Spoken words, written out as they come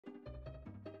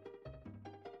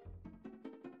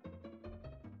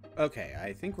Okay,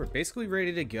 I think we're basically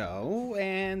ready to go,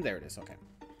 and there it is, okay.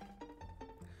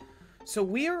 So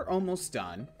we are almost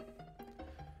done.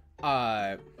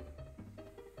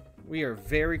 We are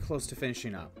very close to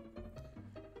finishing up.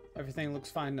 Everything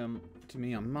looks fine to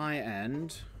me on my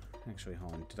end. Actually,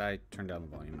 hold on, did I turn down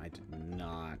the volume? I did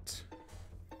not.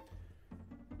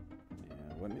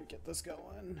 Yeah, let me get this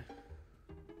going.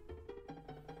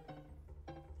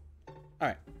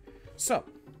 Alright, so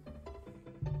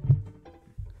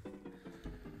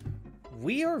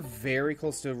we are very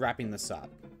close to wrapping this up.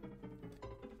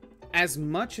 As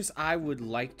much as I would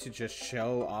like to just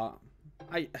show off,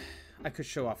 I could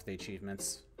show off the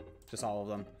achievements, just all of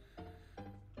them.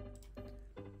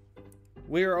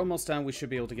 We're almost done. We should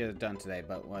be able to get it done today,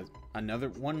 but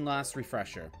one last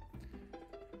refresher.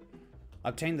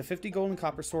 Obtain the 50 gold and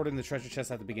copper sword in the treasure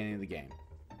chest at the beginning of the game.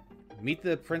 Meet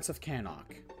the Prince of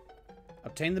Cannock.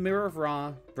 Obtain the Mirror of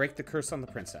Ra, break the curse on the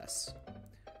princess.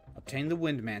 Obtain the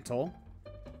Wind Mantle.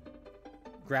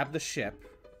 Grab the ship.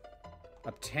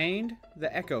 Obtain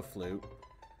the Echo Flute.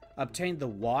 Obtain the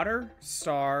Water,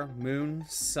 Star, Moon,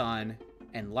 Sun,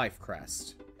 and Life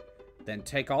Crest. Then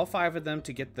take all 5 of them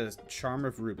to get the Charm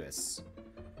of Rubus.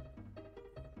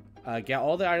 Get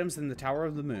all the items in the Tower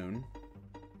of the Moon.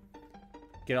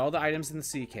 Get all the items in the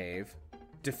Sea Cave.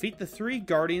 Defeat the 3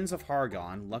 Guardians of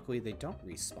Hargon. Luckily, they don't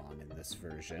respawn in this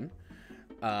version.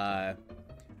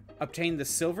 Obtain the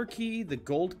Silver Key, the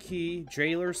Gold Key,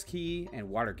 Jailer's Key, and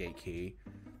Watergate Key.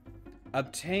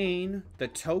 Obtain the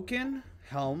Token,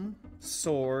 Helm,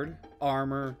 Sword,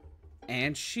 Armor,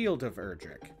 and Shield of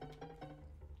Erdrick.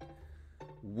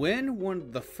 Win one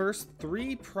of the first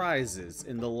 3 prizes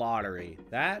in the lottery.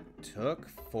 That took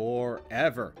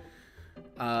forever.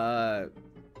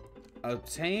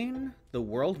 Obtain the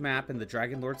world map in the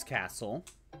Dragon Lord's castle.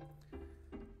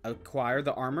 Acquire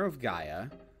the Armor of Gaia.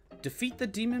 Defeat the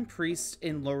Demon Priest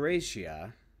in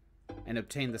Laurasia. And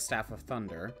obtain the Staff of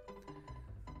Thunder.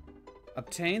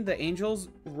 Obtain the Angel's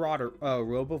Robe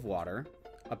of Water.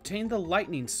 Obtain the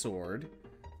Lightning Sword.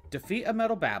 Defeat a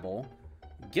Metal Babel.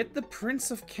 Get the Prince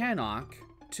of Cannock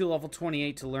to level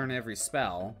 28 to learn every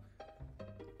spell.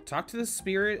 Talk to the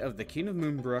spirit of the King of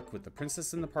Moonbrook with the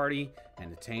princess in the party,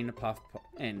 and attain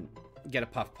a get a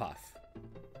Puff Puff.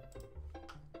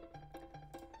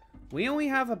 We only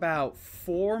have about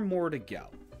 4 more to go.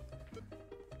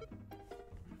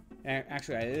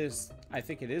 Actually, I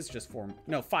think it is just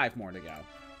 5 more to go.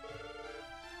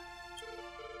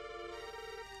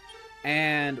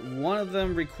 And one of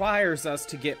them requires us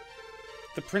to get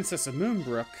the Princess of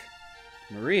Moonbrook,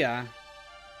 Maria,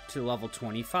 to level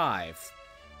 25.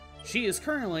 She is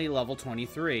currently level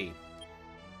 23.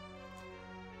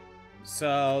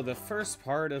 So the first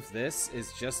part of this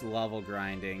is just level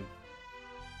grinding.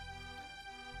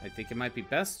 I think it might be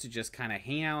best to just kind of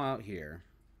hang out here.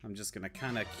 I'm just going to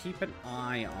kind of keep an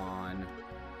eye on...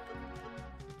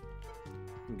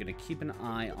 I'm going to keep an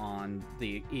eye on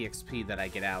the EXP that I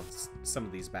get out some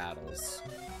of these battles.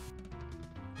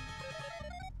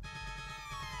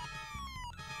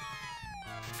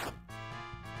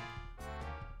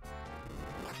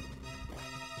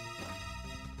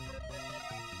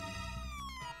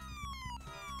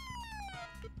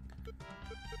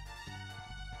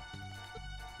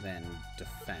 Then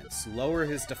defense. Lower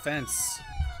his defense.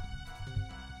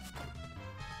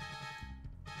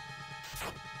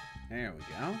 There we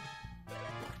go.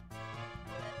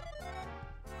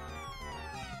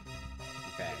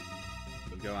 Okay.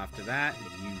 You go after that.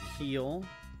 You heal.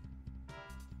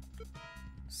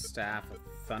 Staff of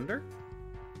Thunder.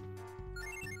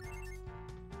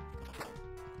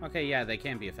 Okay, yeah, they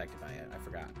can be affected by it. I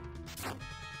forgot.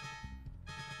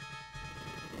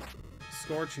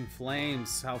 Scorching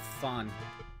Flames, how fun.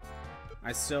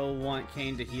 I still want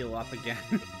Kane to heal up again.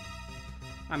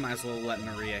 I might as well let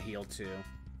Maria heal too.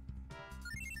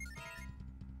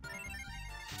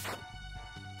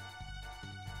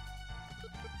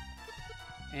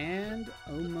 And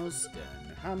almost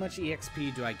done. How much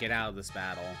EXP do I get out of this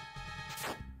battle?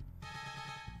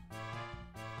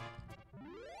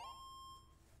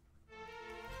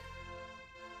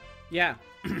 Yeah.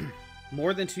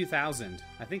 More than 2,000.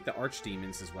 I think the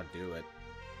Archdemons is what do it.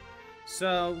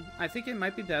 So, I think it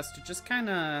might be best to just kind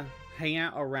of hang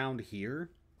out around here.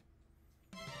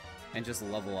 And just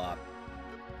level up.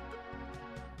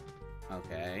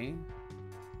 Okay.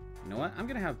 You know what? I'm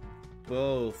going to have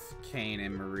both Kane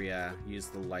and Maria use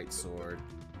the light sword.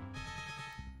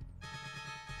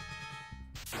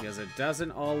 Because it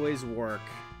doesn't always work.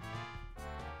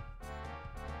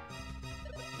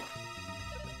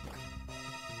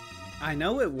 I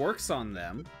know it works on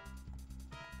them.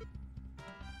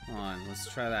 Hold on, let's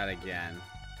try that again.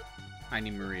 I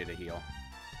need Maria to heal.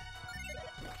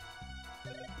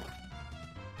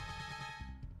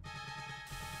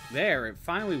 There, it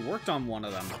finally worked on one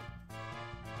of them.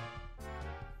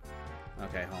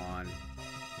 Okay, hold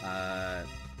on.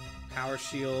 Power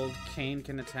Shield, Kane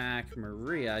can attack.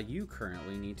 Maria, you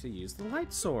currently need to use the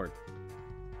Light Sword.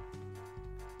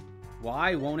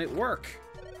 Why won't it work?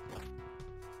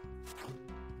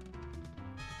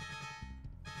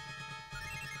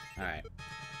 Alright.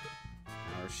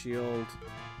 Power Shield.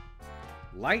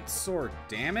 Light Sword,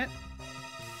 damn it.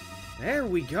 There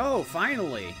we go,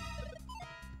 finally.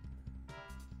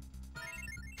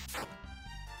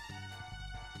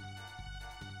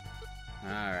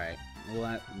 Alright,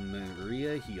 let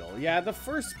Maria heal. Yeah, the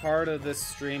first part of this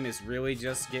stream is really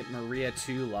just get Maria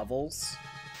 2 levels.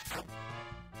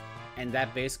 And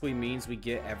that basically means we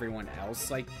get everyone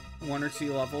else, like, 1 or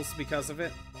 2 levels because of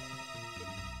it.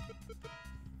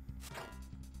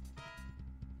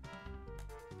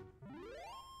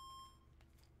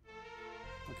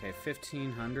 Okay,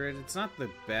 1500. It's not the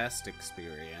best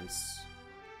experience.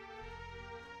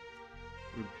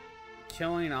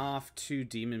 Killing off 2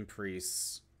 demon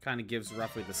priests kind of gives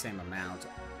roughly the same amount.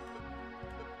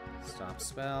 Stop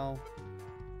spell.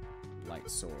 Light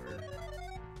sword.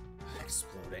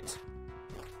 Explode it.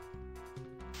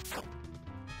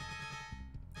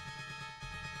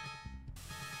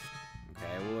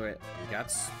 Okay, we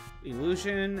got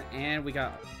illusion and we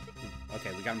got...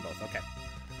 Okay, we got them both. Okay.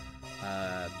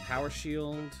 Power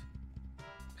shield.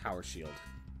 Power shield.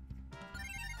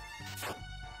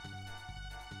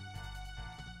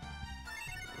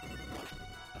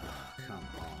 Come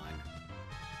on.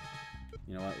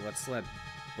 You know what? Let's let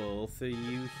both of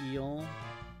you heal.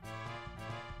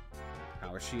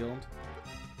 Power shield.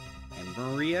 And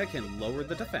Maria can lower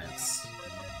the defense.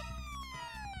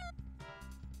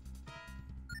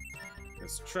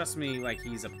 Because trust me, like,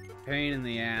 he's a pain in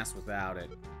the ass without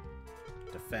it.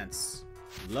 Defense.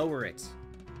 Lower it.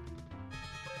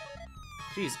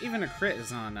 Jeez, even a crit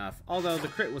is not enough. Although the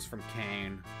crit was from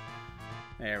Kane.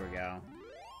 There we go.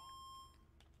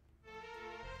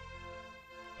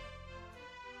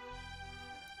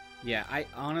 Yeah,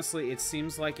 honestly, it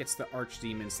seems like it's the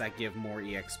archdemons that give more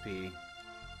EXP.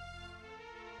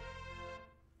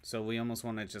 So we almost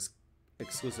want to just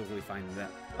exclusively find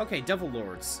that. Okay, Devil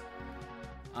Lords.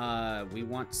 We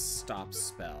want Stop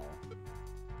Spell.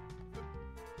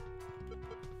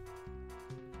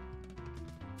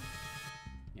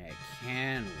 Yeah, it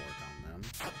can work on them.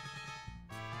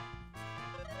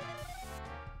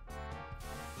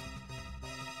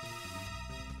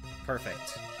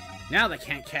 Perfect. Now they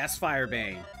can't cast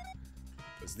Firebane.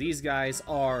 Because these guys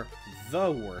are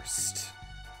the worst.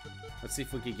 Let's see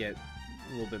if we could get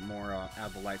a little bit more out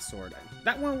of the Light Sword.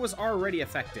 That one was already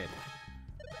affected.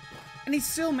 And he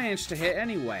still managed to hit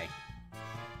anyway.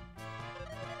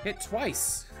 Hit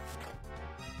twice.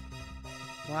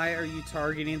 Why are you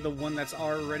targeting the one that's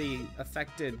already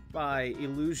affected by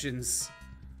illusions?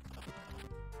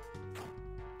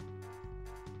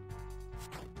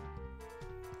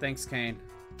 Thanks, Kane.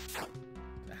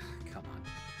 Come on.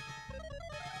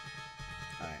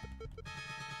 Alright.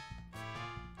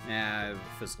 Yeah,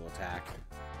 physical attack.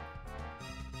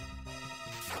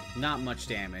 Not much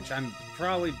damage. I'm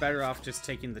probably better off just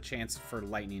taking the chance for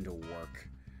lightning to work.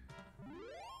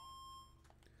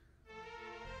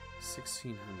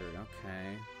 1600,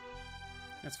 okay.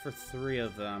 That's for 3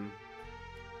 of them.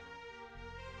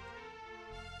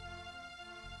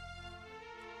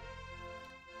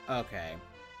 Okay.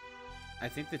 I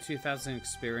think the 2000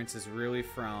 experience is really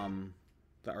from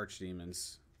the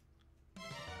archdemons.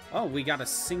 Oh, we got a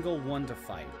single one to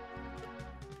fight.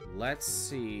 Let's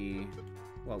see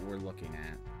what we're looking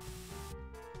at.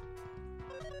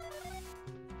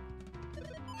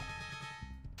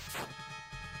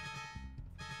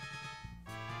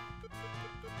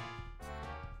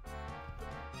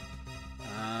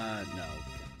 No.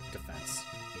 Defense.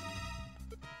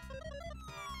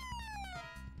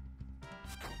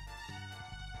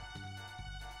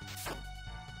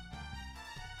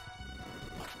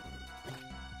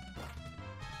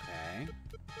 Okay.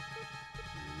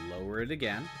 Lower it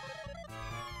again.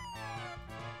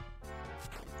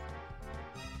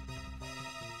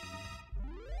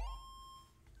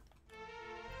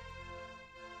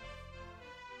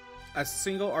 A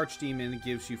single archdemon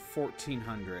gives you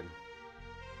 1400.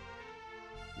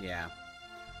 Yeah.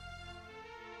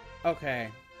 Okay.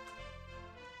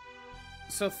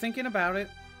 So thinking about it,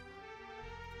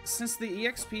 since the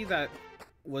EXP that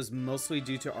was mostly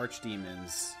due to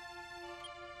archdemons,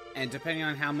 and depending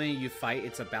on how many you fight,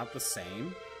 it's about the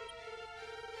same.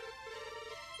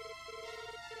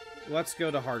 Let's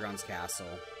go to Hargon's Castle.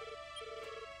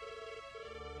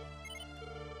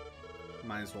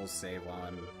 might as well save while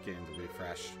I'm getting the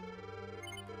refresh.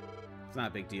 It's not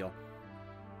a big deal.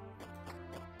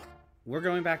 We're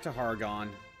going back to Hargon.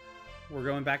 We're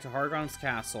going back to Hargon's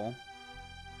castle.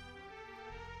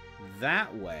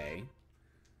 That way...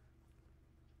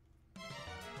 Oh,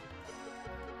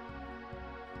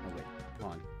 wait.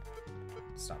 Hold on.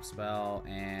 Stop spell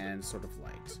and sort of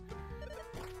light.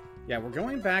 Yeah, we're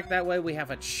going back. That way we have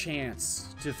a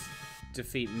chance to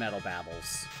defeat Metal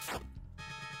Babbles.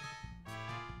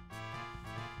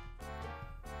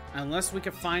 Unless we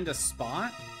can find a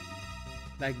spot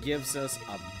that gives us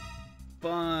a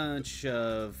bunch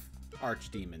of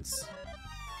archdemons.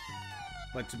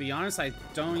 But to be honest, I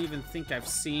don't even think I've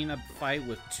seen a fight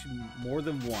with more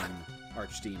than one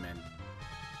archdemon.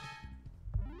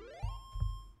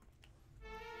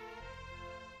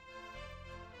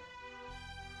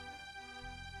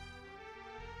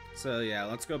 So yeah,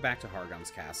 let's go back to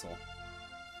Hargon's castle.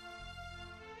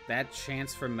 That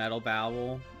chance for Metal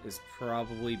Babble is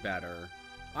probably better.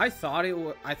 I thought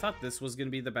this was gonna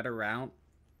be the better route.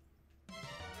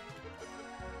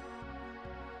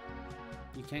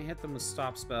 You can't hit them with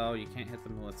Stop Spell. You can't hit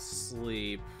them with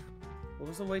Sleep. What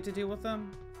was the way to deal with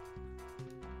them?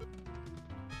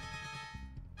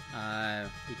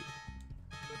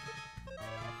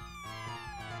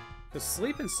 Because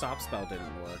Sleep and Stop Spell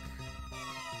didn't work.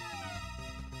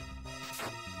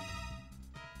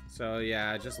 So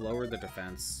yeah, just lower the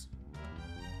defense.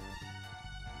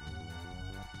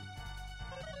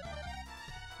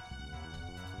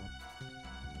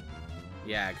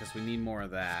 Yeah, because we need more of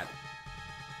that.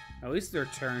 At least their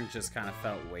turn just kind of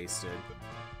felt wasted.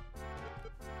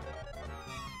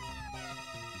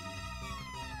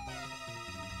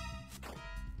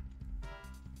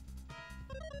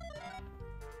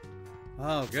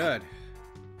 Oh, good.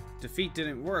 Defeat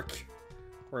didn't work.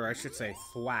 Or I should say,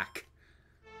 thwack.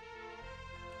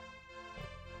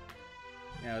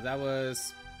 Yeah, that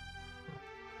was...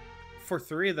 For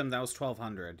 3 of them, that was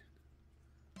 1,200.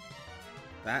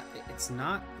 It's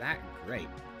not that great.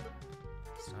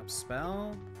 Stop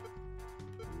spell.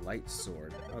 Light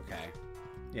sword. Okay.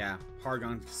 Yeah,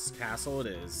 Hargon's castle it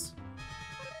is.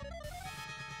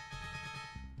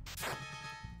 Okay,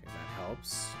 that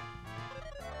helps.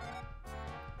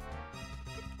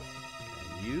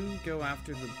 Okay, you go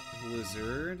after the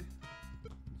blizzard.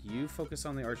 You focus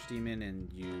on the archdemon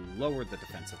and you lower the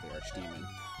defense of the archdemon.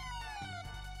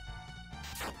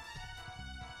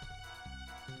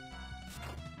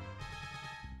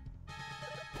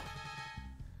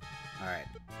 Alright.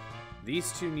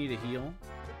 These two need a heal.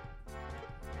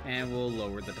 And we'll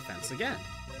lower the defense again.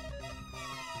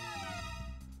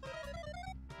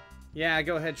 Yeah,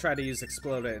 go ahead, try to use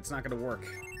Explode It. It's not going to work.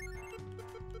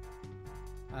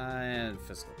 And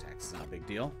physical attack is not a big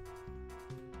deal.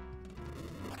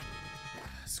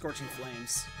 Scorching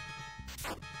Flames.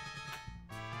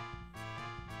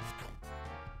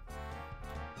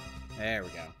 There we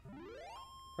go.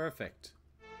 Perfect.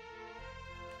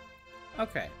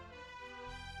 Okay.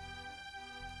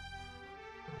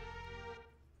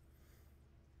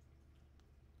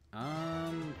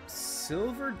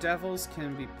 Silver Devils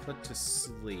can be put to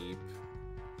sleep.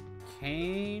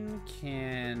 Kane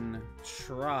can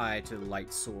try to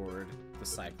light sword the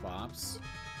Cyclops.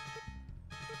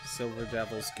 Silver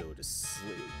Devils go to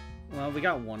sleep. Well, we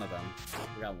got one of them.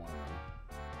 We got one of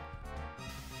them.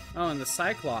 Oh, and the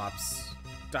Cyclops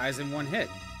dies in one hit.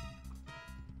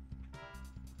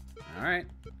 Alright.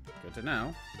 Good to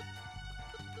know.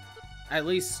 At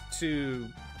least to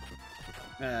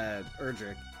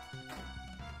Erdrick.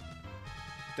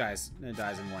 Dies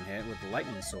in one hit with the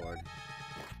lightning sword.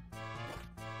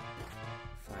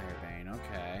 Firebane,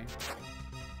 okay.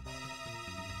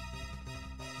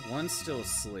 One's still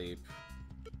asleep.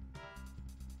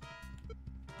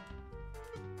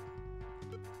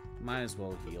 Might as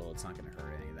well heal, it's not gonna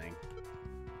hurt anything.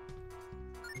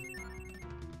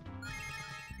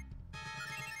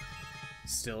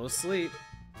 Still asleep.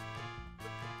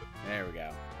 There we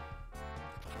go.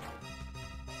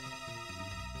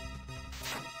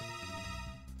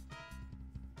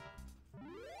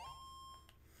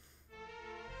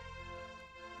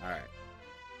 Alright.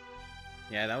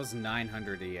 Yeah, that was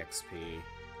 900 EXP.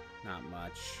 Not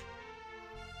much.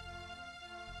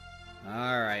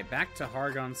 Alright, back to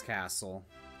Hargon's castle.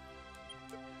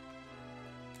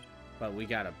 But we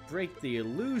gotta break the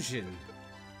illusion.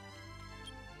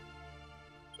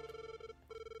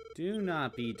 Do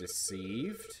not be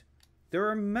deceived. There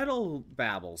are metal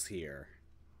babbles here.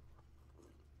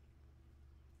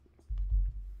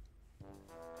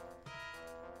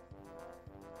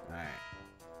 Alright.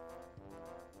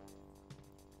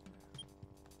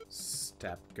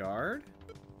 Step guard.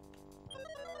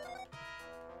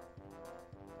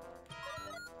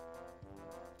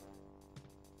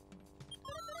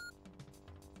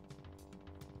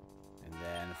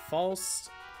 false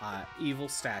evil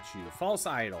statue, false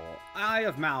idol, Eye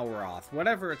of Malroth,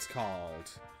 whatever it's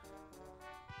called.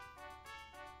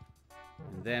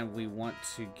 And then we want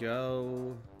to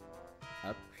go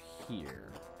up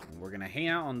here. And we're gonna hang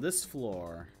out on this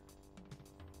floor.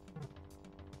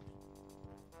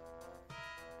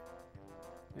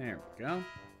 There we go.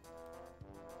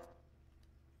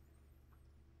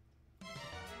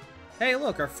 Hey,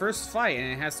 look, our first fight,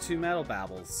 and it has 2 metal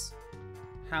babbles.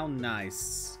 How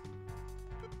nice.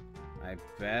 I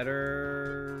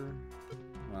better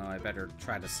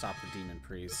try to stop the demon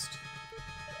priest.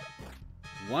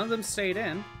 One of them stayed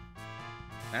in.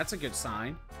 That's a good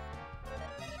sign.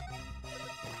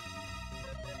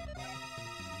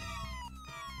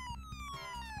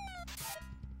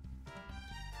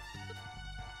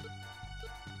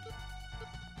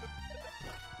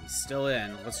 He's still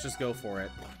in. Let's just go for it.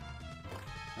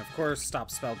 Of course, stop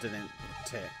spell didn't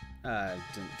take. Oh,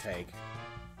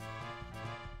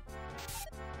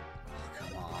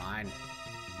 come on.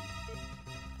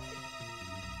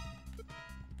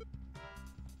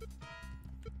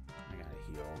 I gotta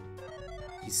heal.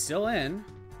 He's still in.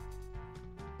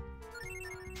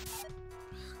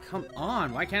 Come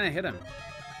on, why can't I hit him?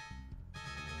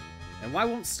 And why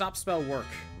won't stop spell work?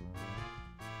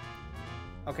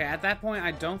 Okay, at that point, I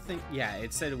don't think... Yeah,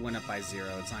 it said it went up by 0.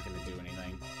 It's not going to do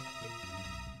anything.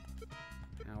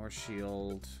 Power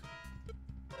shield.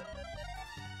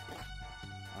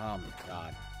 Oh my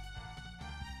god.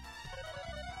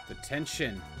 The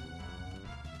tension.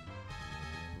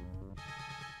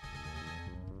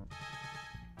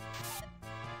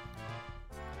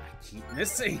 I keep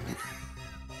missing.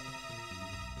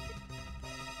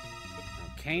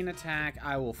 Arcane attack.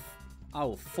 I will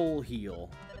full heal.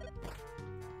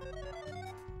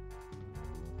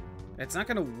 It's not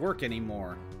gonna work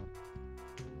anymore.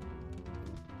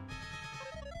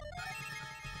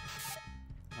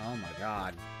 Oh my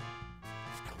god.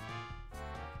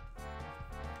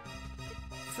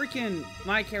 Freaking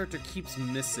my character keeps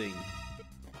missing.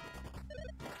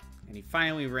 And he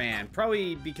finally ran.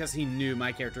 Probably because he knew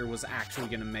my character was actually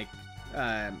gonna make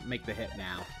the hit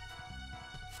now.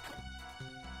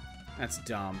 That's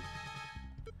dumb.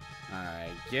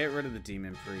 Alright, get rid of the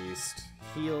demon priest.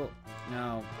 Heal.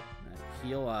 No.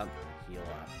 Heal up. Heal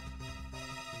up.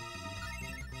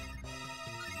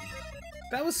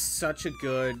 That was such a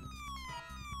good...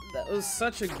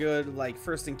 like,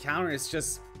 first encounter. It's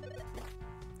just...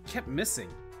 kept missing.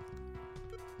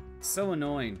 So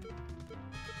annoying.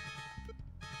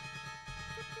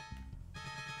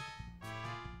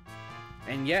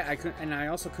 And yet, I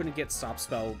also couldn't get stop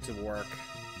spell to work.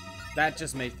 That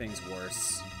just made things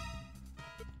worse.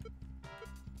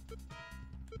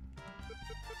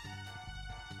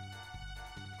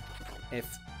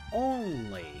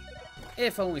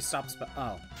 If only stop spell.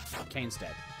 Oh, Kane's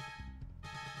dead.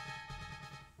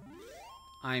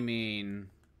 I mean,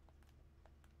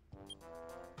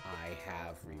 I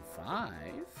have revive.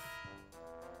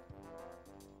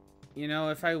 You know,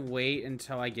 if I wait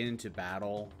until I get into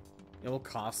battle, it will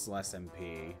cost less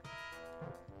MP.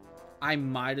 I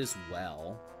might as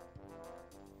well.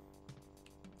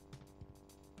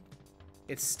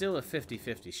 It's still a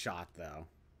 50-50 shot, though.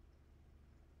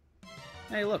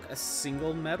 Hey, look, a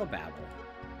single metal babble.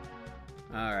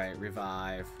 Alright,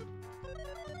 revive.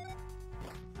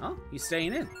 Oh, he's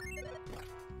staying in.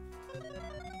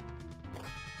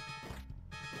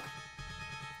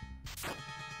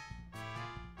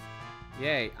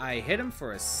 Yay, I hit him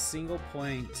for a single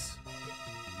point.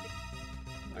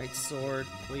 White sword,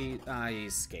 please. Ah, he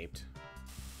escaped.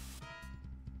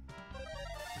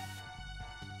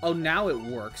 Oh, now it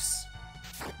works.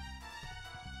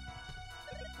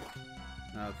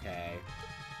 Okay.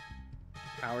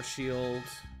 Power shield.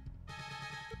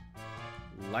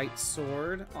 Light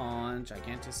sword on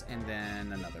Gigantus, and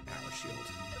then another power shield.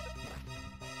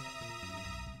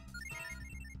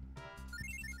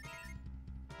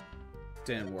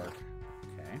 Didn't work.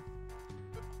 Okay.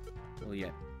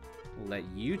 We'll let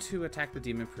you two attack the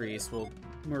demon priest. Well,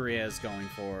 Maria's going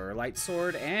for light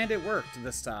sword, and it worked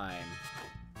this time.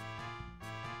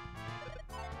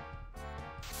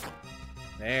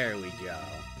 There we go.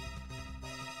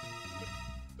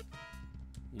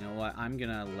 You know what? I'm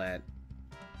gonna let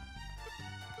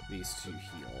these two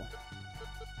heal.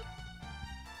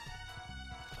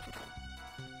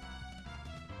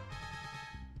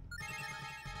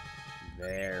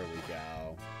 There we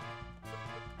go.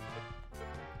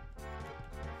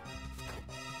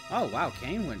 Oh, wow,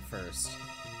 Kane went first.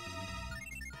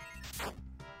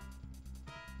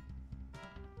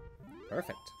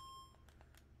 Perfect.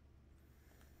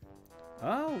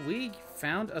 Oh, we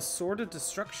found a Sword of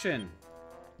Destruction.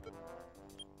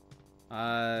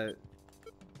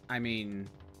 I mean,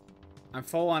 I'm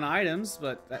full on items,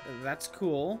 but that's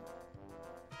cool.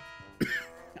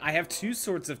 I have 2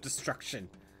 swords of destruction.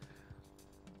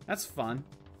 That's fun.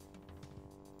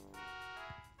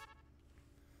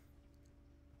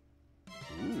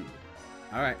 Ooh.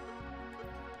 Alright.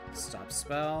 Stop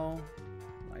spell.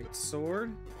 Light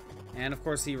sword. And of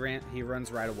course he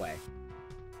runs right away.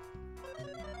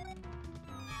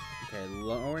 Okay,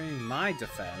 lowering my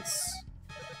defense.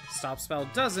 Stop spell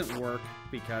doesn't work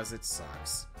because it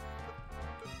sucks.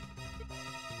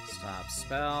 Stop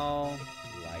spell.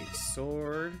 Light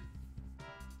sword.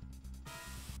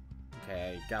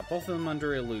 Okay, got both of them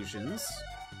under illusions.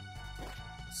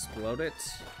 Explode it.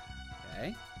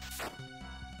 Okay.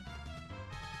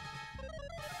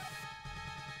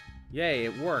 Yay,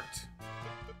 it worked.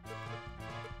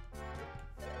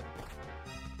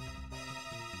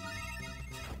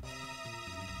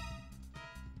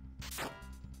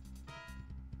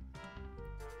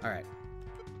 Alright.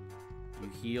 You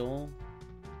heal.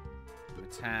 You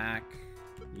attack.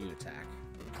 You attack.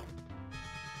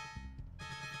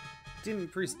 Demon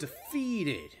Priest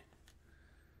defeated!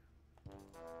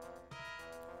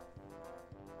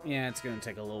 Yeah, it's gonna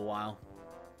take a little while.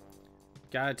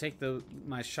 Gotta take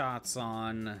my shots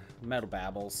on Metal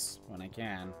Babbles when I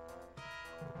can.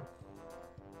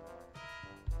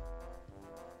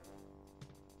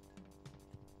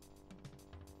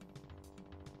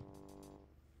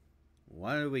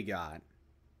 What do we got?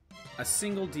 A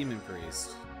single Demon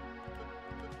Priest.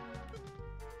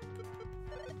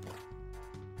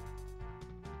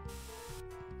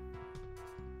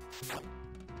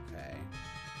 Okay.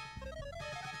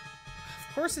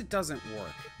 Of course it doesn't work.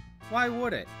 Why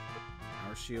would it?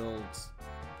 Power shields.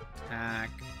 Attack.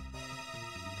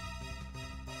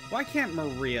 Why can't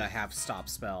Maria have stop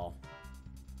spell?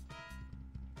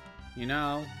 You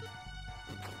know?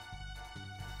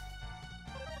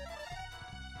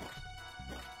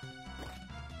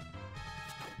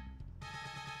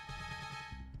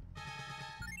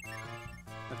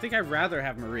 I think I'd rather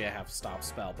have Maria have stop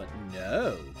spell, but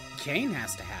no. Kane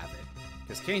has to have it.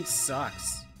 Because Kane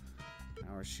sucks.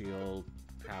 Power shield.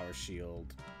 Power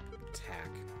shield. Attack.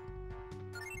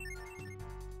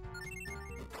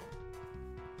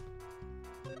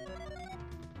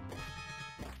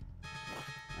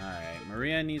 Alright,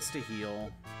 Maria needs to heal.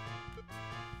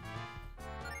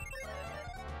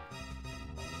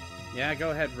 Yeah,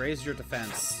 go ahead, raise your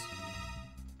defense.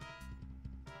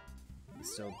 You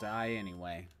still die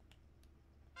anyway.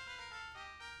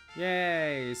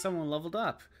 Yay, someone leveled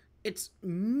up. It's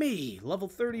me, level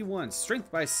 31, strength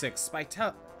by 6,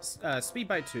 speed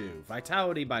by 2,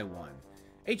 vitality by 1,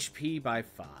 HP by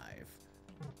 5.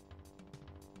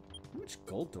 How much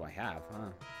gold do I have,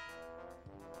 huh?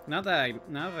 Not that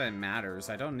it matters.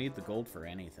 I don't need the gold for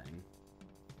anything.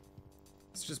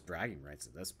 It's just bragging rights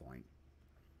at this point.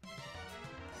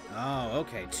 Oh,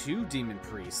 okay. 2 demon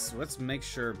priests. Let's make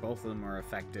sure both of them are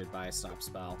affected by a stop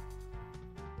spell.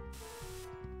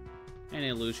 And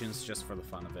illusions just for the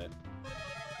fun of it.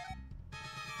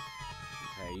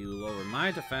 Okay, you lower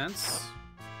my defense.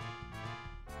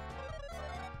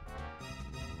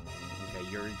 Okay,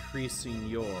 you're increasing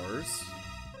yours.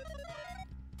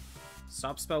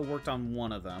 Stop spell worked on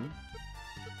one of them.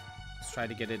 Let's try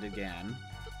to get it again.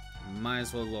 Might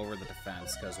as well lower the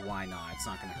defense, because why not? It's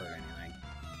not going to hurt anything.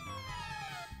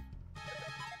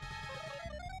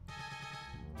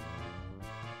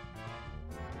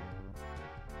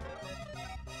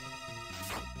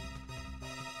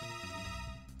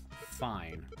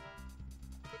 Fine.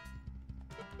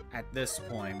 At this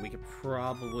point, we could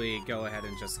probably go ahead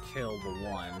and just kill the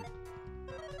one.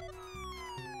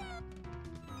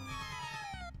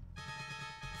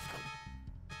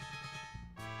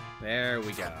 There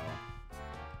we go.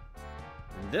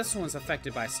 And this one's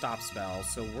affected by stop spell,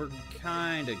 so we're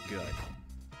kind of good.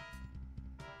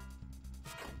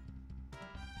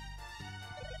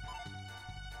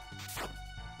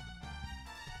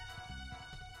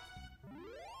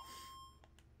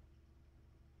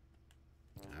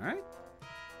 Alright.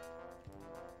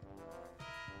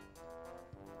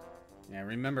 Yeah,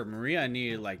 remember, Maria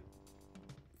needed like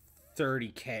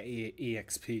 30k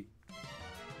EXP.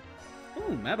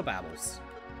 Ooh, Metal Babbles.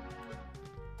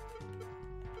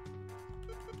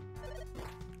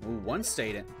 Ooh, one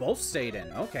stayed in. Both stayed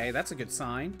in. Okay, that's a good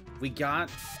sign. We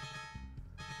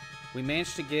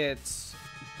managed to get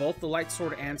both the Light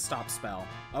Sword and Stop Spell.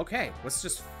 Okay, let's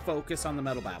just focus on the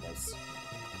Metal Babbles.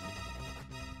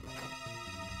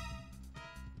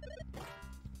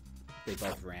 They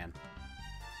both ran.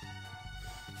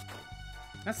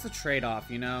 That's the trade-off,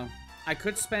 you know? I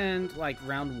could spend, like,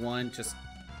 round 1 just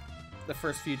the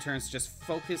first few turns just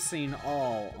focusing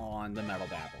all on the Metal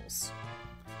Dabbles.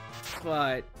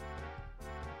 But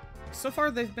so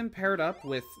far they've been paired up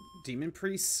with Demon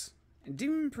Priests, and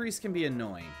Demon Priests can be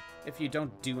annoying if you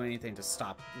don't do anything to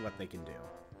stop what they can do.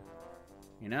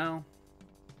 You know?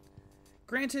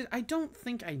 Granted, I don't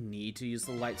think I need to use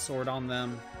the Light Sword on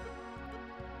them.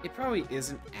 It probably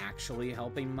isn't actually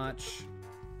helping much.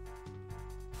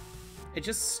 It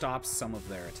just stops some of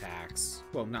their attacks.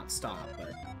 Well, not stop,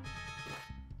 but...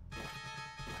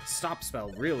 Stop spell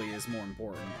really is more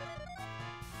important.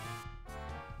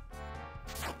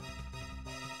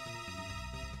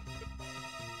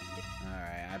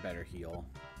 Alright, I better heal.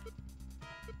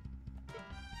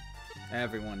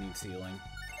 Everyone needs healing.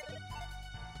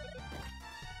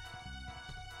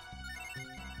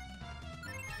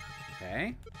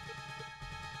 Okay.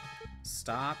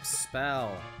 Stop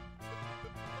spell.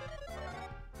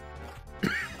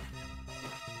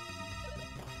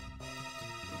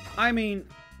 I mean,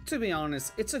 to be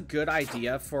honest, it's a good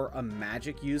idea for a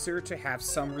magic user to have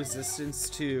some resistance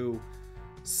to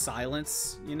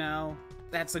silence, you know?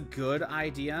 That's a good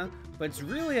idea, but it's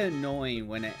really annoying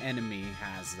when an enemy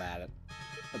has that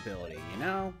ability, you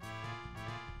know?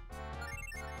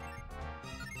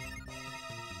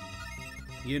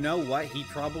 You know what? He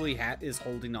probably is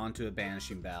holding on to a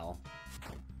Banishing Bell.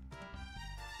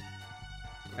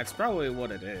 That's probably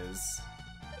what it is.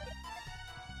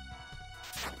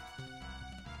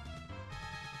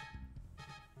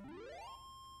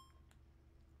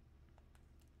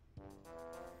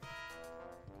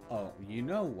 Oh, you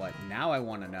know what? Now I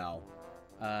want to know.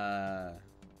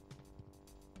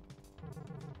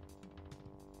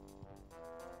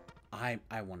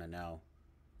 I want to know.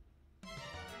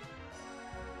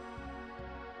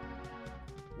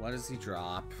 What does he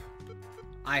drop?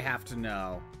 I have to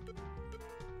know.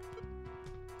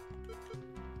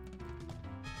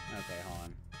 Okay, hold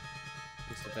on.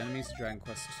 List of enemies to Dragon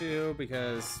Quest II,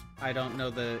 because I don't know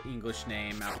the English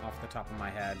name off the top of my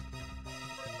head.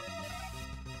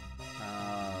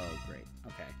 Oh, great.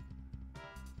 Okay.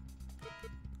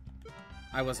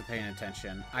 I wasn't paying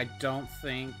attention. I don't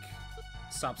think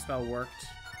Stop Spell worked.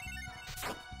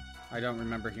 I don't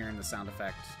remember hearing the sound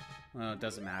effect. Well, it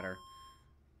doesn't matter.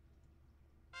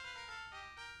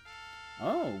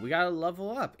 Oh, we got a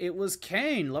level up. It was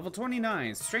Kane, level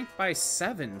 29. Strength by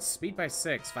 7, speed by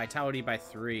 6, vitality by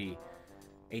 3,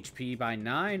 HP by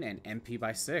 9, and MP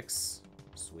by 6.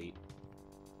 Sweet.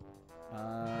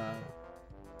 Okay.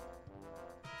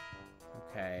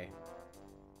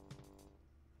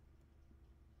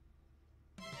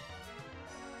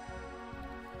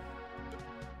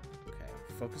 Okay,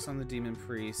 focus on the Demon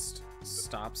Priest,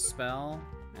 stop spell,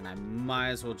 and I might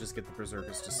as well just get the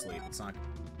Berserkers to sleep. It's not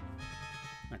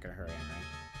gonna hurt anything.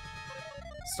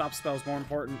 Stop spell's more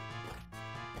important.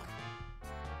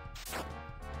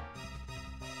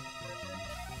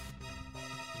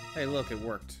 Hey, look, it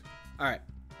worked. Alright.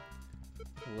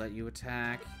 We'll let you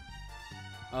attack.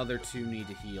 Other two need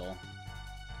to heal.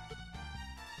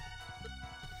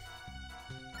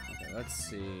 Okay, let's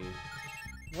see.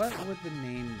 What would the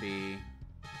name be?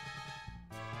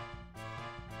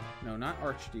 No, not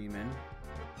Archdemon.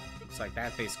 Looks like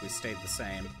that basically stayed the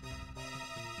same.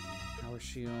 Power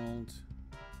Shield.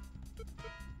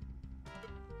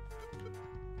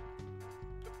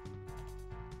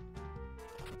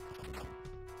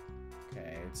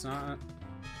 Okay, it's not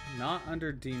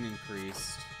under Demon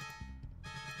Priest.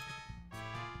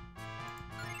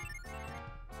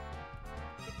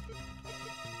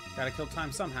 Gotta kill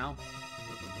time somehow.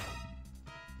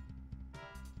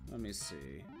 Let me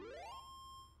see.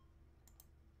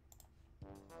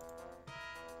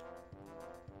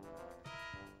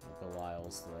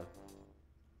 Belial's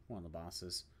one of the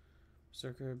bosses.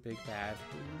 Berserker, big bad.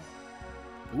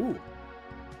 Ooh.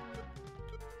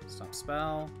 Stop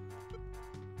spell.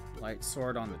 Light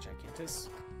sword on the Gigantus.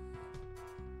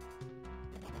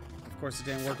 Of course it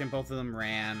didn't work and both of them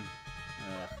ran.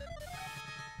 Ugh.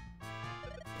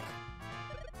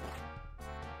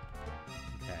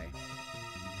 Okay.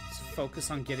 Let's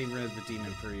focus on getting rid of the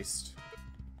Demon Priest.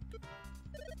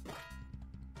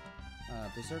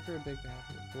 Berserker, big bad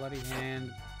boot. Bloody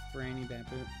hand, brainy bad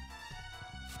boot.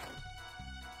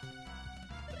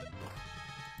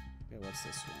 Okay, what's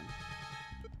this one?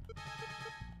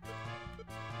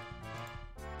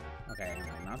 Okay,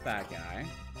 no, not that guy.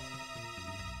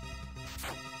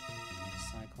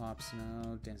 Cyclops,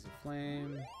 no. Dancing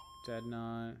Flame, Dead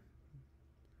Knot.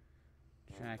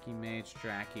 Jackie Mage,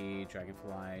 Jackie,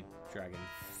 Dragonfly,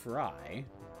 Dragonfry.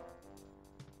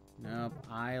 Nope,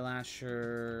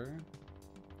 Eyelasher.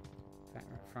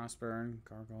 Frostburn,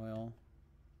 Gargoyle.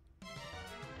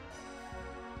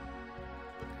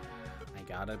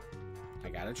 I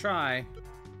gotta try.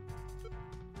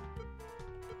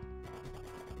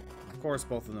 Of course,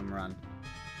 both of them run.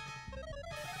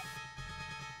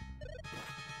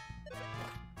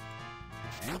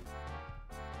 Okay.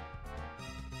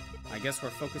 I guess we're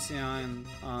focusing on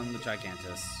the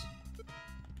Gigantus.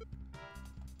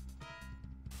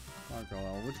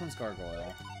 Gargoyle. Which one's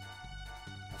Gargoyle?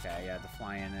 Okay, yeah, the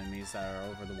flying enemies that are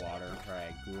over the water.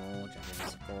 Right, Ghoul, Gigantus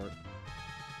support.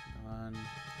 Gun.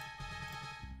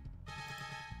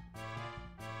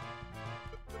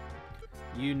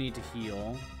 You need to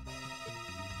heal.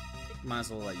 Might as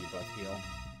well let you both heal.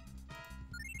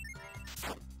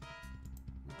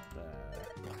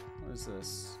 What is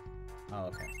this? Oh,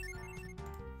 okay.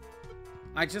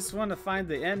 I just want to find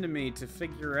the enemy to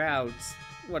figure out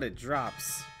what it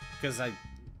drops. Because I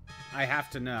have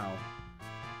to know.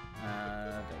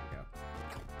 There we go.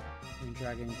 Green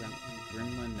Dragon,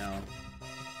 Gremlin, no.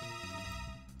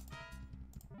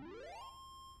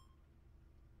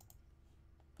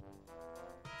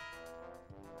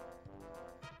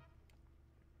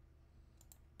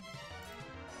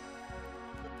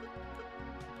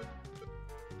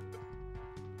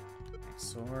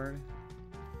 Sword.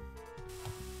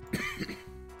 Okay.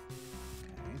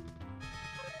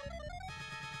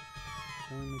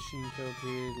 Killing Machine,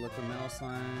 Killipede, Liquid Metal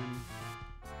Slime.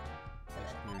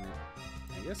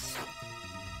 I guess.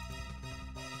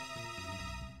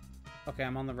 Okay,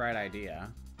 I'm on the right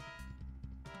idea.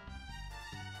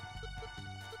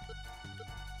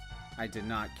 I did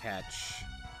not catch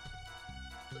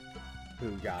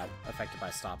who got affected by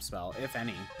Stop Spell, if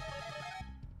any.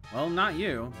 Well, not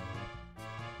you.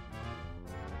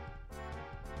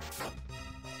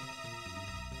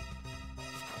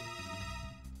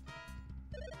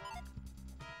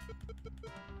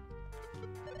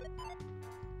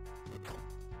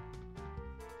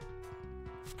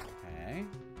 Okay.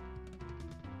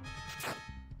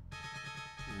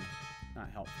 Not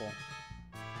helpful.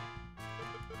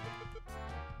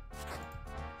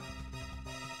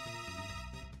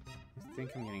 I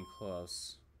think I'm getting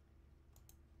close.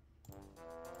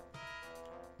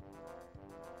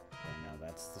 Okay, no,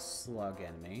 that's the slug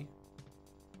enemy.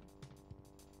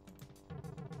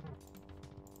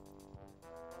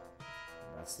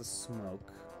 That's the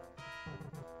smoke.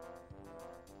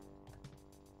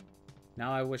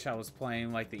 Now I wish I was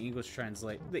playing like the English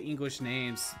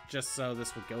names just so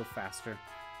this would go faster.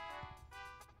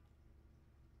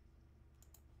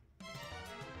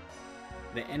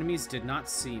 The enemies did not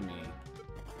see me.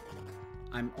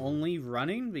 I'm only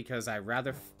running because I'd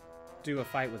rather do a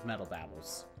fight with Metal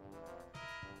Babbles.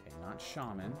 Okay, not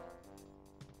Shaman.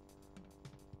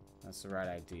 That's the right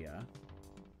idea.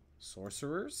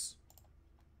 Sorcerers?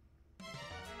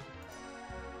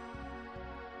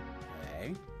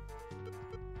 Okay.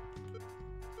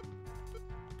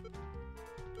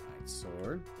 Right,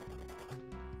 sword.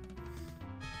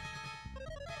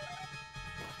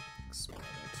 Explode it.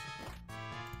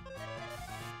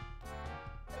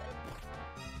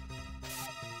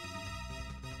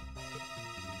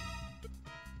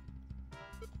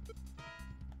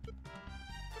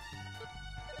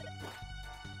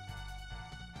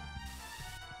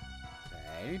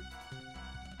 Okay.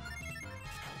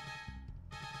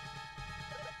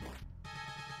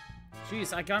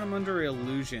 Jeez, I got him under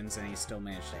illusions and he still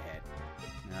managed to hit.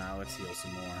 Now let's heal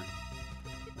some more.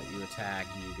 Let you attack,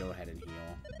 you go ahead and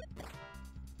heal.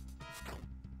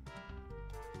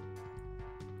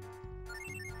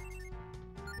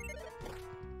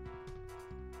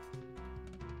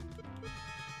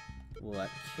 We'll let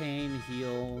Kane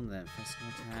heal, and then physical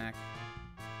attack.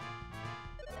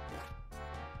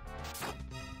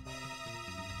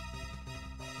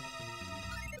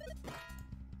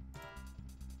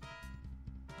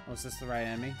 Oh, is this the right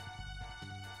enemy?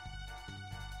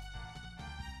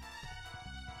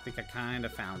 I think I kind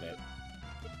of found it.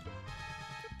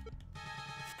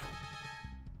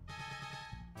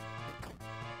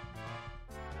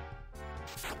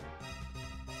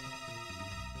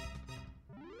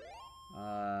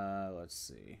 Let's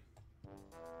see.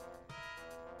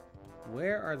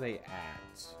 Where are they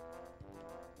at?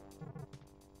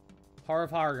 Heart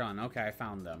of Hargon. Okay, I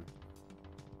found them.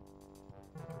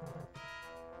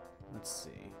 Let's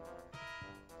see.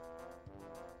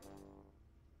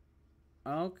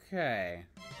 Okay.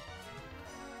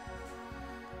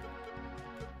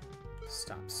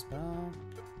 Stop spell.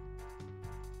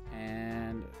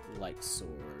 And light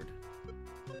sword.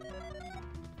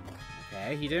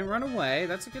 Okay, he didn't run away.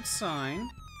 That's a good sign.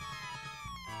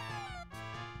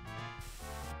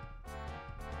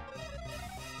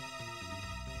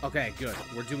 Okay, good.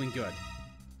 We're doing good.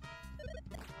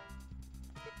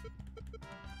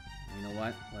 You know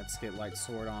what? Let's get Light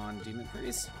Sword on Demon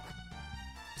Priest.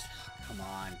 Come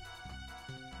on.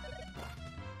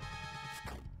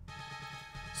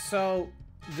 So,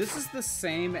 this is the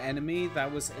same enemy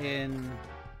that was in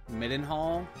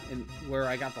Middenhall, where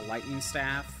I got the lightning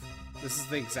staff. This is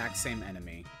the exact same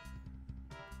enemy.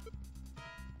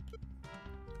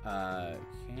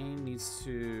 Kane needs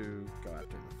to go after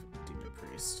the Demon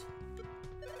Priest.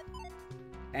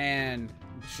 And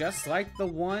just like the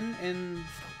one in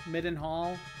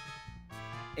Middenhall,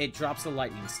 it drops a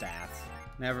lightning staff.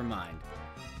 Never mind.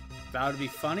 That would be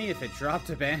funny if it dropped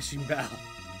a Banishing Bell.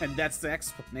 And that's the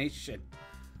explanation.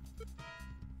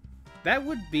 That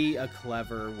would be a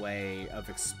clever way of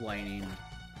explaining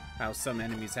how some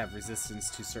enemies have resistance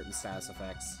to certain status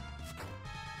effects.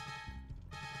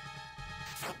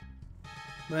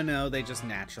 But no, they just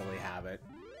naturally have it.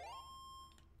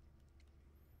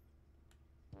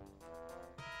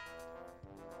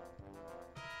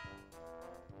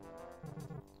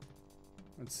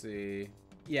 Let's see.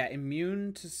 Yeah,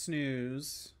 immune to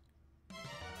snooze.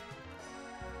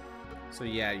 So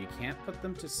yeah, you can't put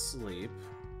them to sleep.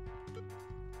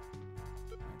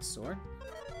 Right, sword.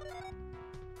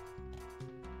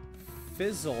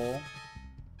 Fizzle,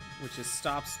 which is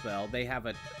stop spell, they have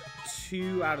a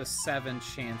 2 out of 7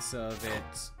 chance of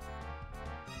it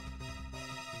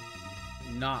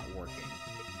not working.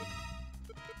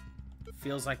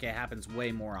 Feels like it happens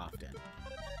way more often.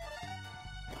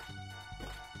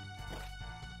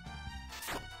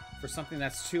 For something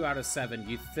that's 2 out of 7,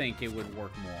 you'd think it would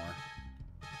work more.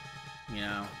 You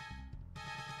know?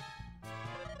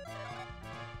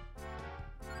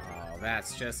 Oh,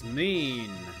 that's just mean.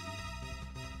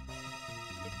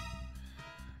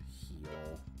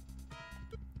 Heal.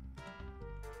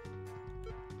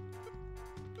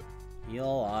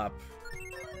 Heal up.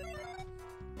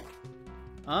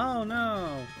 Oh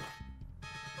no!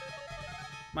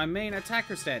 My main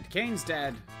attacker's dead. Kane's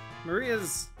dead.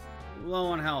 Maria's low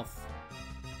on health.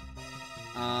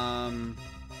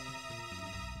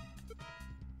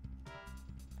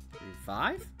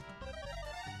 5?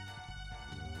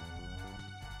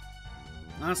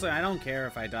 Honestly, I don't care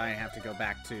if I die and have to go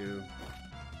back to...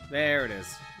 There it is.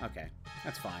 Okay,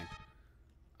 that's fine.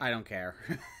 I don't care.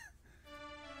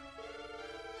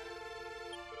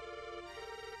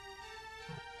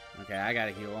 Okay, I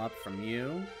gotta heal up from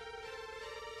you.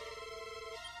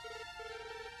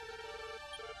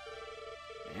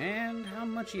 And how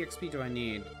much EXP do I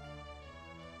need?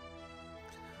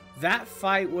 That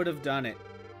fight would have done it.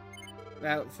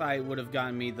 That fight would have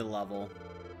gotten me the level.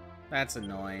 That's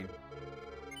annoying.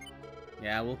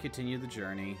 Yeah, we'll continue the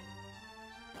journey.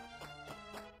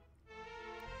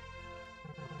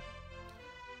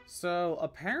 So,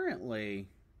 apparently,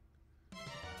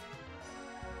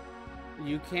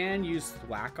 you can use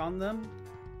thwack on them.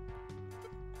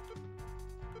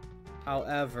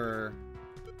 However,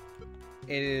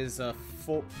 it is a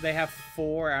they have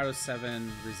 4 out of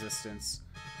 7 resistance.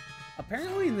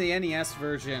 Apparently in the NES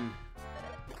version,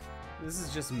 this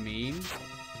is just mean.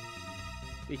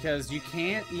 Because you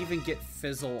can't even get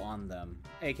Fizzle on them.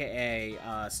 AKA,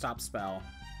 Stop Spell.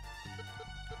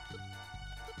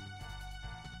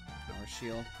 Power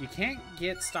Shield. You can't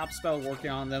get Stop Spell working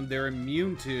on them. They're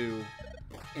immune to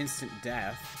instant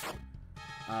death.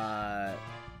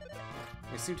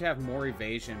 They seem to have more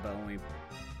evasion, but only...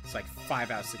 It's like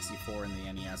 5 out of 64 in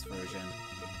the NES version.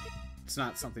 It's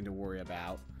not something to worry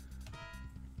about.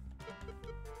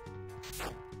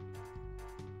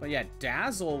 But yeah,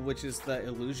 Dazzle, which is the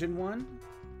illusion one.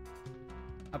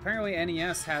 Apparently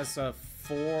NES has a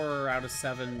 4 out of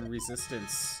 7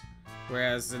 resistance.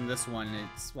 Whereas in this one,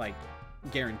 it's like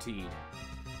guaranteed.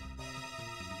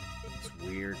 It's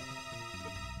weird.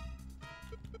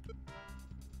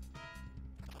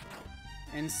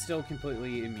 And still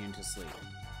completely immune to sleep.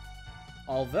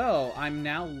 Although, I'm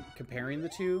now comparing the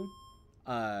two.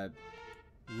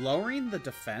 Lowering the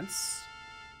defense.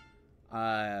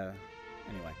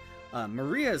 Anyway.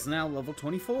 Maria is now level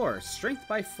 24. Strength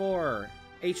by 4.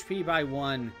 HP by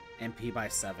 1. MP by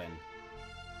 7.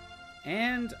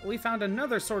 And we found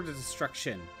another Sword of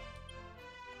Destruction.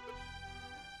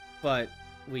 But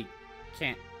we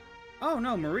can't... Oh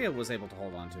no, Maria was able to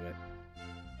hold on to it.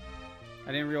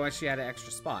 I didn't realize she had an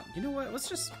extra spot. You know what? Let's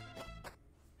just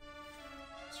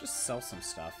sell some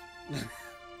stuff.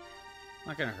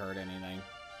 Not gonna hurt anything.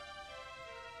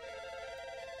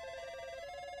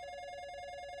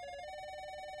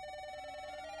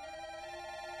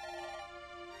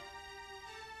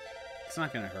 It's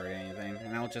not gonna hurt anything,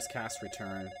 and I'll just cast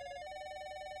Return.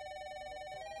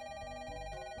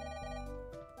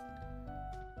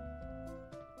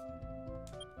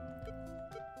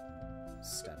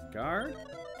 Step guard.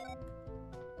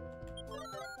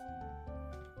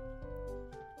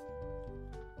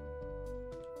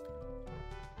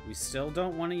 We still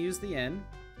don't want to use the inn.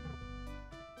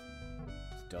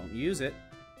 Don't use it.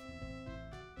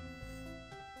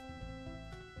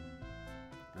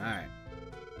 Alright.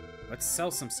 Let's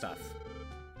sell some stuff.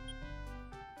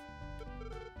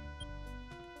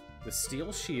 The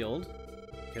steel shield,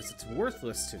 because it's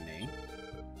worthless to me.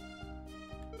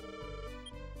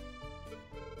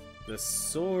 The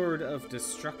sword of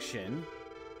destruction.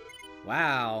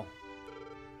 Wow.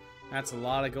 That's a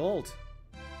lot of gold.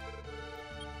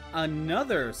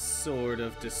 Another sword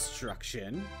of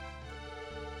destruction.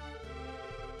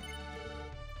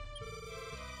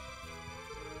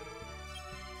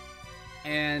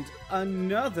 And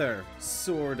another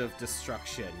sword of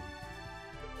destruction.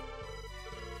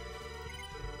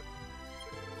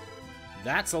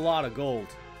 That's a lot of gold.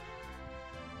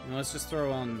 Now let's just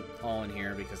throw on all in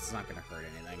here because it's not going to hurt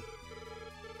anything.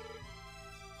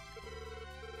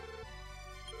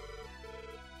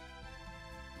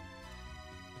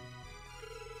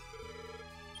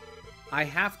 I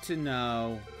have to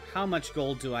know how much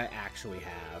gold do I actually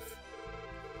have.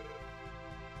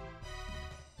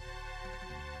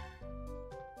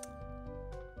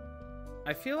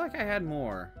 I feel like I had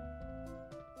more.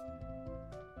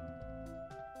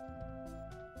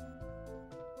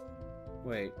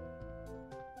 Wait.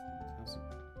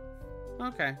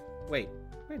 Okay. Wait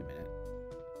a minute.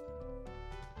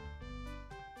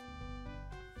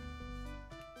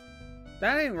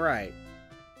 That ain't right.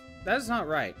 That is not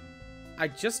right. I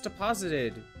just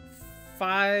deposited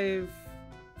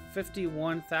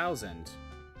 551,000.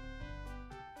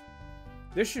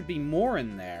 There should be more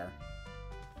in there.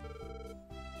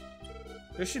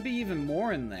 There should be even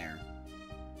more in there.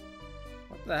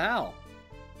 What the hell?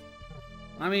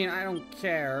 I mean, I don't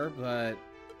care, but...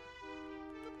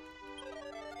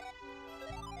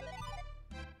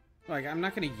 like, I'm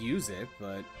not gonna use it,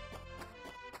 but...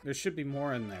 there should be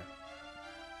more in there.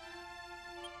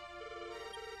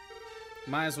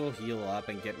 Might as well heal up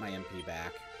and get my MP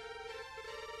back.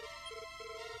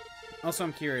 Also,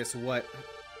 I'm curious what...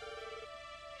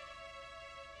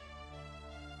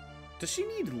 does she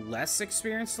need less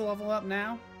experience to level up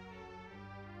now?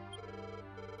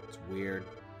 It's weird.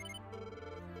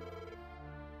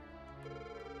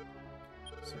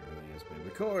 Certainly has been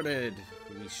recorded.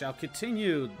 We shall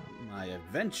continue my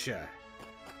adventure.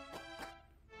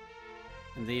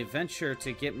 And the adventure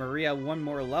to get Maria one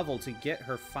more level to get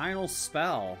her final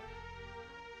spell.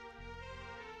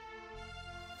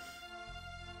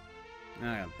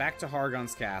 Back to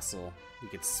Hargon's castle. We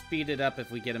could speed it up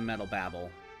if we get a Metal Babble.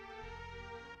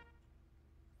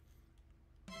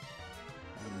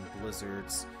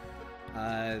 Blizzards.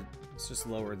 Let's just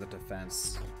lower the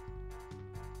defense.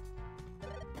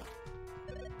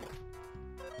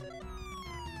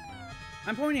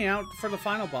 I'm pointing out, for the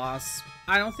final boss,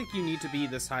 I don't think you need to be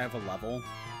this high of a level.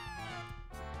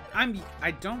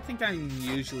 I don't think I'm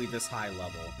usually this high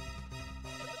level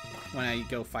when I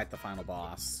go fight the final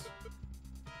boss.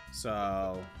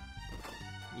 So,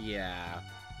 yeah.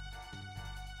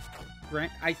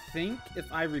 I think,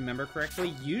 if I remember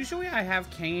correctly, usually I have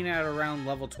Kane at around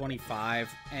level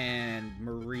 25, and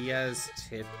Maria's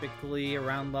typically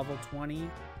around level 20.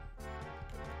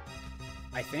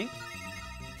 I think.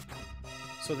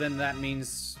 So then that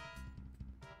means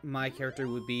my character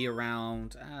would be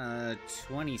around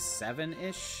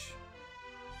 27-ish?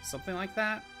 Something like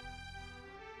that.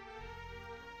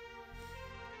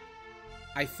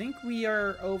 I think we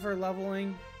are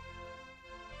over-leveling.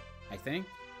 I think.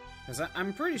 Because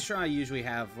I'm pretty sure I usually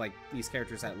have, like, these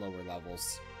characters at lower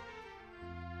levels.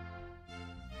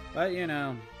 But, you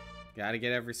know, gotta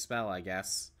get every spell, I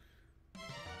guess.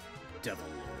 Devil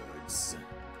Lords.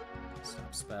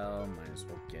 Stop spell. Might as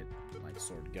well get my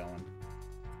sword going.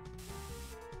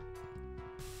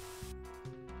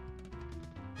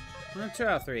 Well, 2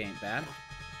 out of 3 ain't bad.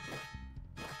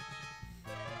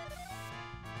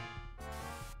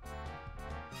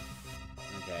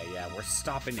 Okay, yeah, we're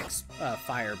stopping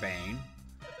Firebane.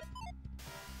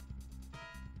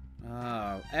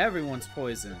 Oh, everyone's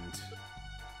poisoned.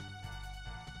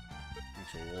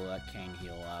 Actually, we'll let Kane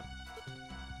heal up.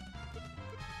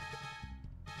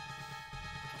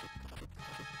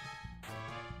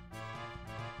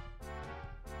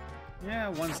 Yeah,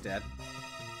 one's dead.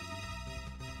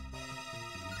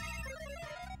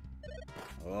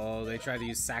 Oh, they tried to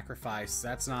use sacrifice.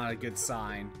 That's not a good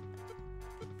sign.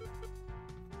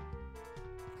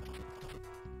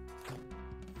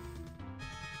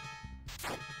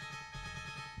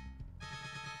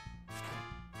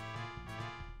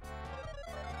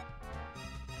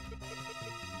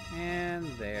 And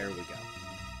there we go.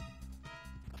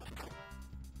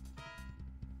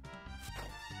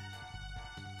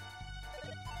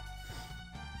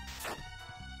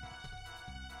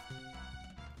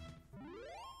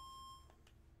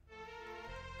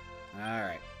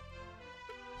 Alright.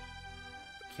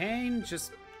 Kane,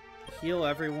 just heal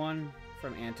everyone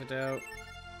from antidote.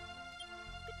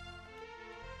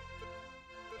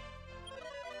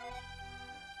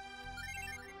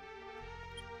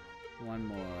 One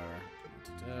more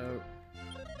antidote.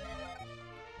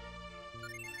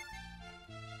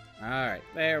 Alright,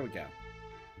 there we go.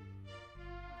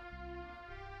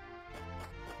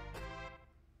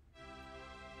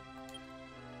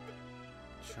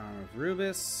 Charm of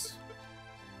Rubus.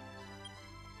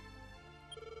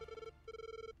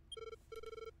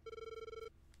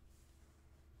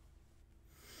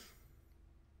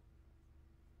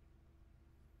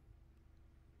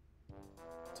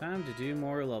 Time to do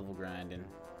more level grinding.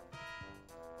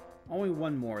 Only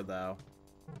one more, though.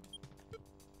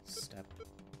 Step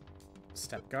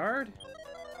guard?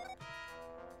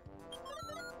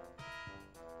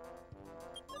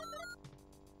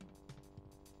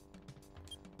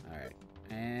 Alright.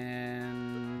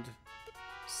 And...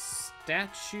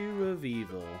 Statue of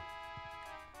Evil.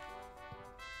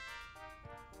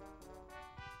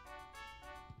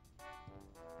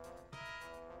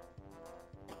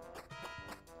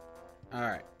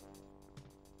 Alright.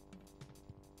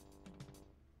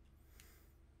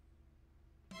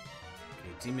 Okay,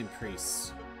 Demon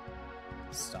Priest.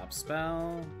 Stop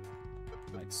spell.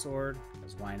 Light Sword,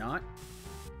 because why not?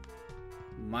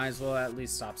 Might as well at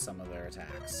least stop some of their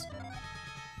attacks.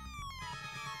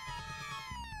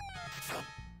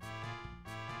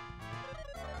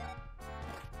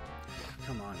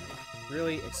 Come on.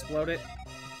 Really? Explode it?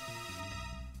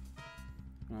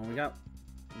 Well, we got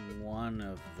one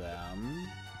of them.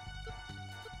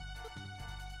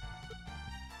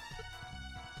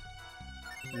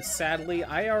 And sadly,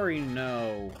 I already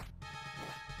know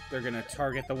they're gonna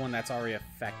target the one that's already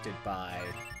affected by...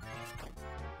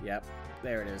 Yep,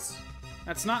 there it is.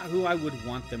 That's not who I would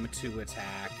want them to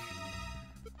attack.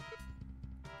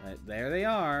 But there they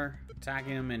are,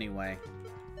 attacking them anyway.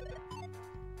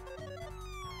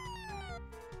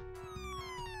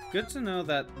 Good to know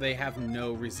that they have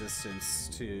no resistance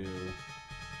to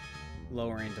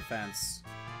lowering defense.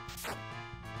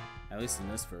 At least in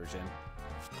this version.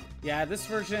 Yeah, this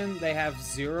version, they have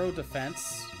 0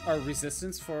 defense, or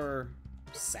resistance for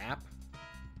sap.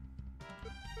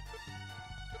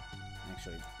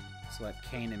 Actually, let's let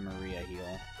Kane and Maria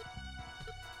heal.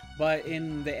 But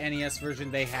in the NES version,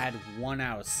 they had 1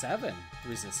 out of 7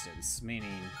 resistance,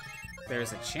 meaning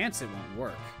there's a chance it won't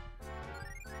work.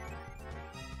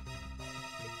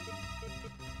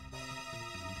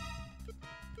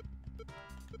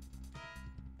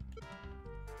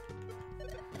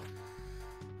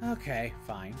 Okay,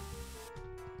 fine.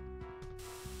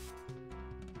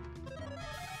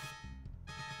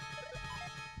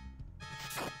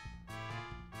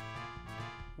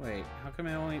 Wait, how come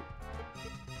I only...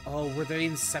 Oh, were they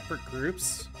in separate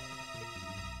groups?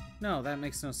 No, that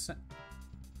makes no sense.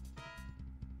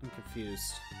 I'm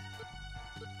confused.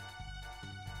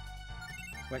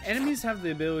 When enemies have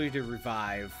the ability to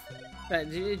revive,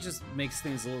 it just makes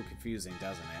things a little confusing,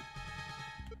 doesn't it?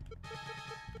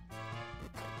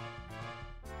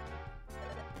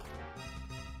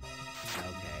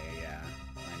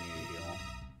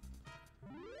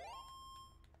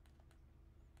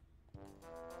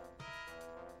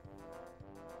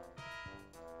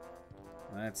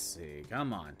 Let's see.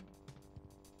 Come on.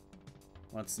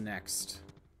 What's next?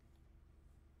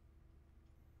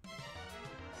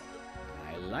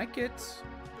 I like it.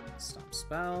 Stop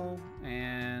spell.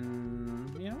 And,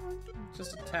 you know what?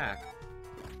 Just attack.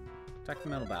 Attack the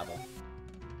Metal Babble.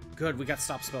 Good, we got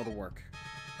stop spell to work.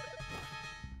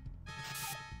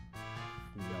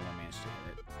 No one managed to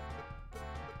hit it.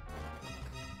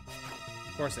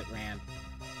 Of course it ran.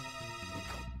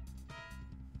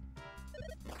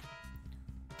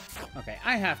 Okay,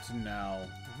 I have to know,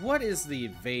 what is the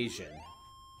evasion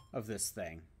of this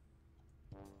thing?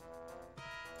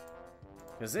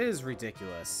 Because it is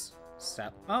ridiculous.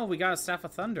 Oh, we got a Staff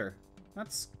of Thunder.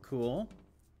 That's cool,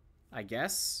 I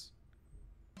guess.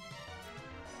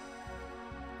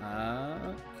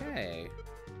 Okay.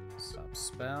 Stop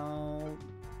spell.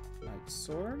 Light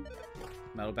Sword.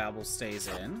 Metal Babble stays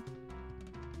in.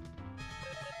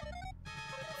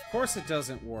 Of course it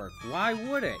doesn't work. Why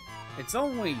would it? It's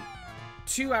only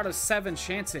 2 out of 7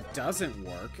 chance it doesn't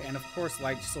work, and of course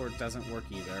Light Sword doesn't work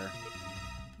either.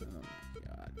 Oh my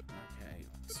god. Okay,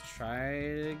 let's try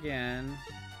it again.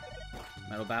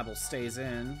 Metal Babble stays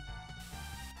in.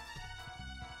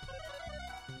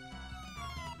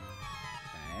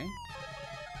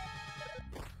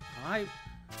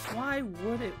 Why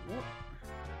would it work?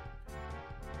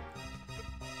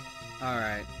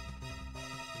 Alright.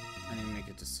 I need to make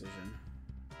a decision.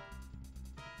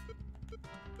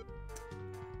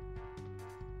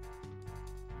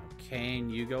 Kane,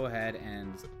 you go ahead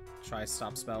and try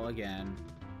stop spell again.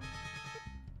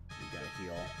 You gotta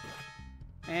heal.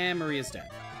 And Maria's dead.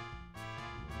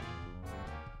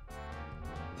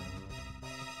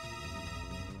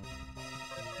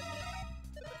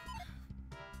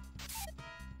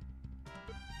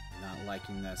 Not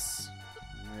liking this.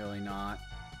 Really not.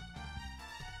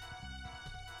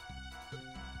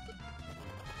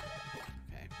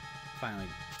 Okay. Finally.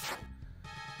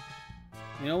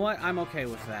 You know what? I'm okay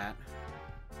with that.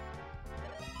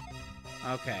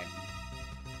 Okay.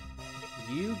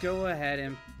 You go ahead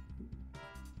and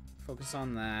focus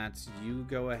on that. You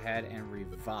go ahead and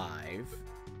revive.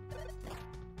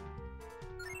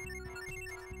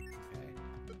 Okay.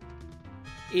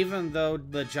 Even though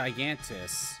the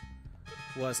Gigantus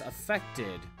was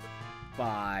affected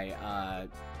by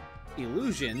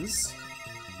illusions,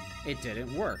 it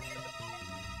didn't work.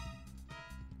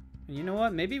 You know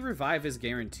what? Maybe revive is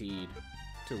guaranteed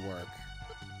to work.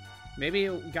 Maybe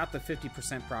it got the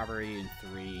 50% probability in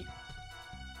 3.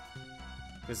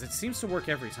 Because it seems to work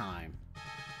every time.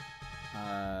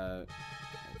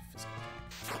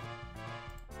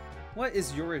 What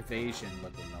is your evasion,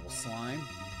 Liquid Metal Slime?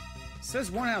 It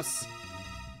says 1 out.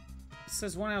 It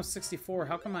says 1 out of 64.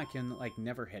 How come I can, like,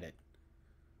 never hit it?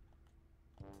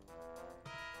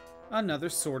 Another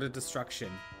Sword of Destruction.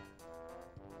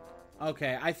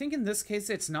 Okay, I think in this case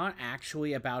it's not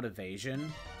actually about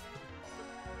evasion.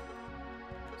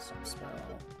 Some spell.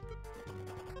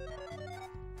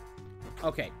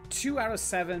 Okay, 2 out of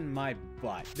 7, my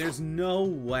butt. There's no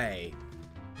way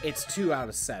it's 2 out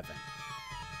of 7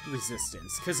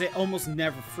 resistance, because it almost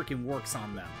never freaking works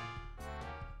on them.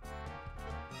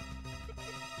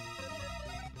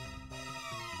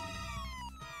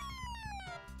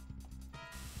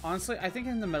 Honestly, I think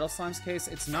in the Metal Slime's case,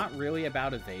 it's not really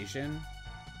about evasion.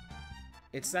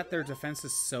 It's that their defense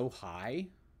is so high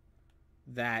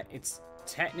that it's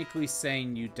technically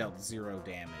saying you dealt 0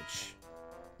 damage.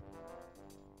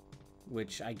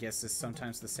 Which I guess is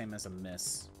sometimes the same as a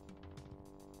miss.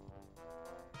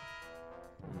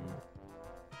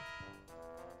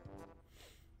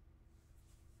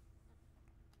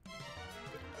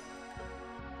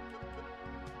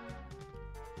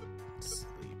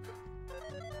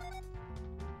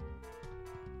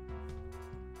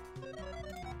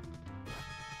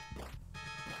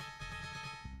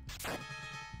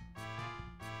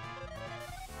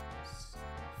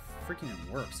 Freaking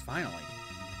it works, finally.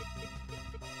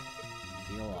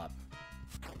 Heal up.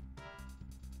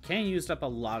 Kane used up a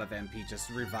lot of MP just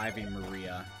reviving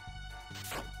Maria.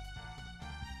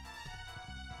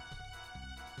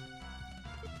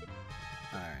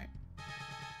 Alright.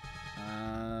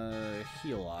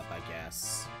 Heal up, I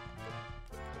guess.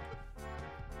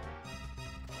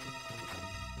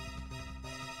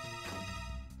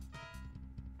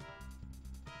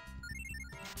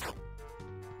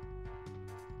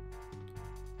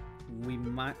 We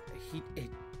might... It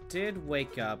did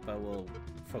wake up, but we'll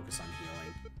focus on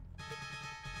healing.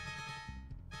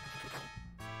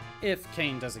 If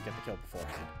Kane doesn't get the kill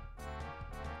beforehand.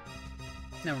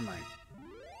 Never mind.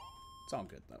 It's all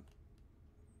good, though.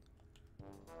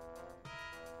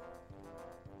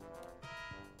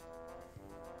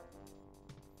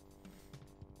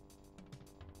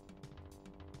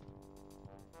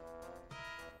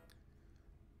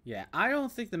 Yeah, I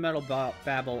don't think the Metal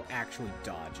Babble actually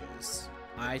dodges.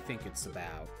 I think it's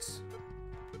about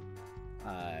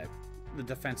the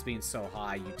defense being so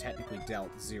high, you technically dealt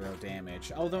 0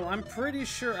 damage. Although I'm pretty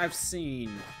sure I've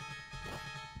seen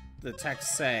the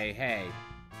text say, hey,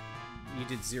 you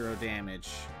did 0 damage.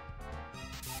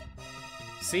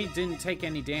 See, didn't take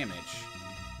any damage.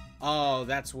 Oh,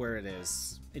 that's where it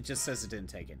is. It just says it didn't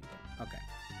take any damage. Okay.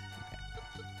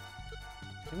 Okay.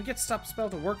 Can we get stop spell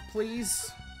to work,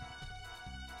 please?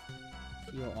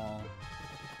 Heal all.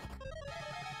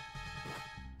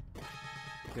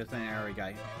 Good thing I already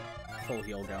got full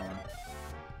heal going.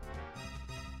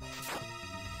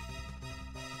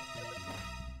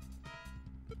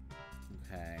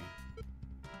 Okay.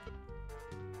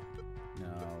 No,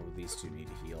 these two need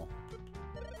to heal.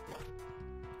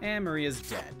 And Maria's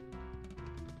dead.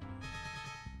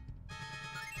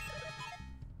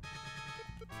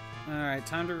 Alright,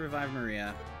 time to revive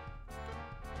Maria.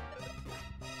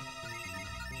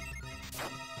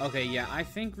 Okay, yeah, I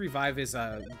think revive is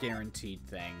a guaranteed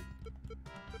thing.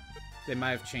 They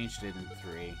might have changed it in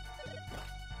 3.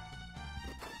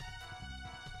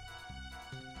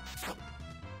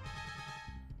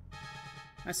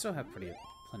 I still have plenty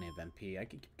of MP. I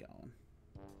could keep going.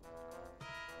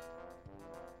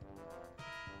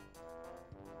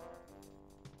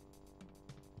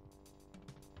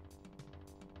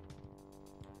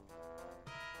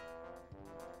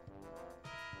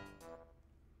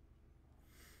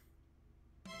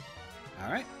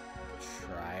 Alright.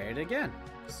 Try it again.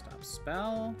 Stop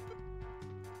spell.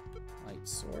 Light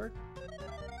sword.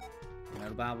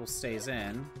 Metal Babble stays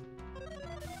in.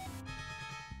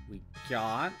 We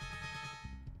got...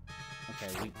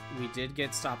 Okay, we did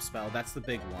get stop spell. That's the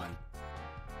big one.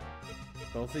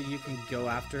 Both of you can go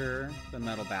after the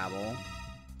Metal Babble.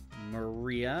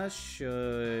 Maria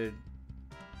should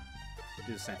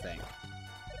do the same thing.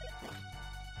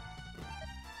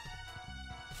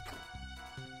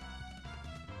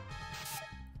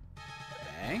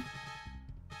 Okay.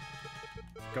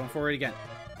 Going for it again.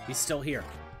 He's still here.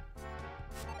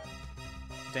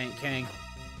 Dang it, King.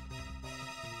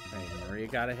 Okay, Maria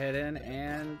got a hit in,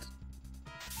 and...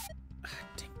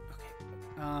 Dang, okay.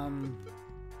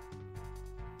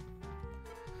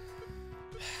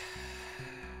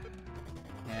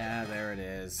 Yeah, there it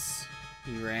is.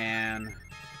 He ran.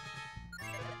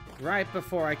 Right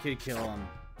before I could kill him.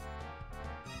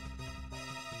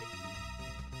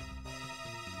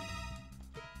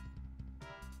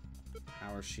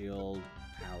 Power shield.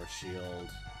 Power shield.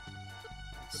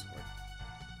 Sword.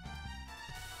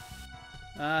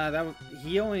 I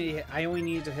only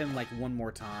needed to hit him like one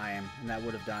more time, and that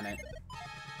would have done it.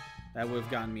 That would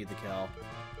have gotten me the kill.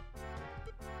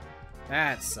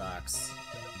 That sucks.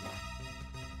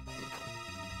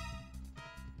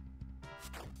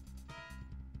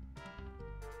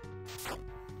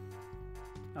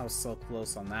 I was so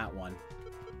close on that one.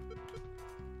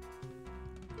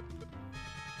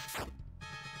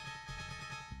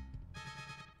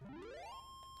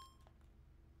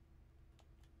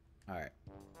 Alright.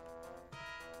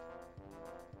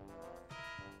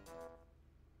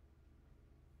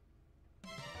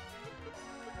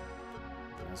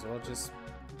 Might as well just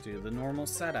do the normal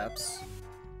setups.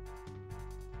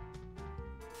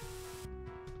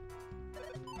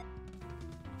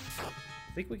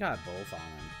 I think we got both on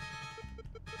him.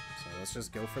 So let's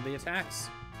just go for the attacks.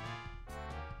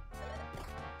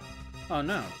 Oh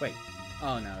no, wait.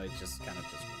 Oh no, it just kind of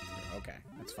just went through. Okay,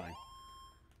 that's fine.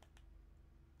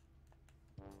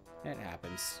 It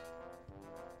happens.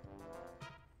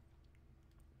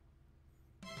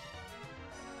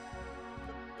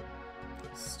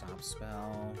 Stop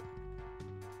spell.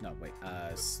 No, wait,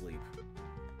 sleep.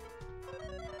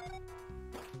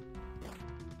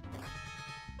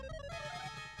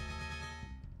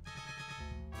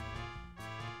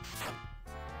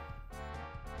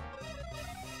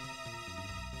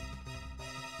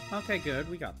 Okay, good.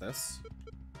 We got this.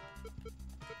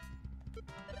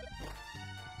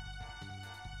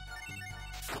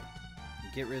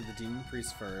 Get rid of the Demon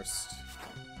Priest first.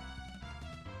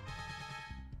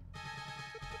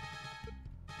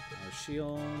 Our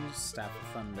shield, Staff of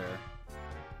Thunder.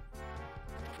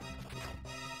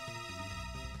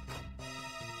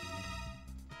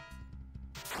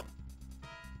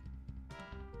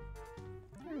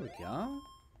 There we go.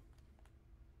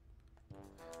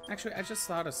 Actually, I just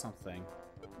thought of something.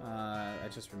 I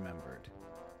just remembered.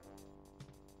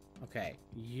 Okay,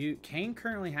 Kane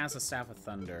currently has a Staff of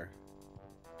Thunder.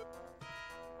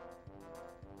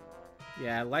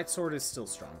 Yeah, Light Sword is still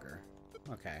stronger.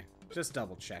 Okay, just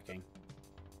double checking.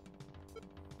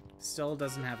 Still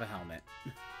doesn't have a helmet.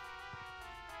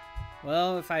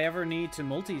 Well, if I ever need to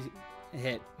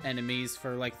multi-hit enemies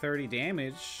for like 30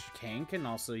 damage, Kane can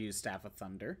also use Staff of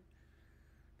Thunder.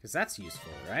 Because that's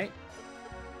useful, right?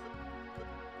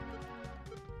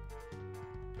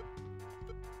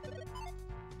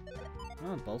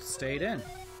 Oh, both stayed in.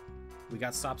 We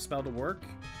got Stop Spell to work.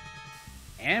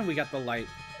 And we got the Light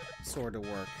Sword to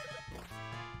work.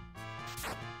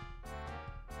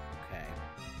 Okay.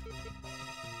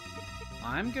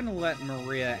 I'm gonna let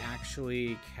Maria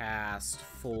actually cast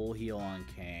full heal on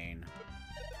Kane.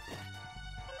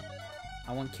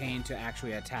 I want Kane to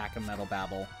actually attack a Metal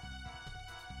Babble.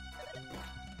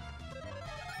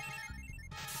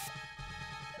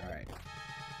 Alright.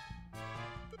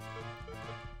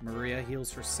 Maria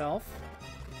heals herself.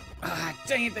 Ah,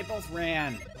 dang it, they both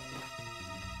ran!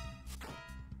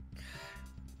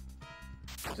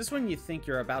 Just when you think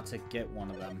you're about to get one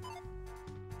of them.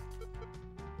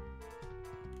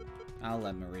 I'll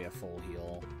let Maria full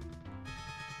heal.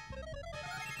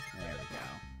 There we go.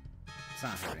 It's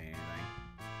not hurting anything.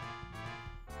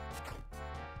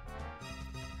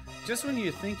 Just when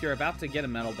you think you're about to get a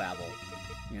Metal Babble,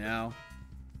 you know?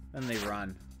 Then they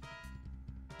run.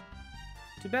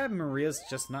 Too bad Maria's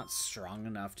just not strong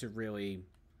enough to really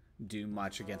do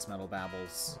much against Metal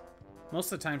Babbles.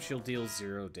 Most of the time she'll deal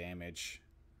 0 damage.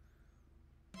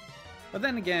 But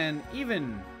then again,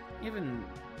 even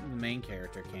the main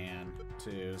character can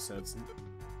too, so it's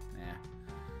yeah.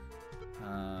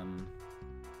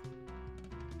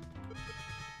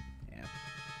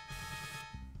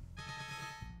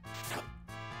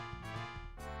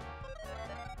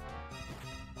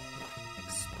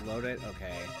 Explode it?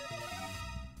 Okay.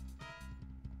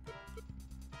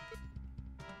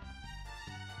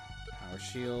 Power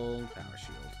shield, power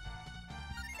shield.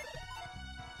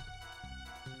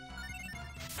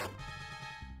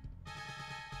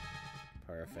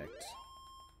 Perfect.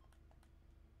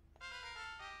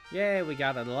 Yay, we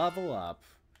got a level up.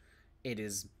 It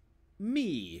is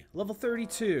me, level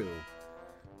 32.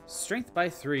 Strength by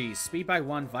 3, speed by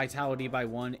 1, vitality by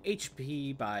 1,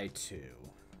 HP by 2.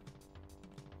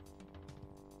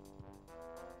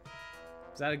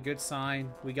 Is that a good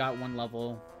sign? We got 1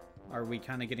 level. Are we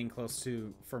kind of getting close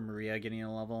to, for Maria, getting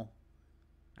a level?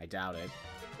 I doubt it.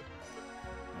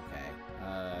 Okay.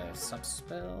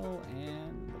 Subspell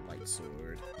and the light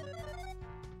sword.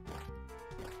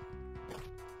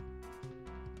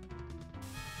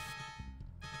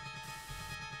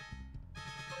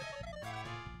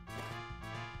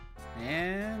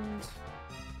 And...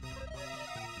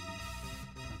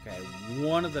 okay,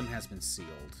 one of them has been sealed.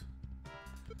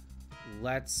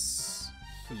 Let's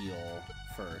heal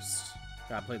first.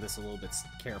 Gotta play this a little bit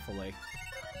carefully.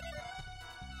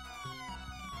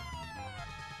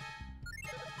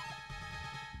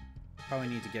 Probably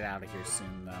need to get out of here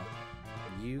soon, though.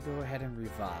 You go ahead and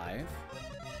revive.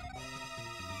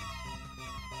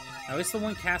 At least the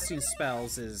one casting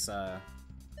spells is,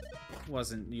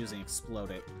 wasn't using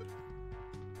Explode It.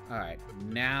 Alright,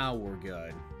 now we're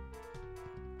good.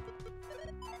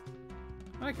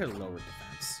 I could have lowered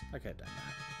defense. I could have done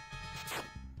that.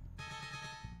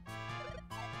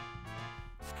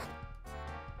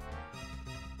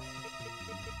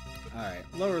 Alright,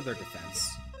 lower their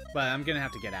defense. But I'm gonna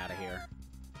have to get out of here.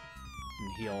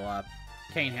 And heal up.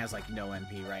 Kane has, like, no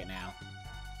MP right now.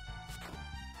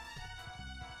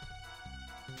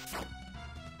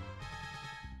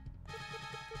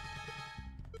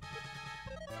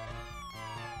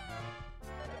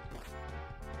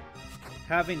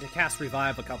 Having to cast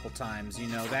Revive a couple times, you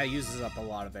know, that uses up a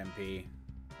lot of MP.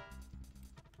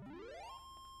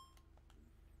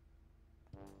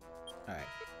 Alright,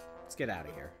 let's get out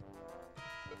of here.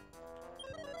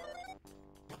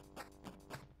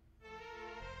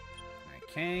 Alright,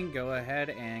 Kane, go ahead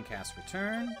and cast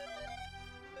Return.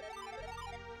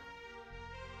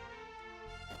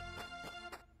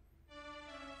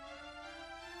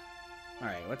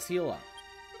 Alright, let's heal up.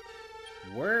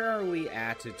 Where are we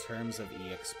at in terms of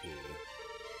EXP?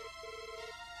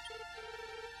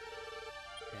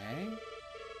 Okay.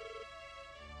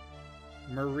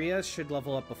 Maria should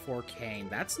level up before Kane.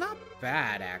 That's not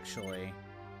bad, actually.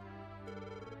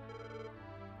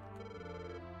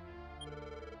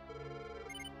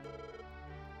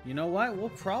 You know what? We'll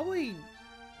probably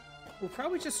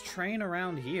just train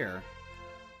around here.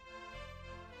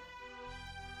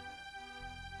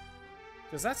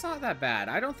 Because that's not that bad.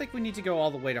 I don't think we need to go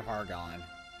all the way to Hargon.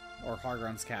 Or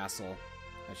Hargon's castle,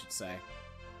 I should say.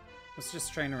 Let's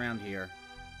just train around here.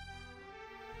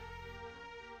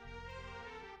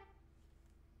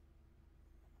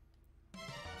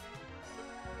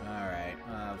 Alright,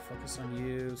 focus on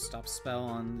you. Stop spell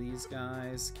on these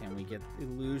guys. Can we get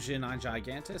illusion on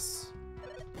Gigantus?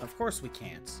 Of course we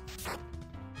can't.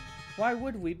 Why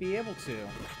would we be able to?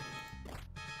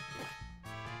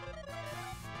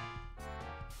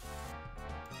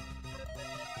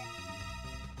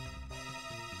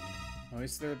 At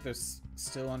least they're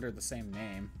still under the same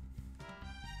name.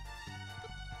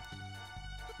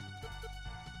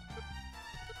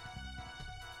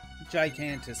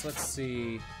 Gigantus, let's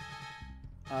see.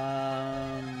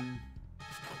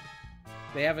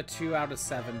 They have a 2 out of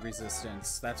 7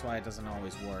 resistance. That's why it doesn't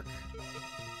always work.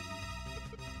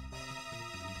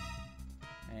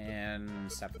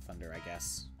 And Sap of Thunder, I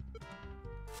guess.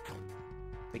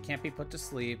 They can't be put to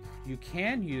sleep. You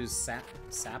can use sap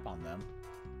on them.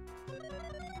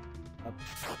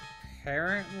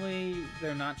 Apparently,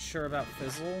 they're not sure about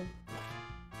Fizzle,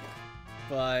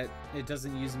 but it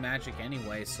doesn't use magic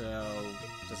anyway, so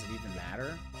does it even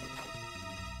matter?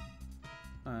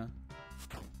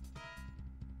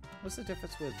 What's the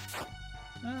difference with...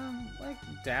 like,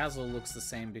 Dazzle looks the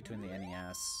same between the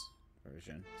NES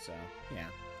version, so, yeah.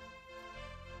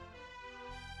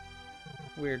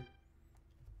 Weird.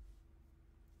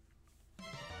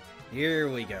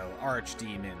 Here we go,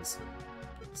 Archdemons.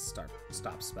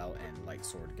 stop spell and light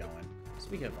sword going.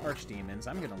 Speaking of archdemons,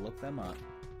 I'm gonna look them up.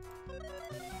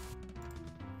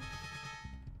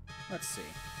 Let's see.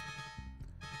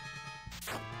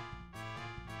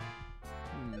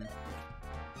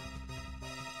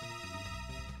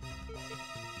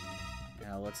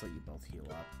 Yeah, let's let you both heal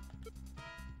up.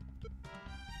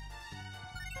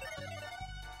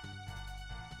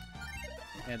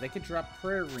 Yeah, they could drop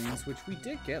prayer rings, which we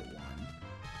did get one.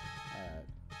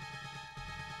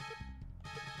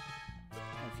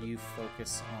 If you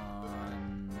focus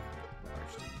on the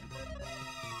archdemon.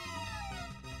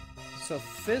 So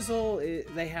Fizzle,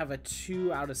 they have a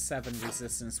 2 out of 7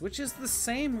 resistance, which is the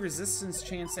same resistance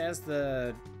chance as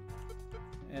the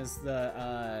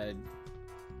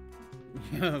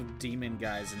you know, demon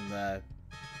guys in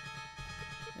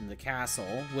the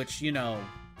castle, which, you know,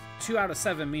 2 out of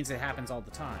 7 means it happens all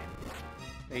the time.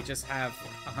 They just have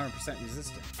 100%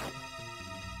 resistance.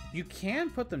 You can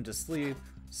put them to sleep.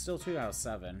 Still 2 out of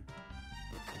 7.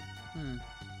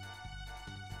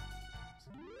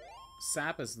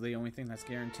 Sap is the only thing that's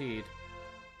guaranteed.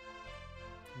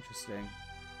 Interesting.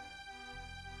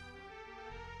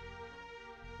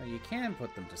 But you can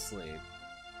put them to sleep.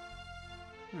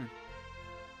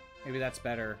 Maybe that's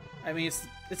better. I mean,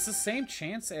 it's the same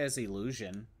chance as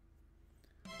illusion.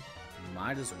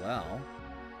 Might as well.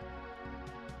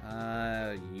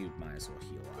 You might as well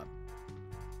heal up.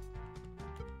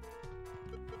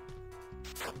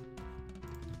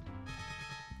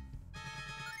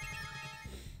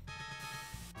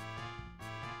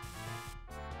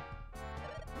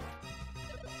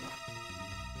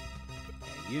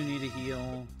 Okay, you need a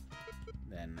heal,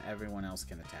 then everyone else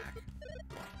can attack.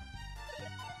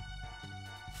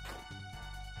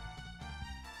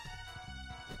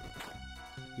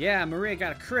 Yeah, Maria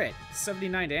got a crit.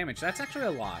 79 damage. That's actually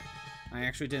a lot. I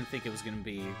actually didn't think it was going to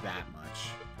be that much.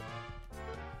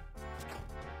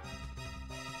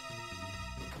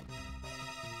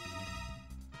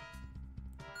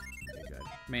 Okay, good.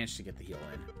 Managed to get the heal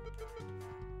in.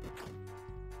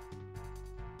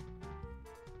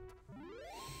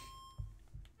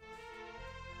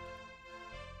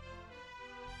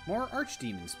 More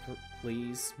archdemons,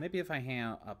 please. Maybe if I hang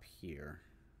out up here.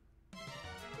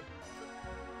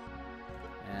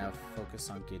 Focus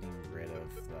on getting rid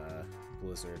of the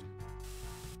blizzard.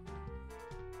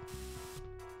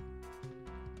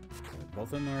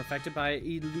 Both of them are affected by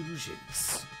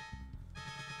illusions.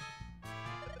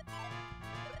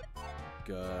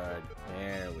 Good.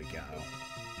 There we go.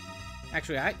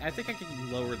 Actually, I think I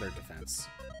can lower their defense.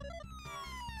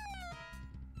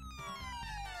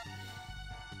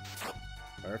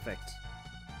 Perfect.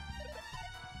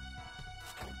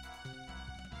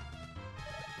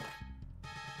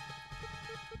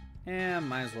 And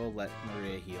might as well let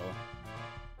Maria heal.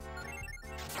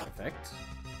 Perfect.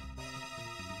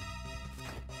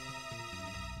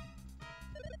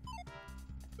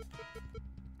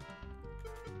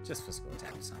 Just physical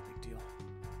attack is not a big deal.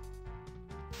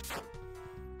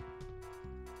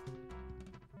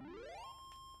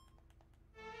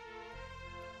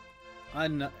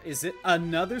 Is it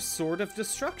another Sword of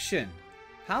Destruction?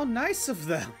 How nice of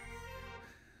them!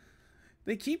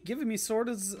 They keep giving me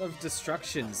Swords of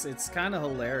Destructions. It's kind of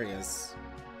hilarious.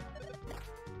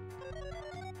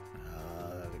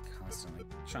 They're constantly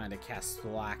trying to cast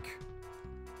black.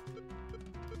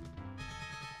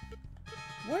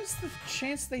 What is the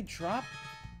chance they drop?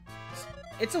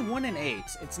 It's a 1 in 8.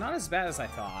 It's not as bad as I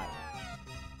thought.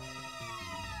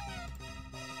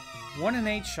 1 in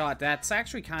 8 shot, that's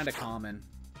actually kind of common.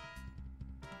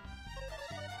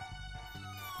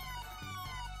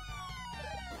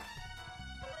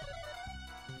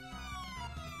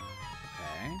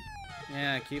 Okay.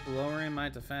 Yeah, keep lowering my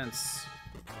defense.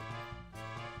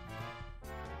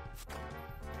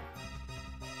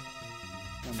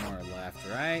 One more left,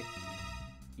 right?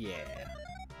 Yeah.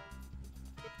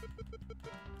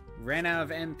 Ran out of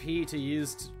MP to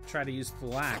try to use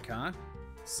black, huh?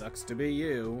 Sucks to be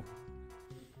you.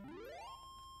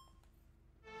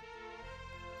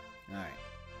 Alright.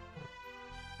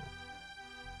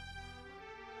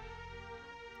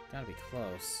 Gotta be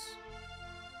close.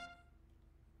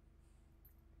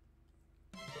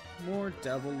 More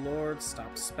Devil Lord,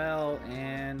 Stop Spell,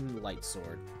 and Light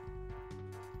Sword.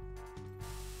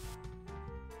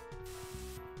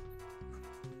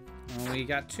 Well, we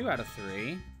got 2 out of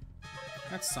 3.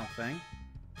 That's something.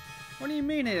 What do you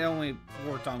mean it only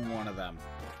worked on one of them?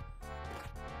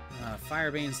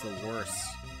 Firebane's the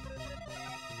worst.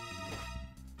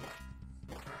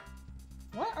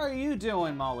 What are you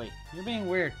doing, Molly? You're being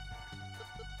weird.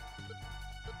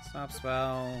 Stop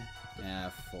spell. Yeah,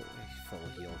 full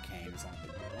heal cane is not a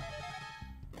big deal.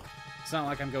 It's not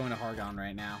like I'm going to Hargon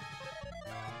right now.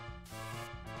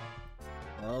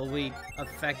 Well, we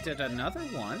affected another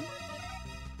one.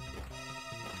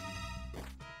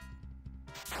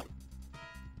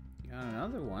 Got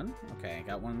another one. Okay,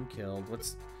 got one killed.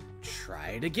 Let's try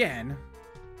it again.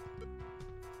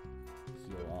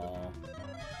 Heal all.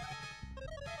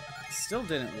 Still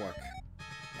didn't work.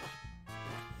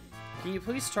 Can you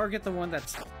please target the one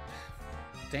that's...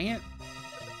 Dang it.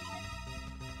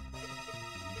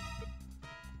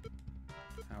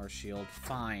 Power shield.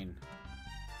 Fine.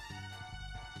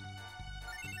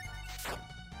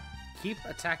 Keep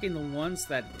attacking the ones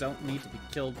that don't need to be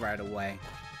killed right away.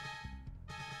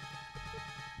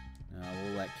 No,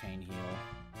 we'll let Kane heal.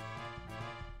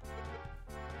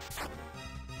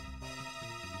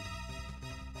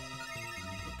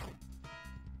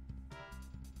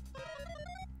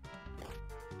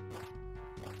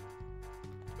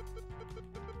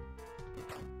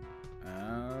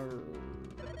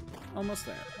 Almost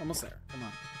there. Almost there. Come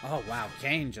on. Oh, wow.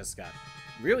 Kane just got...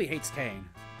 Really hates Kane.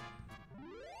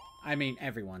 I mean,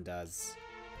 everyone does.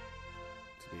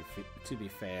 To be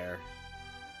fair.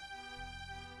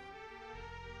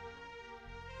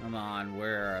 Come on,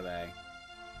 where are they?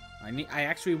 I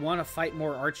actually want to fight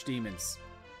more archdemons.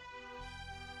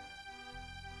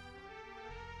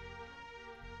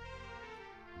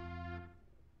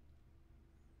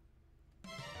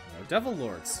 No devil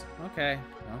lords. Okay.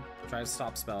 Well, try to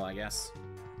stop spell, I guess.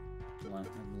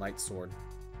 Light sword.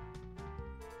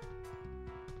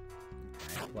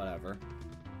 Whatever.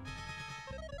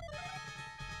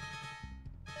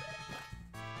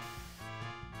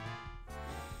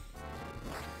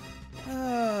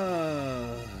 Okay.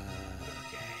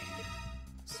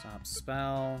 Stop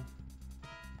spell.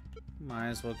 Might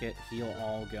as well get heal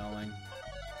all going.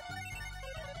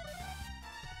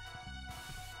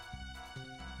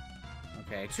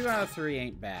 Okay, 2 out of 3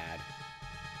 ain't bad.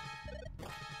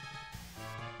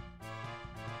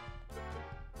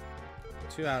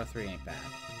 Two out of 3 ain't bad.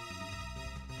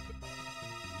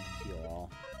 Heal all.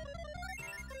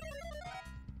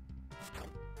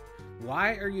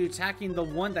 Why are you attacking the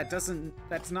one that's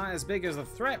not as big as a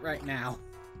threat right now?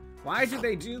 Why do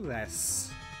they do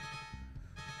this?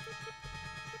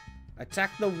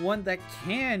 Attack the one that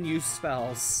can use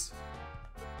spells.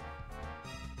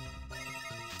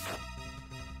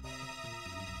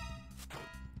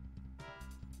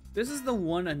 This is the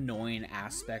one annoying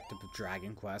aspect of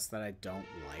Dragon Quest that I don't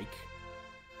like.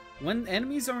 When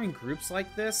enemies are in groups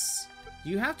like this,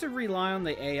 you have to rely on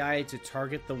the AI to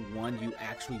target the one you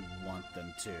actually want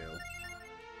them to.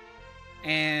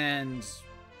 And...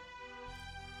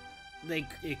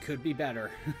 it could be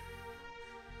better.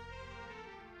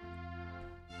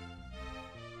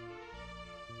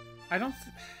 I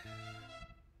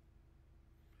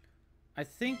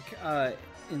think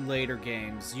in later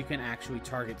games you can actually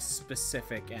target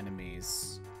specific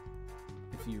enemies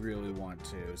if you really want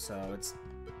to. So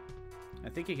I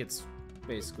think it gets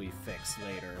basically fixed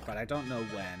later, but I don't know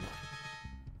when.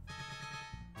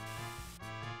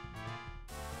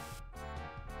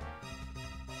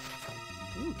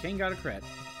 Ooh, Kane got a crit.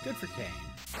 Good for Kane.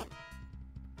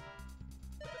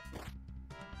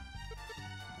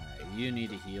 Alright, you need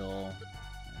to heal.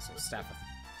 So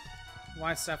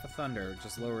why Staff of Thunder?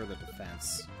 Just lower the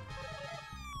defense.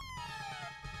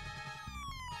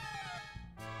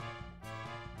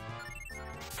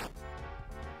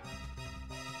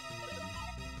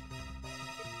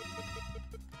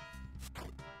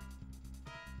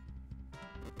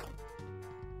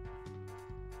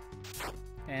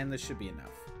 And this should be enough.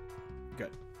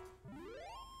 Good.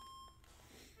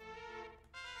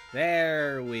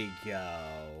 There we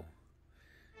go.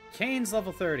 Kane's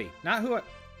level 30. Not who I...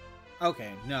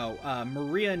 Okay, no.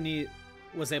 Maria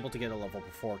was able to get a level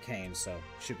before Kane, so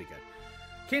should be good.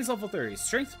 Kane's level 30.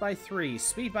 Strength by 3,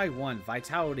 Speed by 1,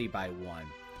 Vitality by 1,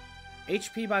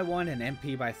 HP by 1, and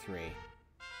MP by 3.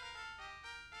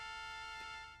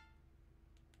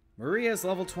 Maria's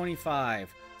level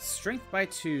 25. Strength by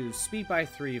 2, Speed by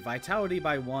 3, Vitality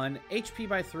by 1, HP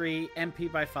by 3,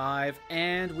 MP by 5,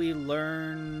 and we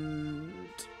learned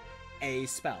a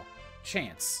spell.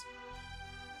 Chance.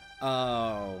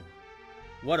 Oh.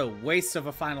 What a waste of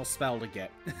a final spell to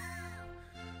get.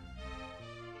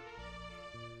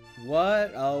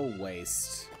 What a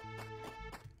waste.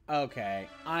 Okay,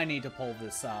 I need to pull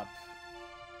this up.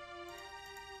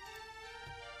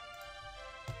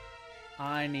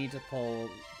 I need to pull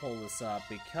this up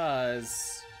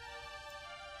because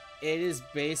it is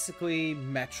basically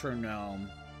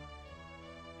metronome.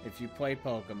 If you play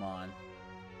Pokemon,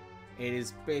 it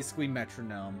is basically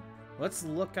metronome. Let's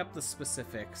look up the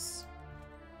specifics.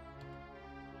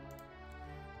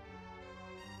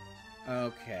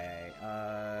 Okay,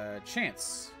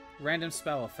 chance. Random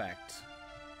spell effect.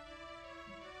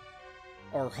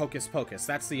 Or Hocus Pocus,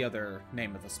 that's the other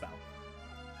name of the spell.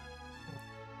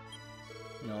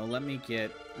 No, let me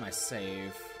get my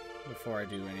save before I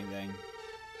do anything.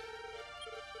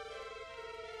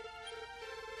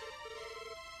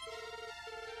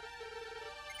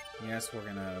 Yes, we're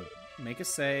gonna make a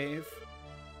save.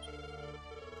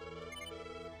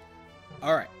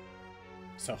 Alright.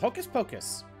 So, Hocus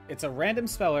Pocus. It's a random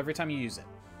spell every time you use it.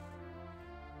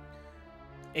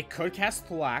 It could cast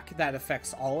Thwack that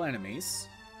affects all enemies.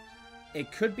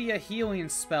 It could be a healing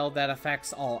spell that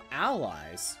affects all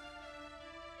allies.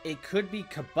 It could be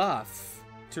Kabuff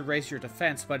to raise your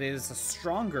defense, but it is a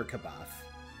stronger Kabuff.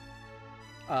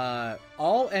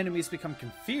 All enemies become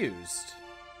confused.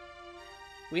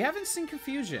 We haven't seen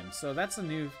Confusion, so that's a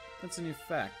new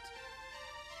effect.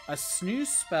 A SNES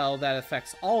spell that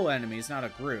affects all enemies, not a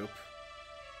group.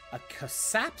 A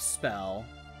Kasap spell,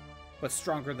 but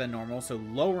stronger than normal, so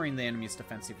lowering the enemy's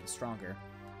defense even stronger.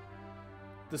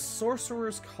 The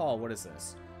Sorcerer's Call, what is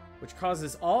this? Which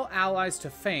causes all allies to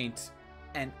faint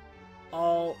and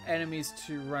all enemies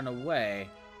to run away.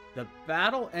 The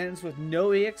battle ends with no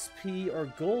EXP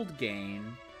or gold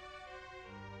gain.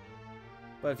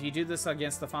 But if you do this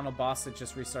against the final boss, it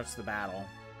just restarts the battle.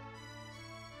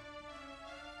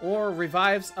 Or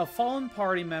revives a fallen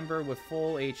party member with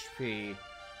full HP.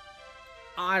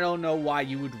 I don't know why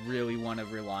you would really want to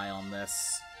rely on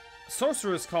this.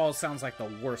 Sorcerer's Call sounds like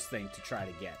the worst thing to try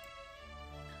to get.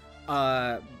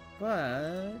 But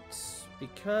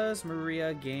because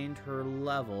Maria gained her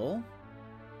level,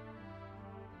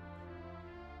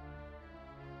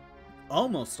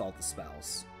 almost all the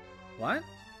spells. What?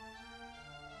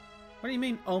 What do you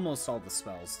mean almost all the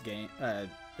spells gain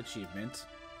achievement?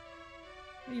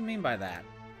 What do you mean by that?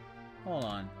 Hold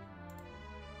on.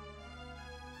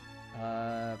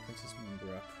 Princess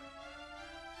Moonbrook.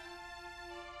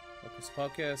 Hocus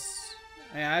Pocus.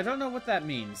 Yeah, I don't know what that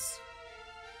means.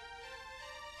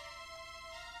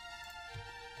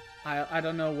 I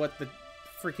don't know what the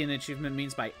freaking achievement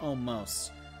means by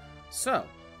almost. So,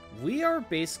 we are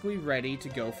basically ready to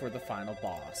go for the final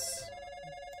boss.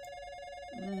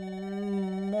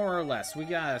 More or less. We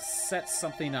gotta set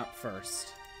something up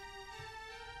first.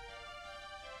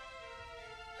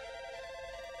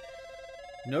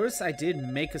 Notice I did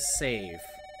make a save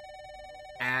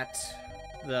at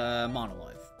the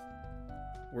monolith.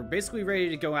 We're basically ready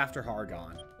to go after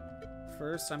Hargon.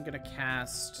 First, I'm gonna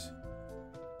cast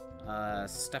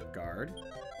Step Guard.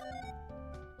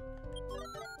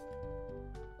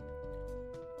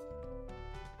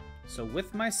 So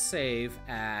with my save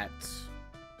at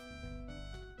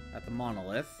the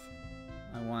monolith,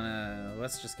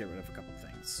 let's just get rid of a couple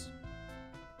things.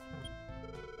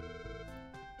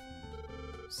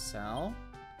 Sell.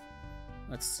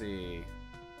 Let's see.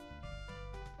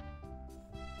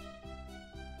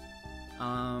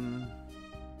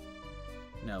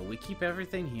 No, we keep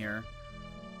everything here.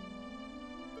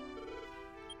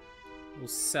 We'll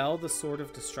sell the Sword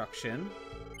of Destruction.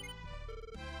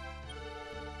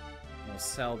 We'll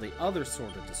sell the other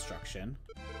Sword of Destruction.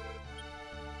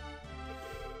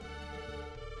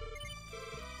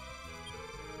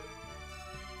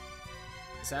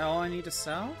 Is that all I need to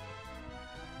sell?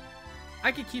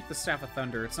 I could keep the Staff of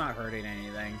Thunder, it's not hurting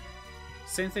anything.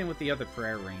 Same thing with the other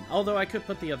Prayer Ring. Although I could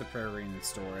put the other Prayer Ring in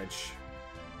storage.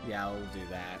 Yeah, I'll do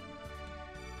that.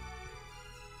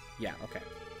 Yeah, okay.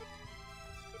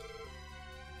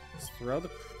 Let's throw the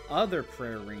other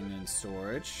Prayer Ring in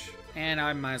storage. And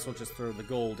I might as well just throw the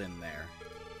gold in there.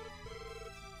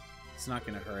 It's not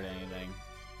going to hurt anything.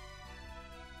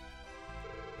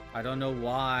 I don't know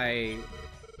why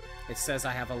it says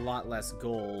I have a lot less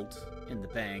gold in the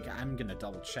bank. I'm going to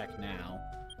double check now.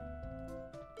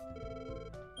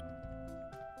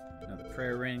 Another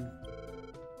Prayer Ring.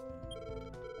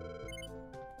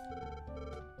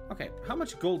 Okay, how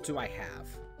much gold do I have?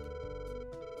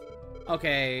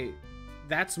 Okay,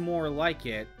 that's more like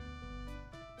it.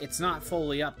 It's not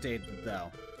fully updated,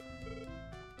 though.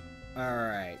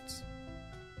 Alright.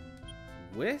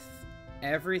 With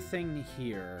everything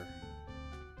here,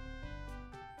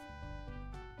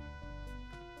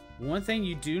 one thing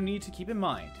you do need to keep in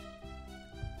mind.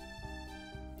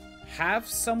 Have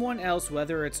someone else,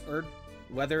 whether it's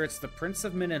the Prince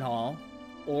of Mendenhall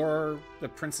or the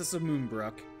Princess of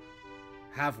Moonbrook,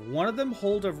 have one of them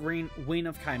hold a Wing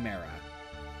of Chimera.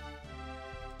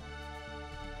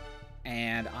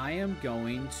 And I am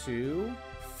going to...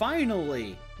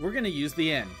 Finally! We're going to use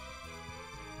the inn.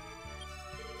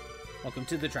 Welcome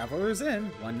to the Traveler's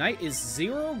Inn. One night is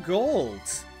 0 gold.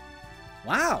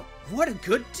 Wow, what a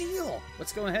good deal!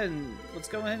 Let's go ahead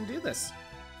and do this.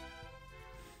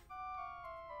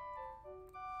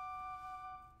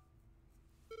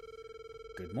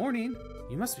 Good morning.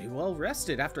 You must be well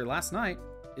rested after last night.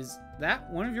 Is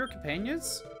that one of your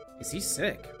companions? Is he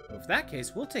sick? Well, if that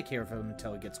case, we'll take care of him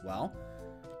until he gets well.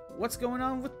 What's going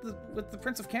on with the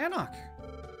Prince of Cannock?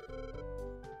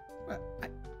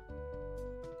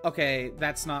 Okay,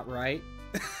 that's not right.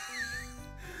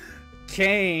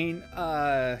 Kane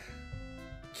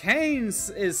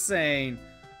is saying,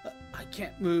 I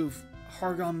can't move.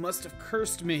 Hargon must have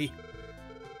cursed me.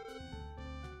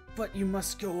 But you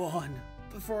must go on.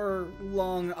 Before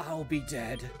long, I'll be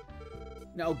dead.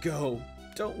 Now go.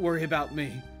 Don't worry about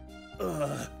me.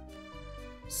 Ugh.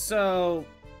 So,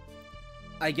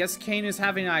 I guess Kane is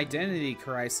having an identity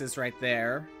crisis right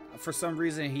there. For some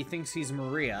reason, he thinks he's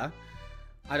Maria.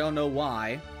 I don't know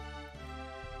why.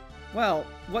 Well,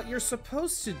 what you're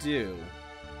supposed to do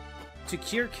to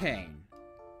cure Kane...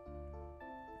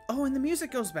 Oh, and the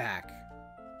music goes back.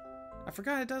 I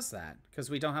forgot it does that, because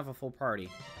we don't have a full party.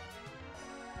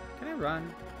 Can I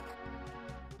run?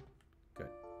 Good.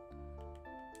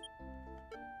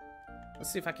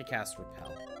 Let's see if I can cast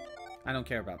Repel. I don't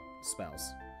care about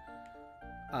spells.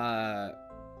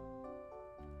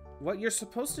 What you're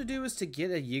supposed to do is to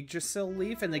get a Yggdrasil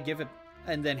leaf and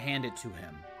then hand it to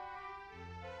him.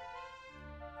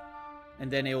 And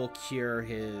then it will cure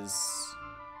his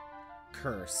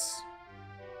curse.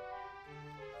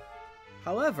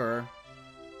 However,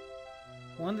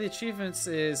 one of the achievements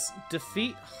is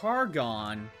defeat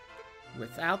Hargon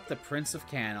without the Prince of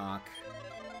Cannock.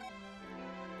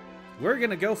 We're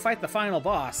gonna go fight the final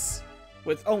boss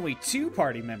with only 2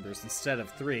 party members instead of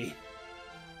 3.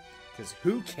 Because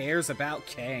who cares about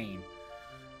Kane?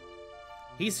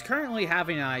 He's currently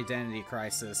having an identity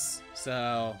crisis,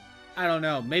 so I don't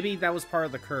know. Maybe that was part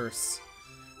of the curse.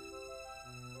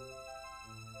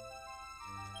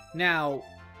 Now,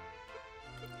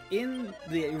 in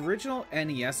the original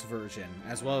NES version,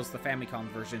 as well as the Famicom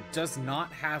version, does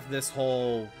not have this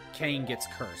whole Kane gets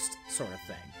cursed sort of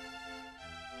thing.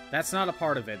 That's not a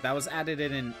part of it. That was added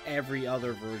in every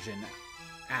other version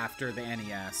after the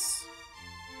NES.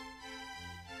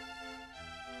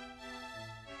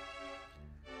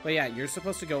 But yeah, you're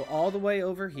supposed to go all the way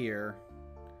over here.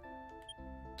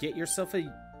 Get yourself a...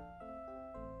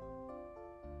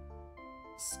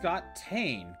 Scott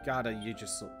Tane. You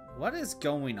just... What is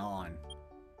going on?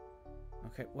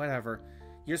 Okay, whatever.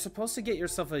 You're supposed to get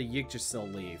yourself a Yggdrasil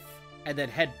leaf. And then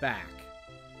head back.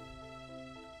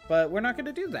 But we're not going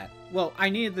to do that. Well,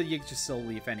 I needed the Yggdrasil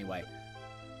leaf anyway.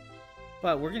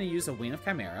 But we're going to use a Wing of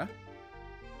Chimera.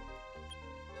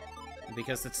 And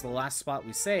because it's the last spot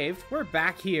we saved, we're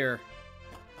back here.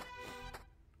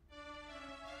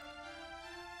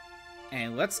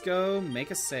 And let's go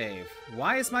make a save.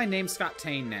 Why is my name Scott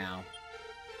Tane now?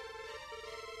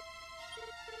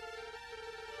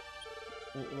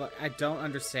 I don't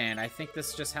understand. I think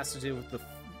this just has to do with the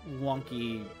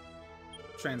wonky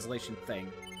translation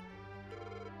thing.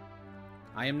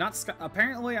 I am not Scott...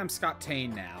 Apparently, I'm Scott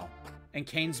Tane now. And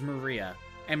Kane's Maria.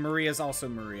 And Maria's also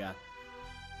Maria.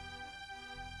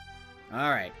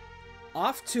 Alright.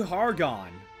 Off to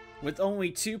Hargon. With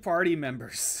only 2 party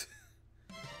members.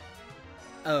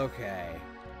 Okay.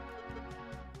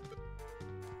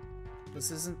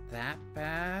 This isn't that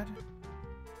bad.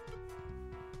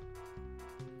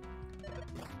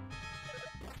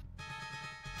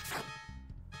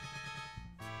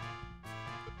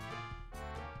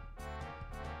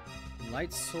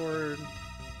 Light sword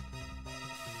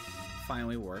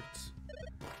finally worked.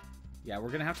 Yeah, we're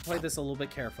gonna have to play this a little bit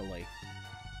carefully.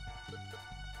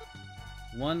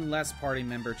 One less party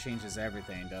member changes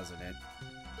everything, doesn't it?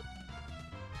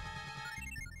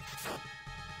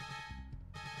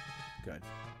 Good.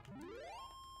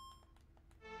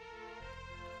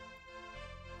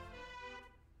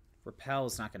 Repel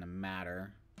is not gonna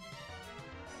matter.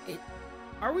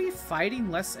 Are we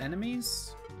fighting less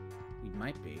enemies? We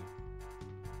might be.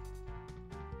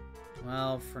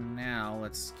 Well, for now,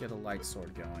 let's get a light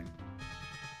sword going.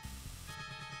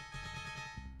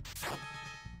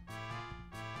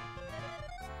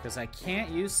 Because I can't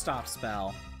use stop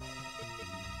spell.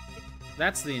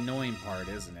 That's the annoying part,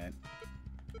 isn't it?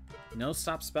 No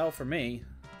stop spell for me.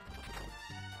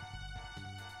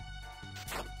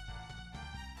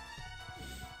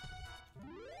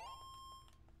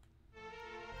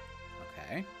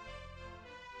 Okay.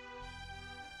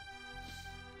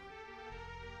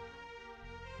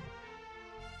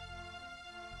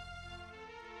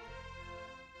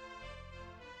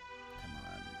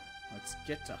 Let's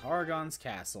get to Hargon's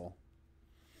castle.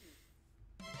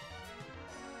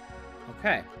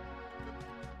 Okay.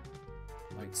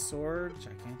 Light sword,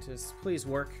 gigantus. Please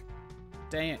work.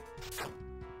 Dang it.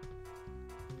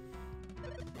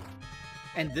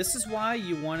 And this is why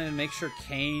you want to make sure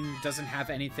Kain doesn't have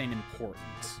anything important.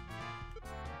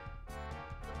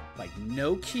 Like,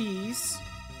 no keys,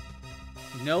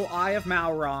 no Eye of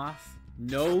Malroth,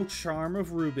 no Charm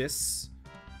of Rubus.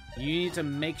 You need to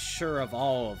make sure of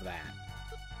all of that.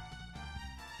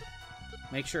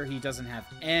 Make sure he doesn't have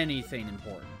anything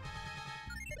important.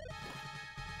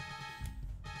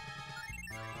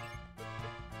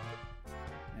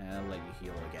 And I'll let you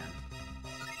heal again.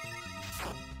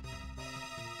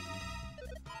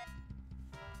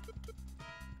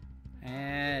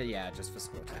 And yeah, just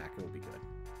physical attack. It will be good.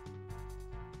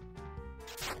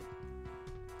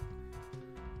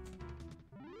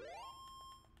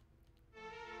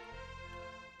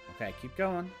 Okay, keep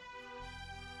going.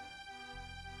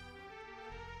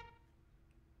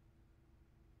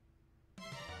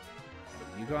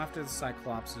 You go after the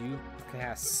Cyclops. You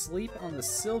cast Sleep on the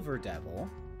Silver Devil.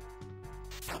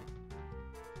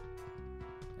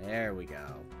 There we go.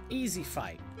 Easy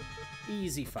fight.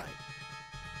 Easy fight.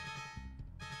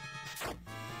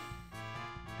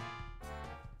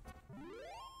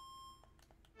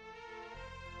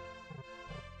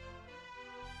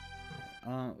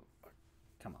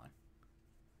 Come on.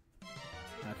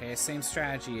 Okay, same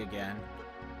strategy again.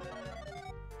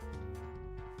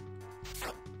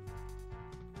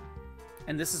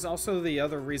 And this is also the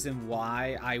other reason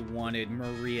why I wanted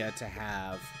Maria to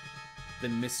have the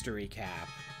mystery cap.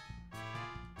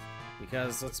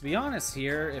 Because, let's be honest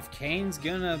here, if Kain's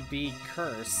gonna be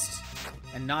cursed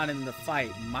and not in the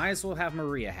fight, might as well have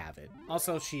Maria have it.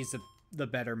 Also, she's the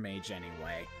better mage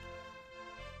anyway.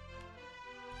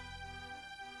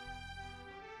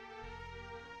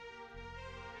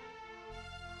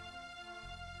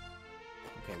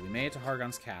 Okay, we made it to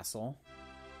Hargon's castle.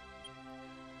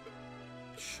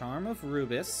 Charm of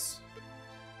Rubus.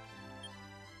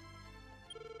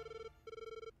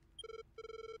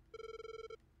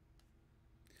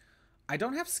 I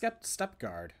don't have step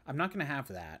guard. I'm not going to have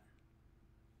that.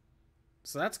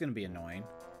 So that's going to be annoying.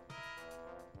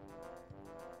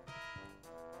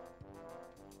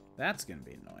 That's going to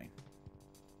be annoying.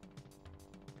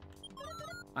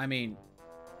 I mean,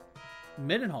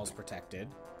 Midenhall's protected.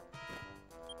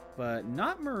 But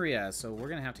not Maria, so we're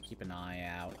going to have to keep an eye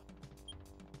out.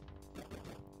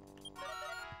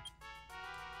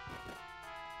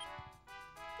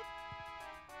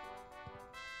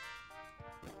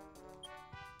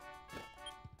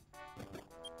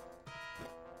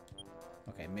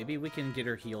 Okay, maybe we can get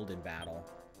her healed in battle.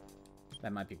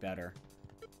 That might be better.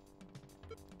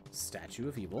 Statue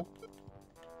of Evil.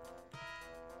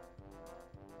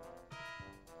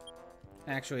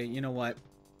 Actually, you know what?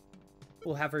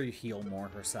 We'll have her heal more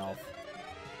herself.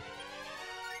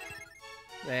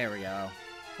 There we go.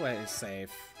 Play it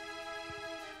safe.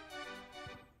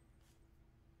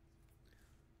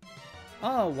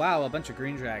 Oh, wow, a bunch of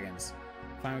green dragons.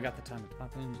 Finally got the time to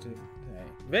pop into today.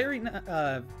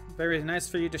 Very nice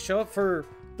for you to show up for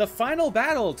the final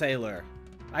battle, Taylor.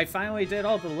 I finally did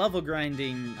all the level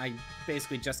grinding. I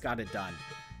basically just got it done.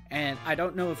 And I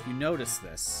don't know if you noticed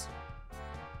this,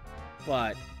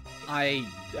 but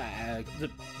the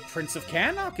Prince of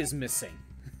Cannock is missing.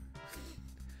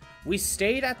 We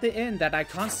stayed at the inn that I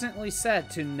constantly said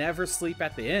to never sleep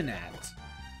at the inn at.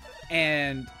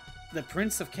 And the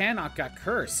Prince of Cannock got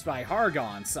cursed by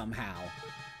Hargon somehow.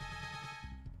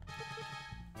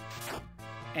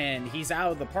 And he's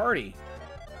out of the party.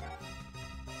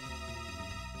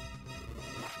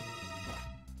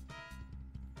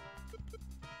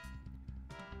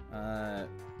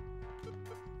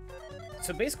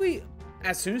 So basically,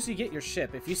 as soon as you get your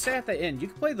ship, if you stay at the inn, you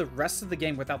can play the rest of the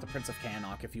game without the Prince of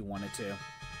Cannock if you wanted to.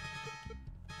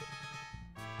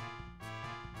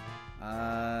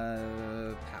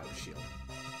 Power Shield.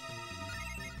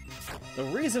 The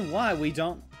reason why we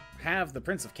don't have the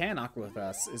Prince of Cannock with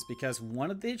us is because one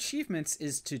of the achievements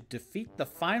is to defeat the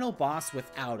final boss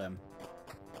without him.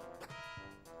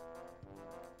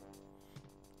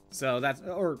 So that's,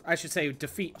 or I should say,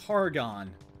 defeat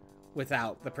Hargon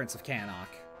without the Prince of Cannock.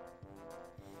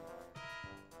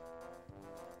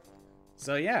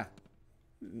 So yeah,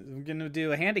 I'm gonna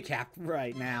do a handicap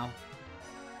right now.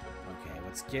 Okay,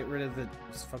 let's get rid of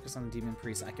let's focus on the Demon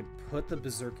Priest. I can put the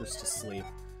Berserkers to sleep.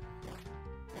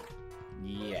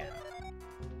 Yeah.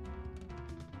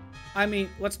 I mean,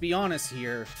 let's be honest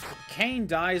here. Kain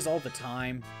dies all the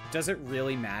time. Does it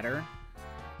really matter?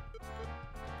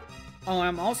 Oh,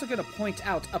 I'm also going to point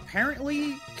out,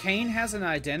 apparently, Kain has an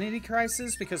identity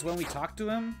crisis because when we talk to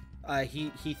him,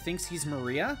 he thinks he's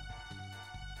Maria.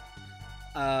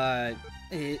 the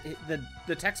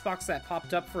text box that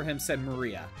popped up for him said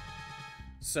Maria.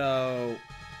 So,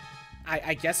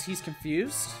 I guess he's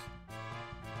confused.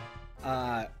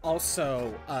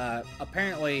 Also,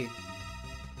 apparently,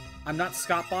 I'm not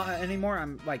Scott Bot anymore.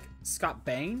 I'm like Scott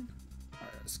Bane,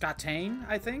 Scott Tane,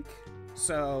 I think.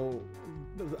 So,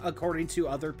 according to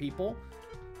other people,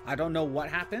 I don't know what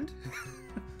happened.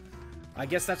 I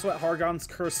guess that's what Hargon's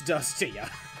curse does to you.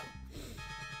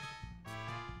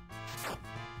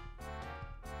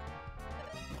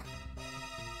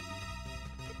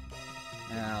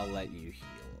 I'll let you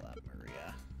heal up,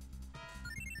 Maria.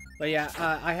 But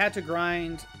yeah, I had to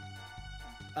grind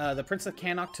the Prince of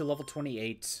Cannock to level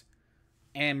 28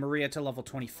 and Maria to level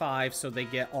 25 so they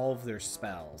get all of their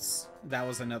spells. That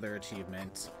was another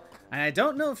achievement. And I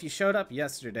don't know if you showed up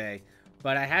yesterday,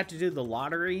 but I had to do the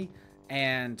lottery,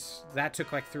 and that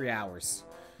took like 3 hours.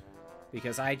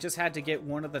 Because I just had to get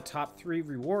one of the top 3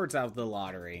 rewards out of the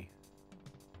lottery.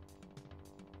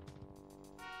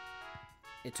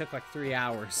 It took like 3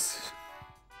 hours.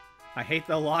 I hate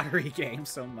the lottery game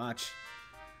so much.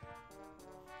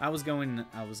 I was going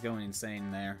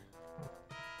insane there.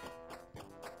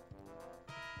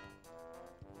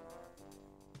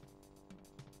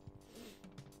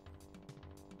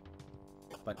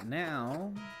 But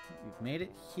now, we've made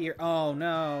it here. Oh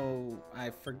no,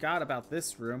 I forgot about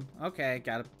this room. Okay,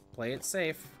 gotta play it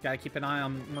safe. Gotta keep an eye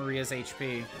on Maria's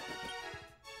HP.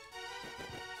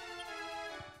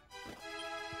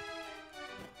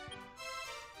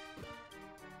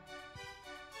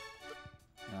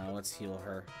 Let's heal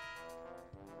her.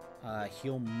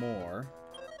 Heal more.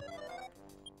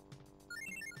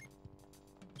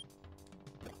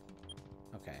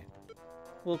 Okay.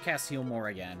 We'll cast heal more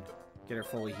again. Get her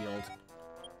fully healed.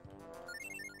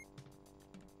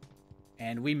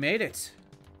 And we made it!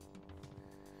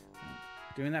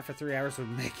 Doing that for 3 hours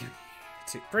would make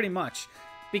it pretty much.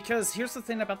 Because here's the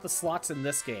thing about the slots in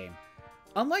this game.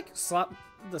 Unlike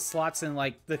the slots in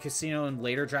like the casino and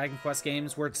later Dragon Quest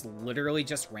games where it's literally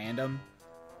just random,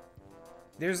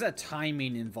 there's a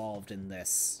timing involved in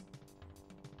this.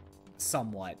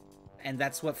 Somewhat. And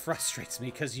that's what frustrates me,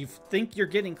 because you think you're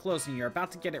getting close and you're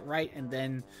about to get it right, and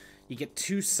then you get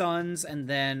 2 suns and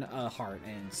then a heart,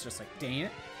 and it's just like, dang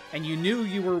it. And you knew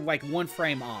you were like 1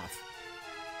 frame off.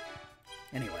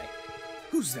 Anyway,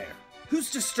 who's there?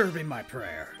 Who's disturbing my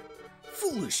prayer?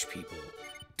 Foolish people.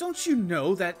 Don't you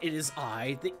know that it is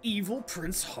I, the evil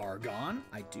Prince Hargon?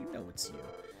 I do know it's you.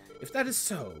 If that is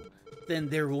so, then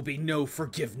there will be no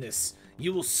forgiveness.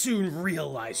 You will soon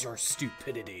realize your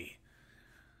stupidity.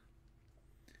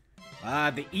 Ah,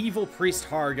 the evil priest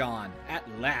Hargon. At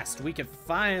last, we can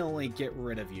finally get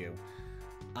rid of you.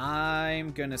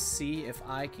 I'm gonna see if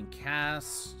I can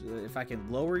if I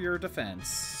can lower your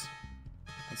defense.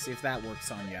 Let's see if that works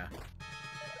on ya.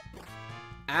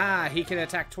 Ah, he can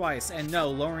attack twice. And no,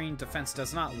 lowering defense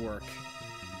does not work.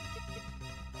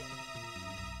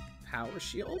 Power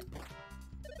shield?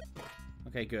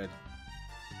 Okay, good.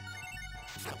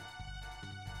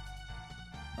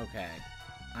 Okay.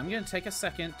 I'm gonna take a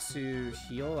second to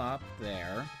heal up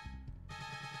there.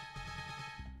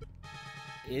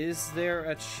 Is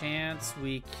there a chance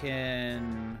we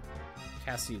can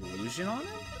cast Illusion on him?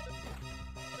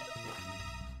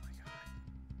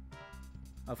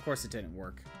 Of course it didn't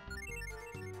work.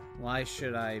 Why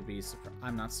should I be surprised?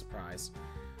 I'm not surprised.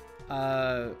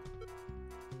 Full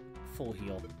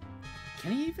heal.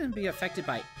 Can he even be affected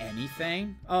by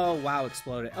anything? Oh, wow,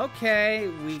 exploded. Okay,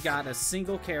 we got a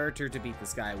single character to beat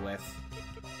this guy with.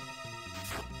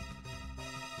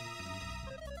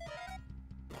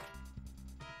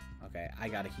 Okay, I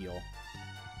gotta heal.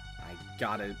 I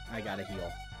gotta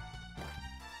heal.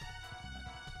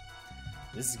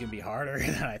 This is gonna be harder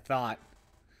than I thought.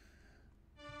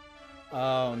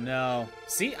 Oh, no.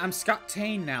 See, I'm Scott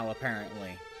Tane now,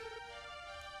 apparently.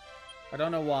 I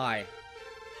don't know why.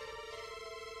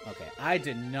 Okay, I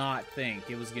did not think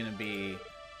it was gonna be...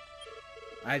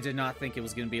 I did not think it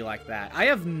was gonna be like that. I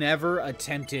have never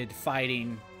attempted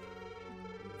fighting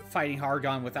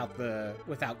Hargon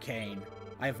without Kane.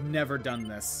 I have never done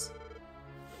this.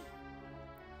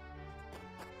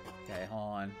 Okay,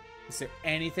 hold on. Is there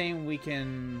anything we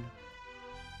can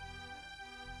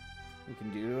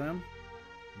do to him?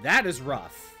 That is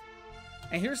rough.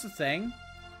 And here's the thing.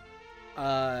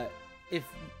 If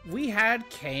we had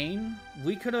Kane,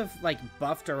 we could have, like,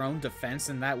 buffed our own defense,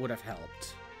 and that would have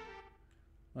helped.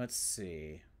 Let's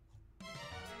see.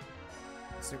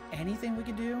 Is there anything we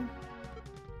could do?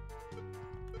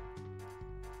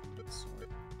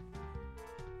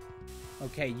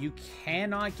 Okay, you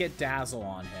cannot get Dazzle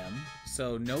on him,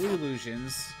 so no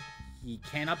illusions. He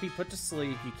cannot be put to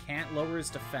sleep. You can't lower his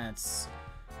defense.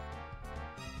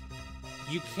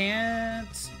 You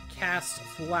can't cast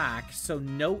Thwack, so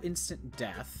no instant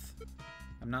death.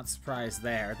 I'm not surprised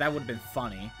there. That would have been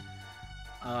funny.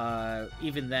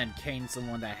 Even then, Kane's the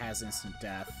one that has instant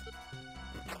death.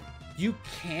 You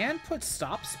can put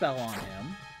Stop Spell on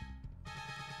him.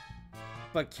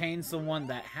 But Kane's the one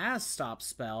that has Stop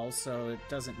Spell, so it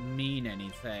doesn't mean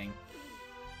anything.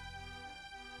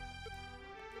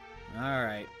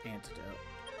 Alright, Antidote.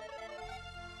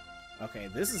 Okay,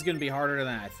 this is going to be harder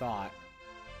than I thought.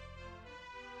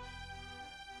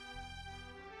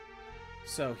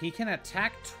 So, he can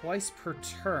attack twice per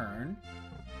turn.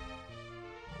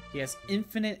 He has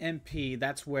infinite MP.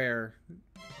 That's where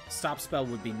Stop Spell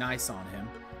would be nice on him.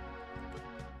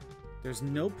 There's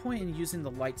no point in using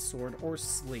the Light Sword or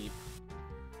Sleep.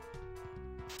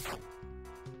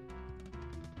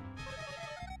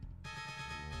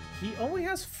 He only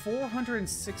has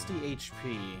 460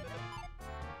 HP.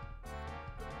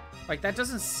 Like, that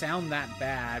doesn't sound that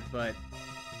bad, but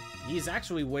he's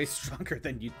actually way stronger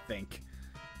than you'd think.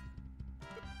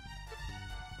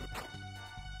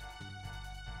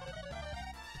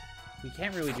 He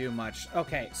can't really do much.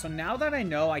 Okay, so now that I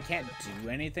know I can't do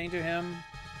anything to him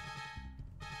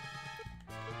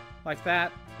like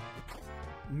that,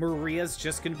 Maria's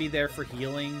just going to be there for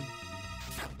healing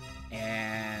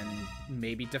and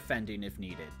maybe defending if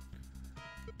needed.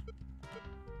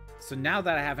 So now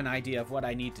that I have an idea of what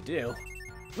I need to do,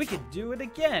 we could do it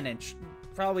again and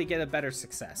probably get a better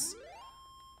success.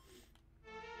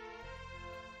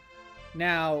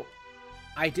 Now,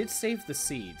 I did save the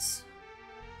seeds.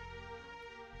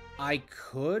 I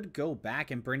could go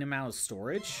back and bring them out of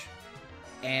storage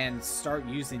and start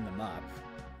using them up.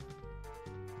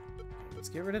 Let's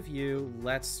get rid of you.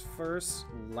 Let's first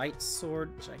Light Sword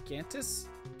Gigantus.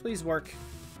 Please work.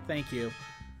 Thank you.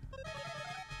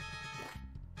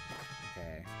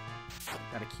 Okay.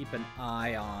 Gotta keep an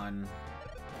eye on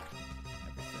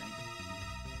everything.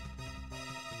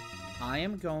 I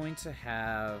am going to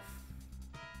have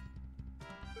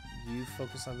you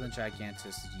focus on the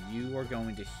Gigantus. You are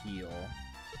going to heal.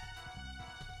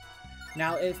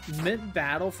 Now, if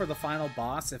mid-battle for the final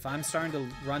boss, if I'm starting to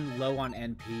run low on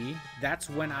NP, that's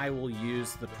when I will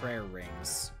use the prayer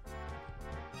rings.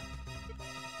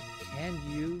 Can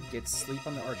you get sleep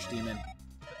on the Archdemon?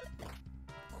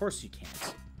 Of course you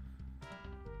can't.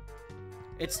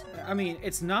 I mean,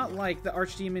 it's not like the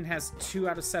Archdemon has 2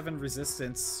 out of 7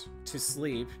 resistance to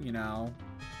sleep, you know.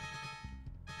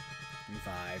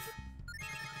 5.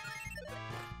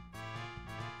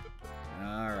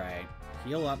 Alright.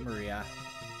 Heal up, Maria.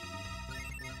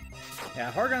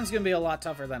 Yeah, Hargon's gonna be a lot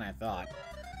tougher than I thought.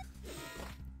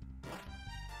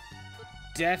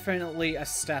 Definitely a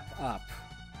step up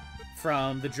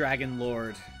from the Dragon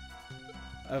Lord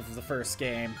of the first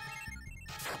game.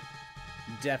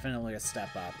 Definitely a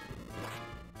step up.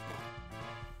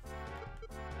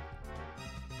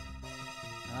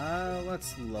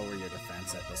 Let's lower your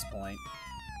defense at this point.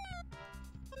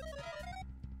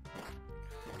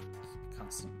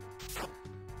 Constant.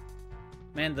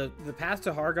 Man, the path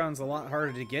to Hargon's a lot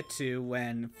harder to get to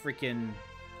when freaking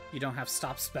you don't have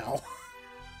Stop Spell.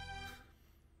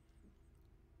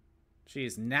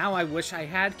 Jeez, now I wish I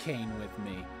had Kane with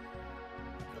me.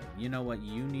 You know what?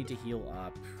 You need to heal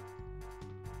up.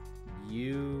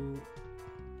 You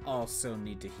also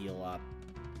need to heal up.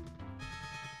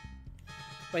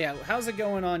 But yeah, how's it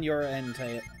going on your end,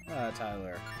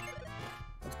 Tyler?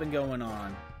 What's been going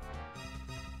on?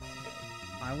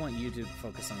 I want you to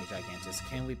focus on the Gigantus.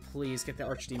 Can we please get the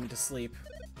Archdemon to sleep?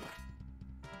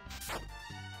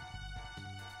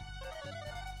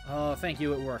 Oh, thank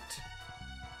you, it worked.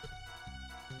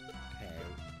 Okay,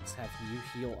 let's have you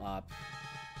heal up.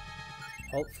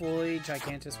 Hopefully,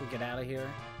 Gigantus will get out of here.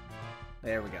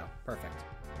 There we go. Perfect.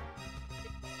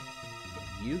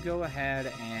 You go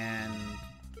ahead and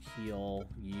heal.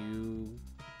 You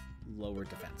lower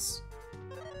defense.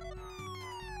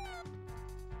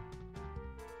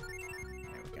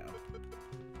 There we go.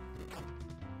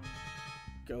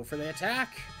 Go for the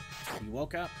attack. You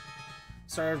woke up.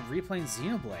 Started replaying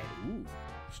Xenoblade. Ooh.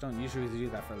 Which don't usually do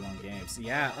that for long games.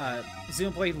 Yeah,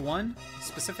 Xenoblade 1,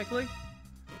 specifically.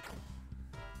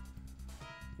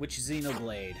 Which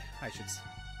Xenoblade, I should say.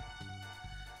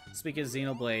 Speaking of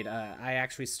Xenoblade, I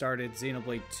actually started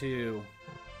Xenoblade 2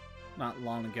 not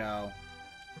long ago.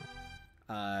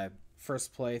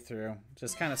 First playthrough.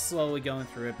 Just kind of slowly going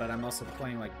through it, but I'm also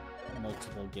playing like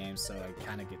multiple games, so I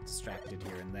kind of get distracted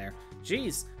here and there.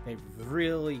 Jeez, they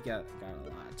really got a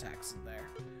lot of attacks in there.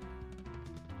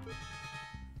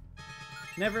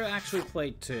 Never actually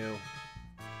played 2.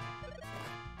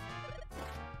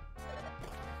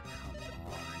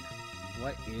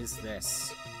 What is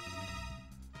this?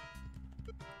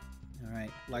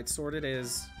 Alright, light sword it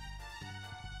is.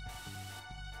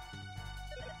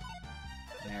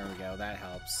 There we go, that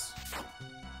helps.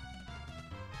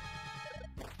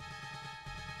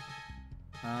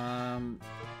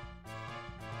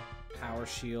 Power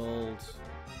shield.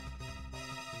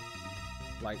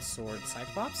 Light sword,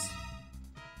 Cyclops?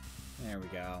 There we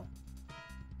go.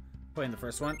 Playing the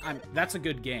first one. That's a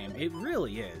good game. It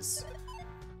really is.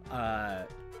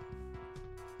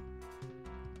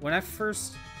 When I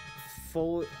first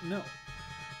no.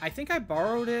 I think I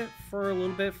borrowed it for a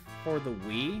little bit for the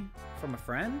Wii from a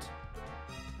friend.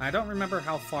 I don't remember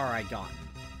how far I gotten.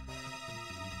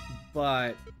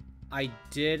 But I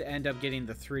did end up getting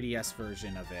the 3DS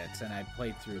version of it, and I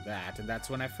played through that, and that's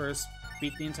when I first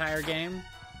beat the entire game.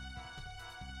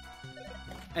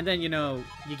 And then, you know,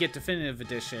 you get Definitive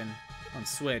Edition on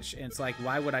Switch, and it's like,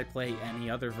 why would I play any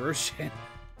other version?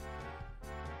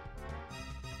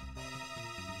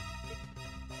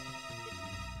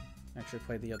 Actually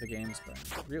played the other games, but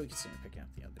I'm really considering picking up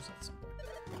the others at some point.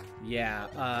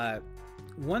 Yeah,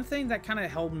 one thing that kind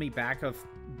of held me back of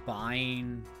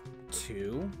buying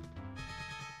 2,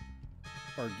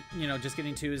 or, you know, just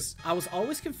getting 2, is I was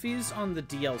always confused on the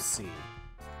DLC.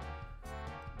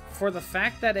 For the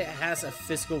fact that it has a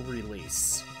physical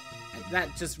release.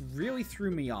 That just really threw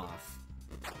me off.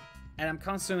 And I'm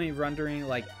constantly wondering,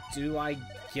 like, do I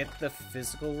get the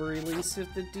physical release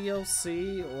of the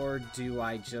DLC, or do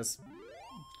I just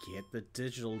get the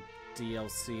digital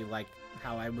DLC like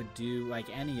how I would do, like,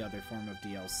 any other form of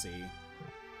DLC?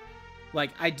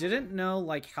 Like, I didn't know,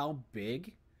 like, how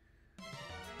big...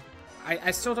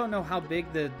 I still don't know how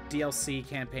big the DLC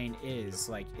campaign is.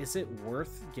 Like, is it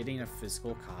worth getting a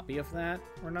physical copy of that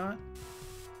or not?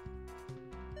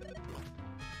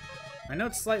 I know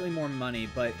it's slightly more money,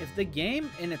 but if the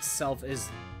game in itself is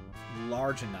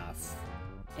large enough,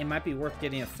 it might be worth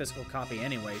getting a physical copy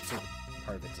anyway, to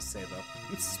part of it to save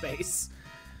up space.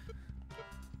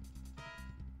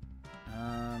 Get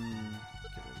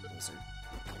rid of the Blizzard.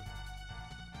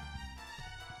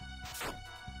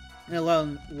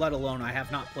 Let alone I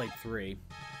have not played 3.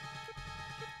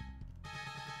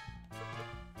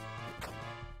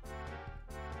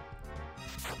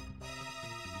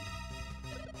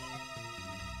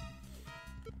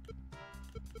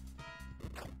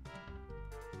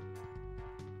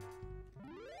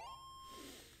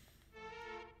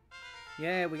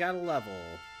 Yeah, we got a level.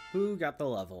 Who got the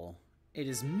level? It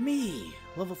is me!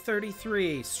 Level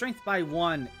 33, strength by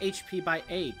 1, HP by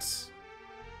 8.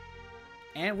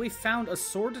 And we found a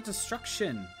Sword of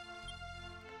Destruction.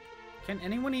 Can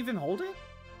anyone even hold it?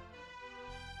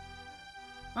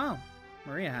 Oh,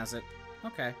 Maria has it.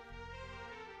 Okay.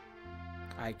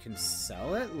 I can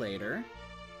sell it later.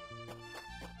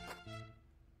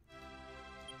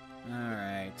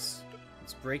 Alright.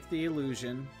 Let's break the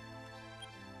illusion.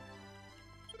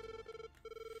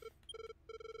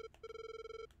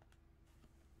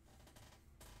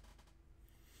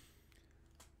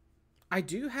 I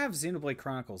do have Xenoblade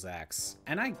Chronicles X,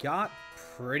 and I got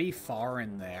pretty far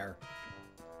in there,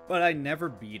 but I never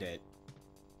beat it.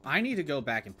 I need to go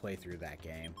back and play through that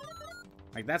game.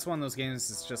 Like, that's one of those games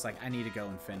that's just like, I need to go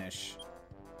and finish.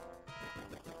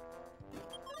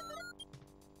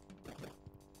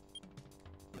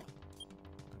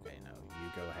 Okay, no, you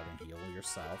go ahead and heal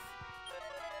yourself.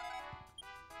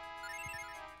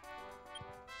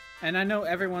 And I know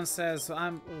everyone says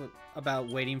I'm about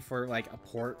waiting for, like, a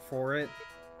port for it,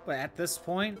 but at this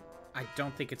point, I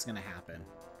don't think it's gonna happen.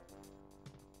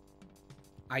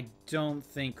 I don't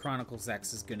think Chronicles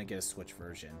X is gonna get a Switch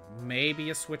version.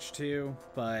 Maybe a Switch 2,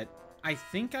 but I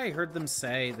think I heard them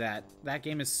say that that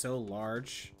game is so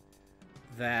large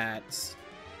that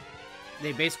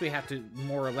they basically have to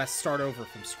more or less start over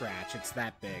from scratch. It's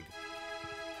that big.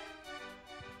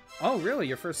 Oh, really?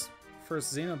 Your first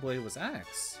Xenoblade was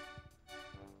X?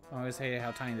 I always hated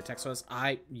how tiny the text was.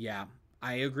 Yeah,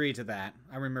 I agree to that.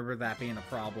 I remember that being a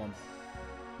problem.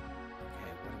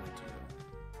 Okay, what do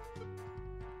I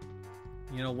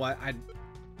do? You know what?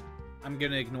 I'm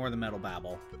gonna ignore the metal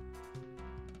babble.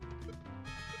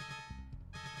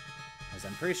 Because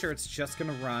I'm pretty sure it's just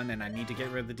gonna run, and I need to get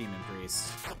rid of the Demon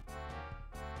Priest.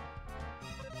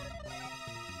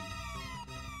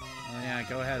 Oh yeah,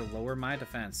 go ahead, lower my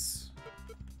defense.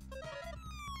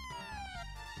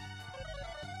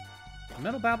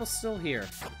 Metal Babble's still here.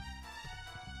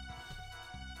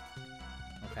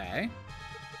 Okay.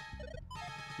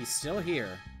 He's still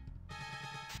here.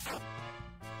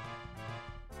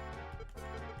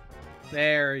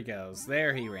 There he goes.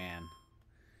 There he ran.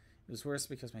 was worse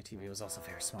because my TV was also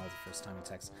very small the first time in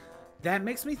text. That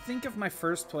makes me think of my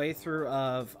first playthrough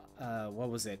of, what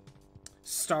was it?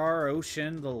 Star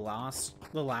Ocean, The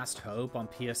Last Hope on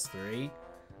PS3.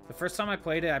 The first time I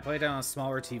played it on a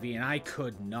smaller TV, and I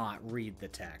could not read the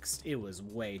text. It was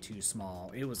way too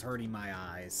small. It was hurting my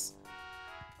eyes.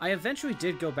 I eventually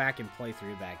did go back and play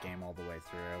through that game all the way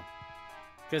through.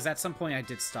 Because at some point I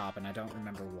did stop, and I don't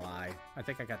remember why. I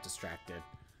think I got distracted.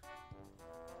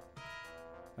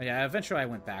 But yeah, eventually I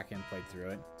went back and played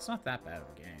through it. It's not that bad of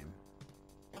a game.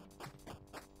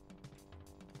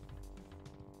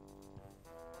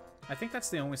 I think that's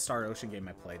the only Star Ocean game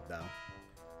I played, though.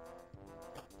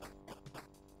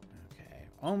 Okay,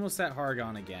 almost at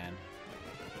Hargon again.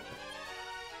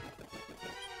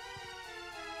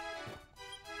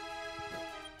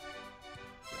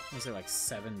 Was it like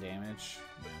 7 damage?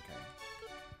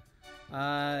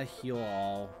 Okay. Heal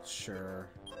all, sure.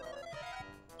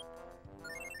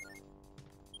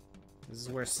 This is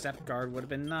where Step Guard would have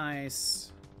been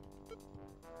nice.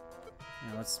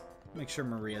 Now let's make sure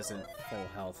Maria's at full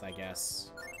health, I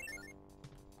guess.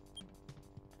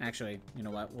 Actually, you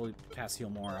know what? We'll cast Heal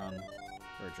More on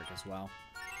Erdrick as well.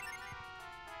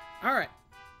 Alright.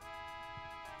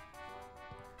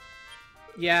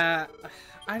 Yeah,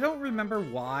 I don't remember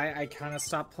why I kind of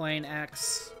stopped playing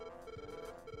X.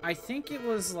 I think it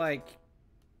was like...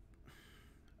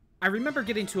 I remember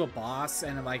getting to a boss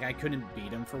and like I couldn't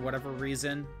beat him for whatever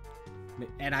reason.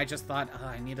 And I just thought, oh,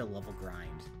 I need a level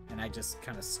grind. And I just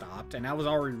kind of stopped. And I was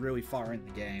already really far in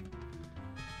the game.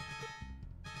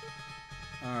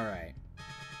 Alright.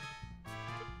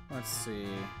 Let's see.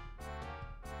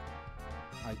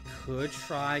 I could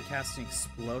try casting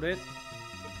Explode It.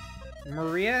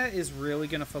 Maria is really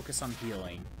going to focus on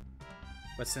healing.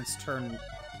 But since turn...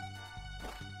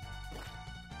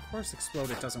 Of course Explode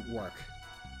It doesn't work.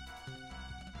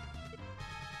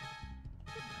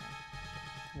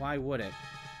 Why would it?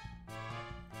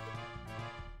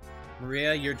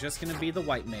 Maria, you're just gonna be the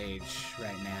white mage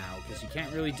right now, because you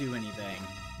can't really do anything.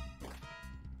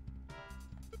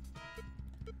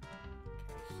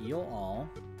 Heal all.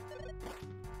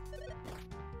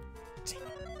 Damn.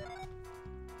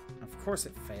 Of course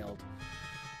it failed.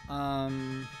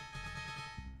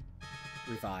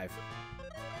 Revive.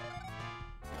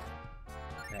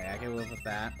 Okay, I can live with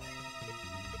that.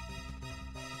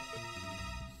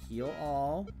 Heal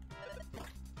all.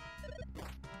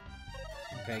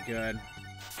 Okay, good.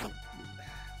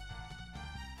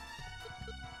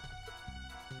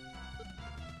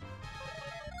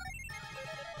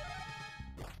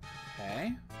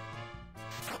 Okay.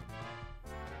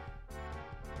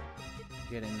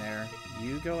 Get in there.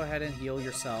 You go ahead and heal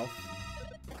yourself.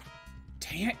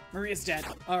 Dang it! Maria's dead.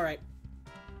 Alright.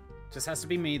 Just has to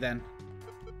be me then.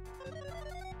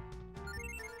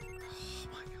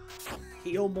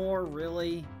 Heal more,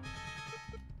 really?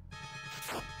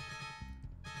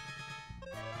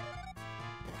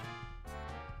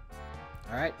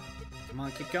 Alright. Come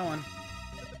on, keep going.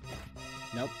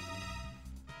 Nope.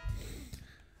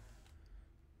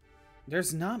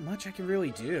 There's not much I can really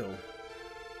do.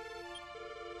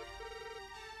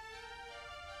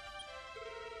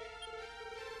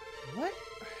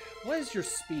 What is your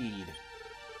speed?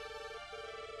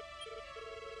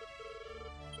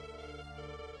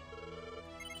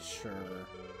 Sure.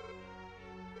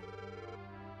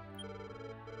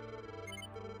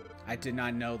 I did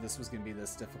not know this was going to be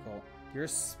this difficult. Your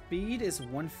speed is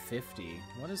 150.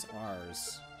 What is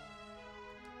ours?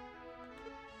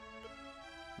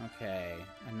 Okay.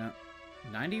 I know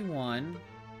 91.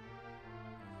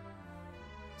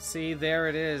 See, there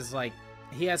it is. Like,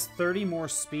 he has 30 more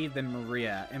speed than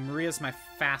Maria, and Maria's my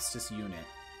fastest unit.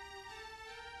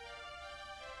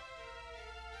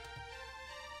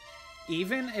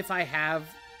 Even if I have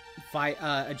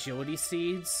agility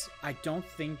seeds, I don't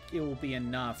think it will be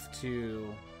enough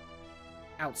to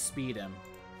outspeed him.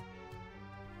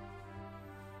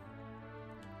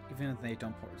 Even if they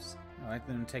don't force. Alright,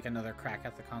 then take another crack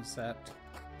at the concept.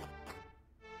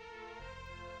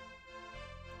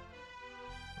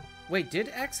 Wait, did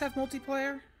X have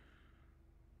multiplayer?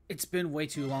 It's been way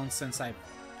too long since I've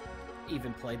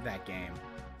even played that game.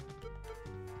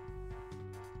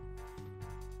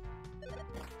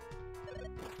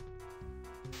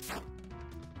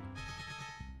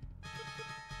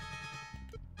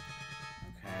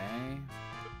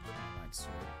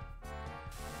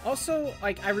 Also,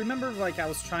 like, I remember, like, I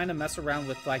was trying to mess around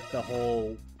with, like, the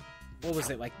whole... What was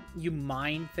it? Like, you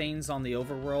mine things on the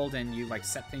overworld and you, like,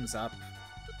 set things up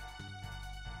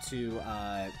to,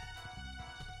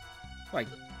 like,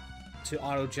 to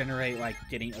auto-generate, like,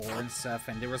 getting ore and stuff,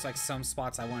 and there was, like, some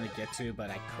spots I wanted to get to, but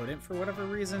I couldn't for whatever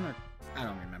reason, or I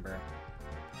don't remember.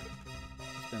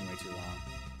 It's been way too long.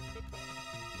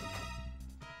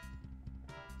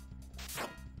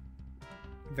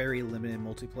 Very limited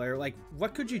multiplayer. Like,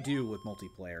 what could you do with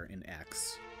multiplayer in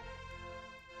X?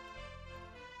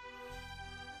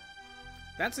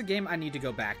 That's a game I need to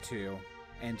go back to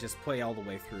and just play all the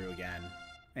way through again.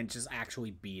 And just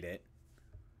actually beat it.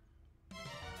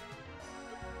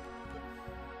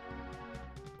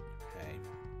 Okay.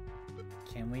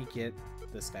 Can we get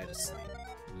this guy to sleep?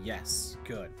 Yes.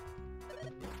 Good.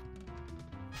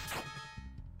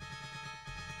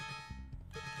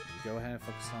 Go ahead and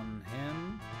focus on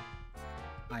him.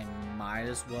 I might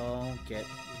as well get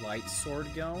Light Sword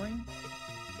going.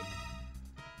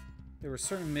 There were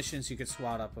certain missions you could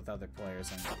swap up with other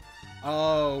players. And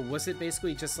oh, was it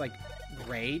basically just like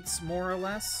raids, more or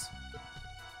less?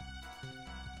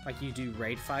 Like you do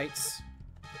raid fights?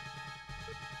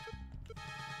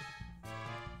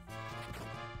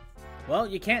 Well,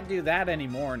 you can't do that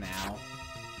anymore now.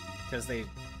 Because they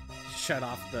shut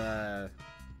off the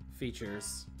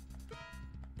features.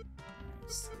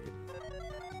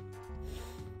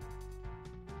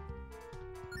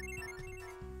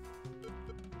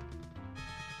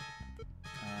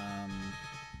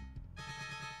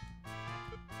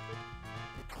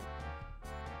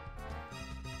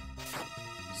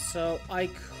 So I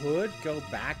could go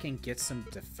back and get some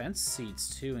defense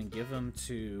seeds too and give them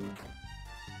to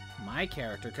my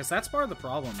character, because that's part of the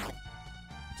problem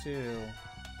too.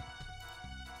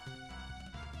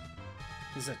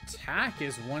 His attack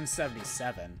is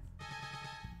 177.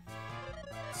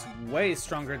 It's way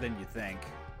stronger than you think.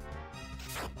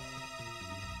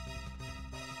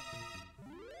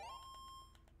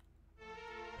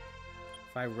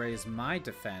 If I raise my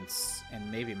defense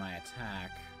and maybe my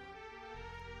attack...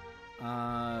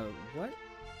 what are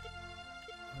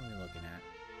we looking at?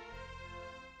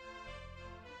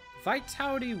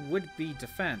 Vitality would be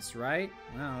defense, right?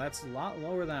 Wow, that's a lot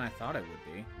lower than I thought it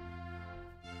would be.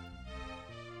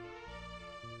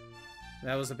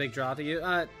 That was a big draw to you?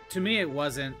 To me, it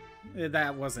wasn't.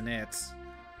 That wasn't it.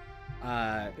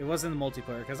 It wasn't the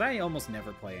multiplayer, because I almost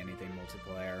never play anything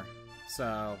multiplayer.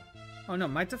 So... Oh no,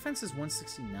 my defense is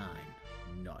 169.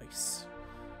 Nice.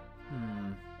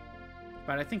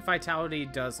 But I think vitality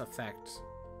does affect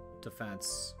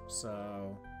defense,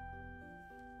 so...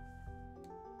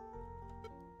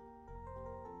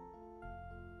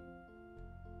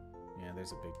 Yeah,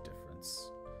 there's a big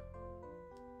difference.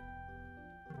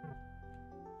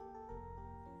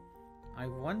 I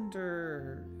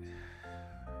wonder...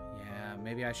 Yeah,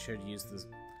 maybe I should use this.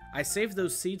 I saved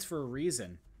those seeds for a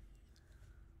reason.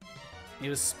 It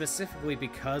was specifically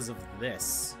because of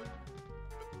this.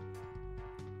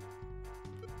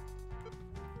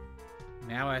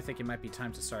 Now I think it might be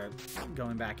time to start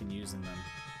going back and using them.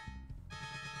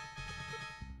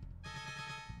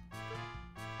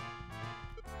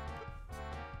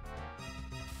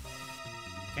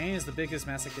 Kane is the biggest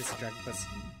masochist Dragon Quest,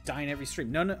 dying every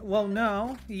stream. No, well,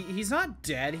 no. He's not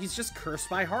dead. He's just cursed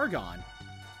by Hargon.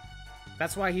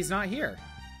 That's why he's not here.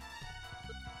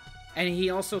 And he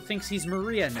also thinks he's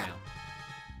Maria now.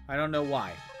 I don't know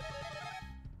why.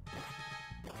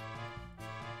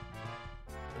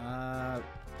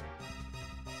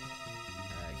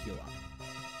 Heal up.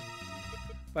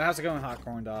 But how's it going, Hot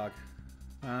Corn Dog?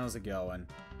 How's it going?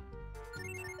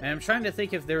 And I'm trying to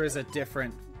think if there is a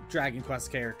different Dragon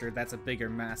Quest character that's a bigger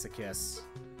masochist.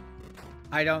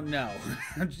 I don't know.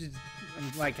 I'm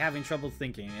like having trouble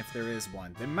thinking if there is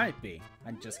one. There might be.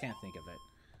 I just can't think of it.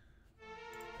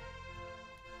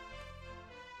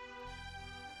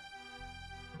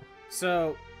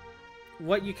 So,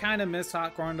 what you kind of missed,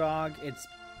 Hot Corn Dog,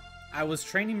 I was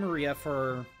training Maria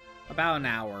for about an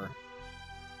hour.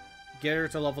 Get her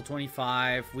to level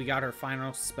 25. We got her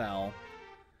final spell.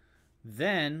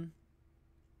 Then,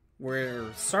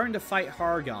 we're starting to fight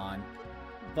Hargon,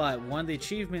 but one of the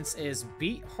achievements is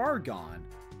beat Hargon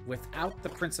without the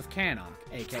Prince of Cannock,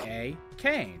 aka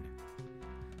Kane.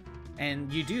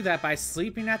 And you do that by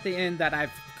sleeping at the inn that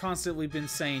I've constantly been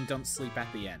saying don't sleep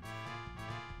at the inn.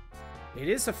 It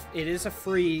is a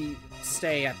free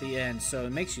stay at the end, so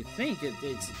it makes you think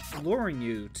it's luring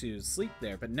you to sleep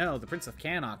there. But no, the Prince of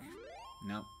Cannock,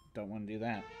 no, don't want to do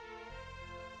that.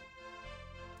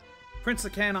 Prince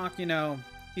of Cannock, you know,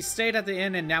 he stayed at the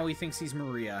inn and now he thinks he's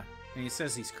Maria. And he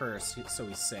says he's cursed, so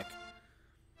he's sick.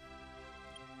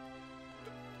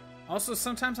 Also,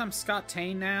 sometimes I'm Scott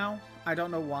Tane now. I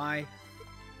don't know why.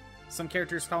 Some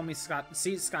characters call me Scott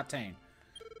Tane.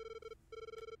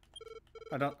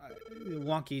 I don't...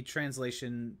 wonky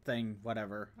translation thing,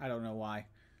 whatever. I don't know why.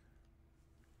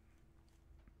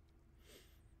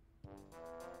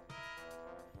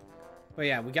 But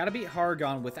yeah, we gotta beat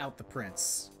Hargon without the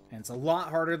prince. And it's a lot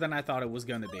harder than I thought it was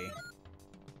gonna be.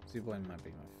 Xenoblade might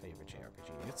be my favorite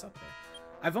JRPG. It's up there.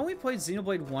 I've only played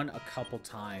Xenoblade 1 a couple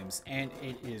times, and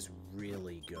it is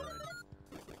really good.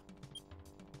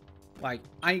 Like,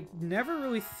 I never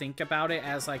really think about it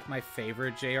as, like, my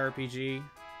favorite JRPG.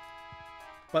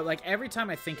 But, like, every time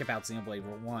I think about Xenoblade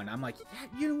 1, I'm like,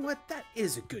 yeah, you know what? That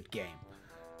is a good game.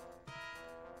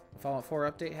 Fallout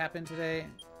 4 update happened today.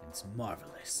 It's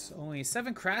marvelous. Only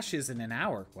 7 crashes in an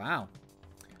hour. Wow.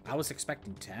 I was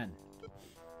expecting 10.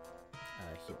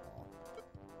 Here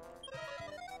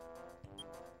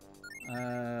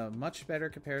all. Much better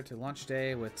compared to launch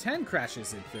day with 10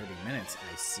 crashes in 30 minutes.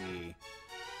 I see.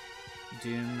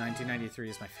 Doom 1993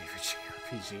 is my favorite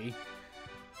JRPG.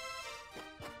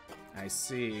 I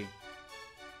see.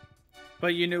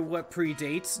 But you know what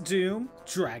predates Doom?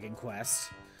 Dragon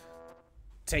Quest.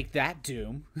 Take that,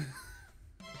 Doom. You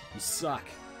suck.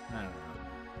 I don't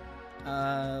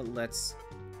know. Let's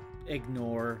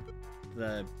ignore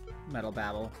the metal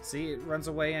babble. See, it runs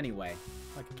away anyway.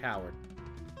 Like a coward.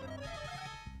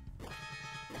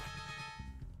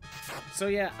 So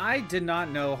yeah, I did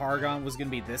not know Hargon was going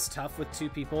to be this tough with 2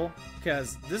 people,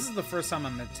 because this is the first time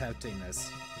I'm attempting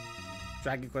this.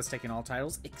 Dragon Quest taking all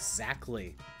titles?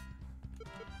 Exactly.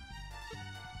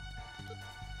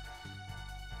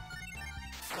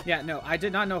 Yeah, no, I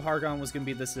did not know Hargon was going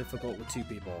to be this difficult with 2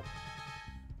 people.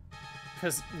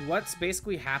 Because what's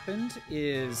basically happened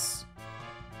is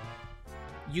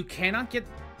you cannot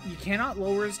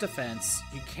lower his defense,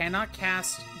 you cannot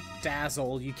cast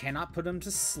Dazzle, you cannot put him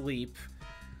to sleep.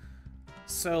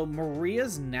 So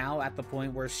Maria's now at the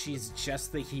point where she's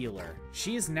just the healer.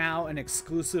 She is now an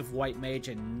exclusive white mage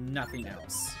and nothing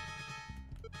else.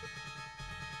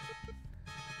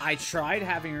 I tried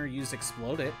having her use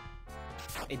Explode It.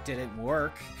 It didn't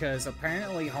work, because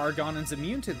apparently Hargon is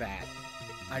immune to that.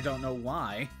 I don't know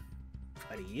why,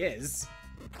 but he is.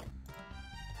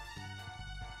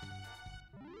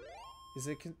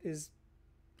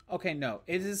 Okay, no.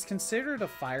 It is considered a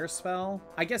fire spell.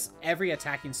 I guess every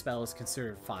attacking spell is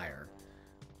considered fire.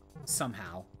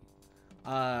 Somehow.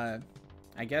 I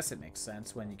guess it makes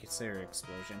sense when you consider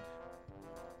explosion.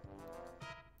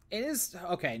 It is...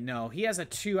 Okay, no. He has a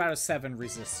 2 out of 7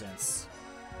 resistance.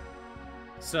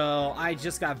 So, I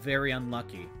just got very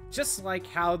unlucky. Just like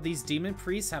how these demon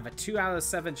priests have a 2 out of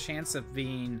 7 chance of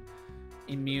being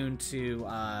immune to,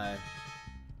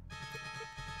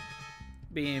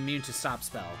 stop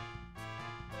spell.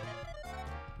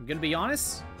 I'm gonna be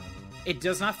honest, it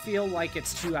does not feel like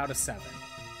it's 2 out of 7.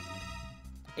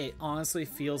 It honestly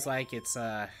feels like it's,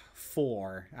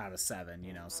 4 out of 7,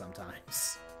 you know,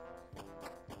 sometimes.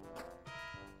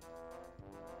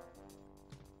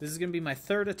 This is gonna be my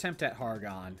 3rd attempt at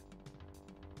Hargon.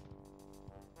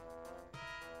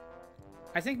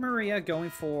 I think Maria going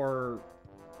for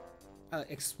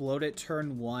Explode It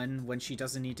turn 1 when she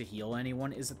doesn't need to heal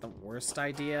anyone isn't the worst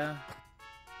idea.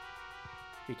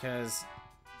 Because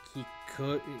she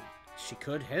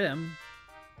could hit him,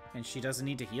 and she doesn't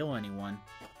need to heal anyone.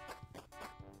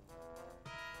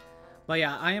 But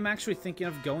yeah, I am actually thinking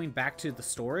of going back to the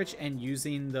storage and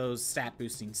using those stat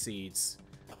boosting seeds.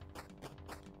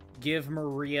 Give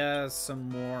Maria some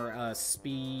more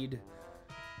speed.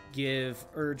 Give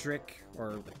Erdrick,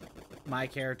 or my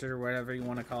character, whatever you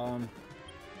want to call him.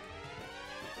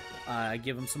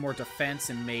 Give him some more defense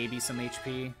and maybe some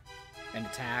HP and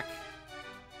attack.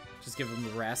 Just give him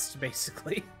the rest,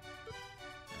 basically.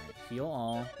 Alright, heal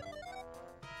all.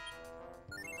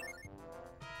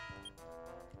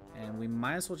 And we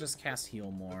might as well just cast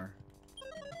heal more.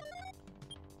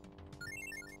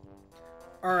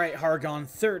 Alright, Hargon,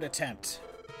 3rd attempt.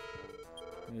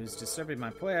 Who's disturbing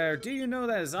my player? Do you know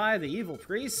that is I, the evil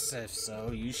priest? If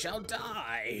so, you shall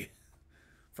die.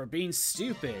 For being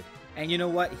stupid. And you know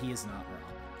what? He is not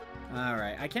wrong.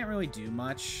 Alright, I can't really do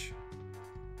much.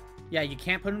 Yeah, you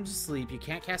can't put him to sleep. You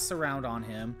can't cast Surround on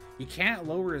him. You can't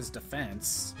lower his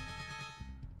defense.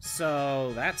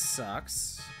 So, that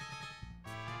sucks.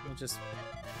 We'll just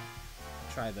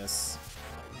try this.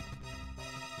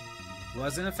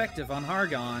 Wasn't effective on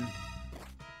Hargon.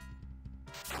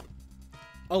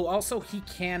 Oh, also, he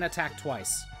can attack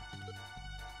twice.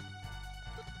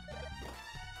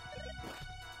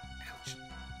 Ouch.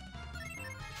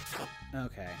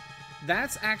 Okay.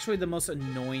 That's actually the most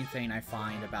annoying thing I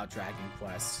find about Dragon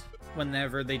Quest.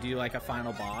 Whenever they do, like, a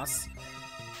final boss.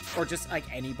 Or just, like,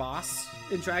 any boss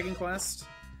in Dragon Quest.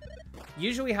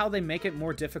 Usually how they make it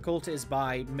more difficult is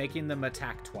by making them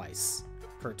attack twice.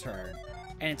 per turn.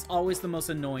 And it's always the most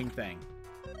annoying thing.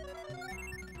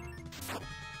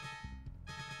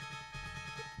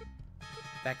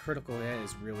 That critical hit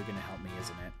is really going to help me,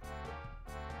 isn't it?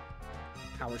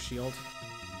 Power shield.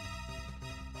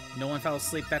 No one fell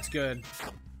asleep. That's good.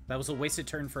 That was a wasted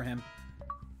turn for him.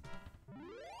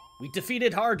 We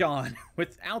defeated Hargon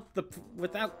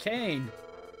without Kane.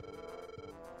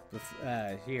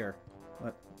 Here.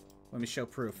 Let me show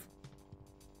proof.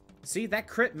 See, that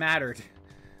crit mattered.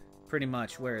 Pretty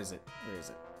much. Where is it? Where is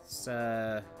it? It's,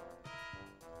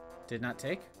 did not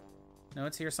take? No,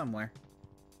 it's here somewhere.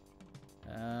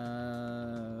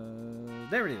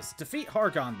 There it is. Defeat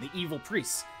Hargon, the evil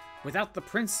priest, without the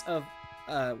Prince of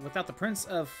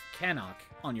Cannock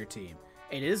on your team.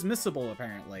 It is missable,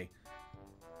 apparently.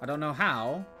 I don't know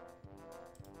how,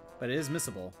 but it is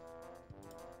missable.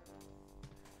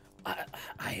 I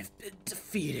have been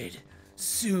defeated.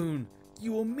 Soon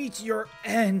you will meet your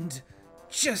end,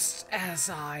 just as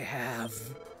I have.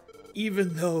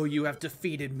 Even though you have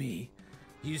defeated me,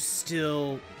 you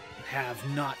still have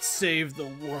not saved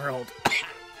the world.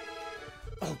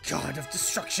 Oh god of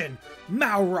destruction,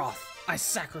 Malroth, I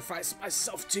sacrifice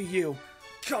myself to you.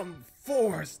 Come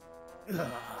forth.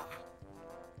 Ugh.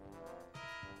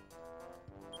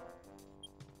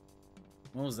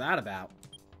 What was that about?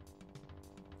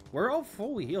 We're all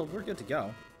fully healed. We're good to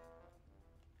go.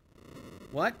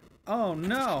 What? Oh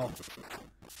no.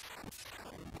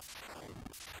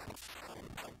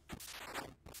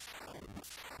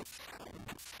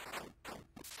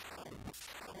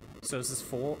 So is this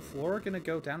floor gonna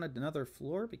go down another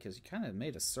floor? Because you kind of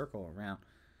made a circle around.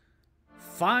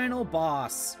 Final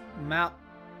boss,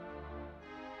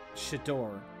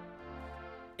 Shador.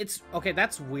 It's okay.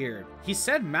 That's weird. He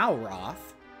said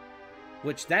Malroth,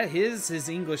 which that is his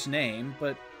English name,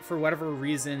 but for whatever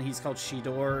reason he's called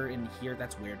Shador in here.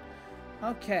 That's weird.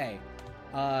 Okay.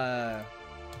 You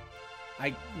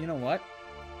know what?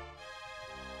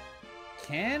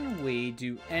 Can we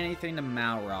do anything to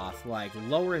Malroth, like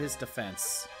lower his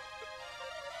defense?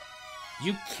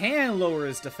 You can lower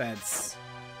his defense.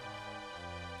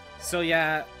 So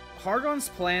yeah, Hargon's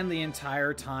plan the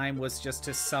entire time was just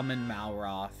to summon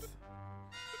Malroth.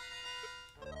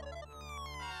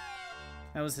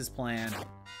 That was his plan.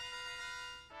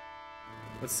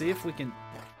 Let's see if we can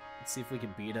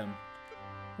beat him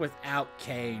without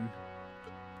Kane.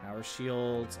 Power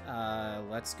shield.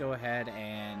 Let's go ahead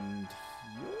and heal.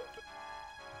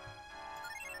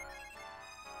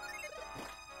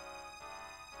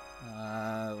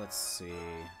 Let's see.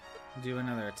 Do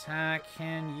another attack.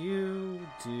 Can you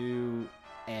do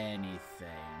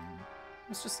anything?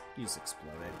 Let's just use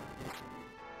exploded.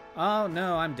 Oh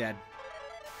no, I'm dead.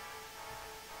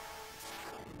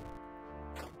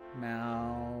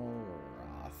 Malroth.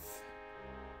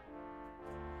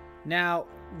 Now,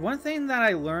 one thing that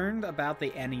I learned about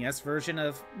the NES version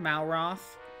of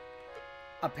Malroth,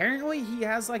 apparently he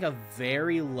has like a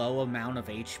very low amount of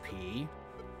HP.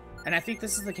 And I think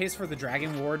this is the case for the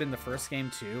Dragon Ward in the first game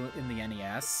too, in the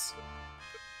NES.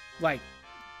 Like,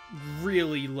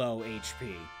 really low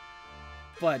HP.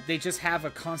 But they just have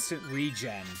a constant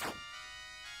regen.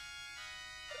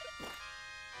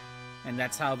 And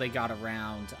that's how they got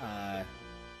around,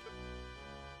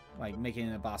 like,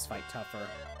 making the boss fight tougher.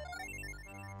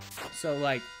 So,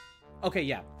 like, okay,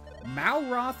 yeah.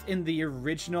 Malroth in the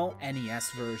original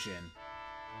NES version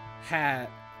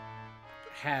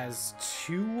has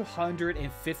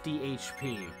 250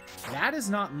 HP. That is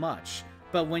not much,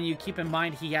 but when you keep in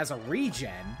mind he has a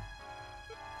regen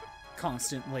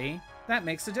constantly, that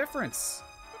makes a difference.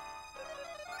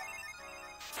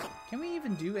 Can we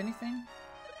even do anything?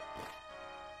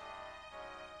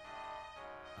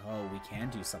 Oh, we can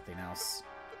do something else.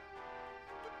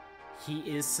 He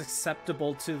is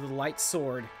susceptible to the light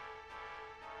sword.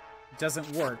 It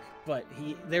doesn't work, but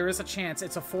there is a chance.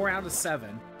 It's a 4 out of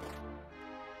 7.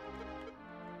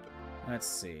 Let's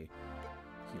see.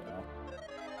 Heal.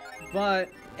 But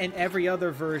in every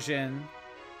other version,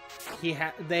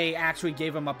 they actually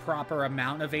gave him a proper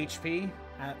amount of HP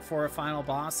for a final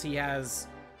boss. He has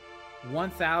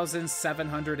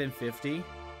 1,750.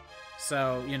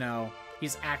 So, you know,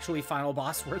 he's actually final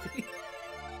boss worthy.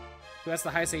 Who has the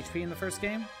highest HP in the first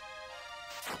game?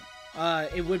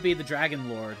 It would be the Dragon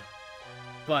Lord.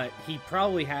 But he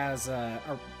probably has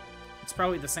it's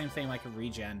probably the same thing, like a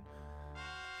regen.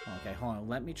 Okay, hold on.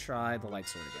 Let me try the light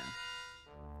sword again.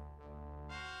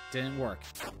 Didn't work.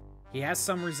 He has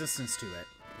some resistance to it.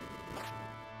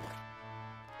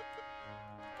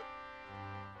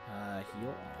 Heal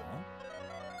all.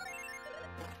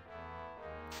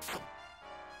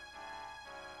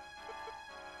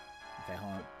 Okay,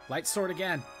 hold on. Light sword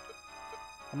again.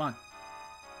 Come on.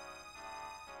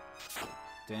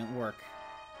 Didn't work.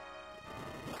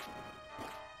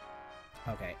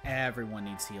 Okay, everyone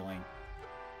needs healing.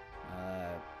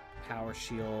 Power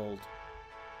shield.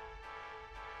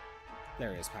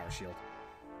 There is power shield.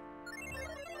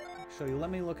 Actually, let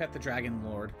me look at the Dragon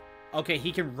Lord. Okay,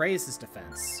 he can raise his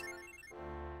defense.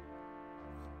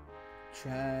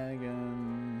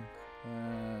 Dragon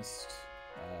Quest.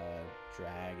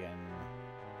 Dragon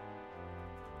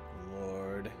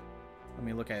Lord. Let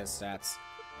me look at his stats.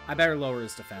 I better lower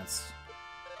his defense.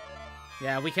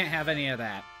 Yeah, we can't have any of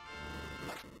that.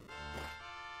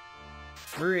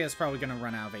 Maria's probably going to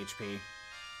run out of HP.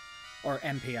 Or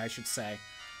MP, I should say.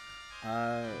 You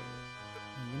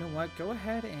know what? Go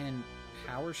ahead and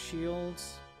power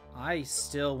shields. I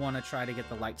still want to try to get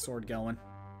the light sword going.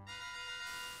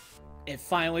 It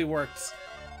finally works.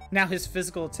 Now his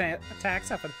physical attacks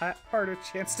have a harder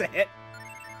chance to hit.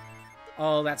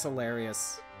 Oh, that's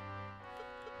hilarious.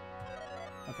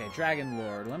 Okay, Dragon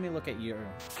Lord. Let me look at your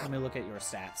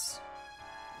stats.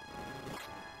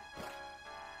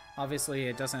 Obviously,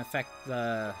 it doesn't affect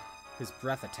his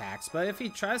breath attacks, but if he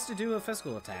tries to do a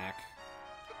physical attack,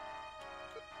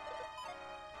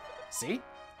 see?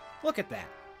 Look at that.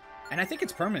 And I think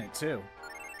it's permanent too.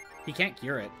 He can't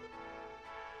cure it.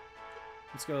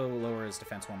 Let's go lower his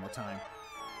defense one more time.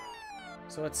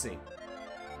 So let's see.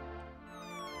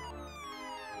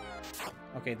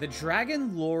 Okay, the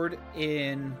Dragon Lord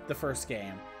in the first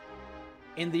game.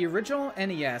 In the original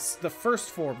NES, the first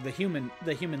form, the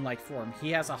human-like form,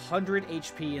 he has 100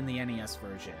 HP in the NES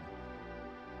version.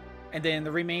 And then in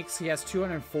the remakes, he has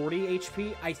 240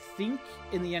 HP. I think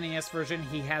in the NES version,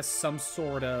 he has some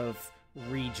sort of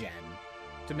regen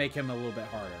to make him a little bit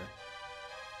harder.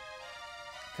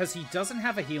 Because he doesn't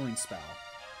have a healing spell.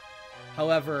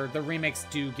 However, the remakes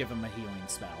do give him a healing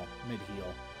spell,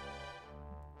 mid-heal.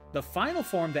 The final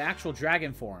form, the actual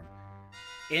dragon form,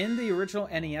 in the original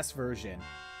NES version,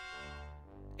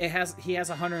 he has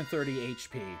 130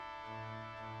 HP.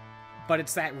 But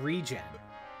it's that regen.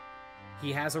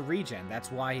 He has a regen. That's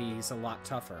why he's a lot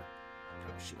tougher.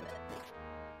 Power shield.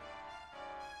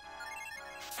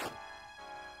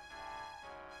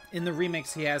 In the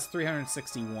remakes, he has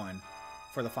 361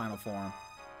 for the final form.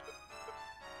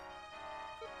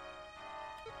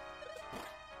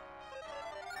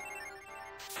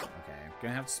 Okay, I'm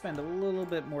gonna have to spend a little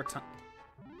bit more time.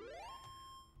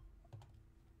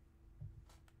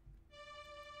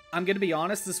 I'm gonna be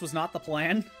honest, this was not the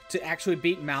plan to actually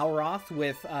beat Malroth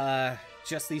with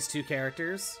just these two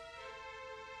characters.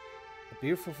 A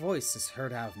beautiful voice is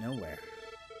heard out of nowhere.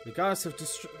 The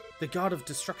god of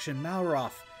destruction,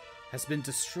 Malroth, has been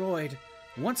destroyed.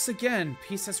 Once again,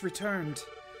 peace has returned.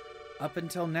 Up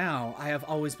until now, I have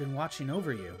always been watching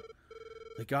over you.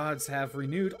 The gods have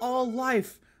renewed all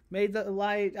life. Made the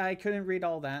light... I couldn't read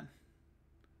all that.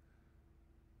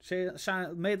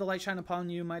 May the light shine upon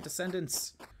you, my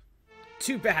descendants.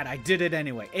 Too bad, I did it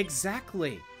anyway.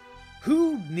 Exactly.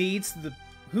 Who needs the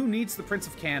Prince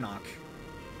of Cannock?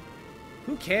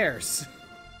 Who cares?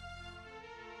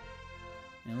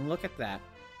 And look at that.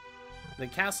 The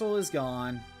castle is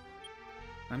gone.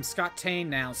 I'm Scott Tane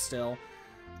now still.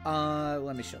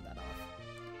 Let me show that off.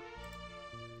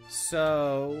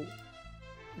 So,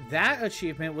 that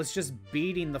achievement was just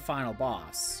beating the final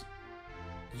boss.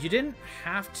 You didn't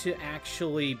have to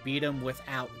actually beat him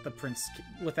without the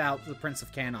Prince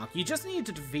of Cannock. You just needed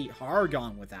to defeat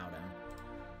Hargon without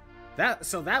him.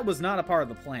 So that was not a part of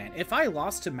the plan. If I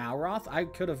lost to Malroth,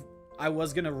 I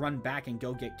was gonna run back and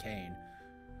go get Kain.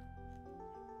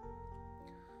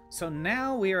 So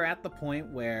now we are at the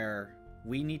point where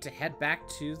we need to head back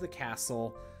to the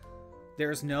castle.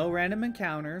 There's no random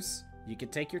encounters. You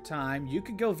could take your time. You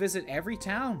could go visit every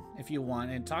town if you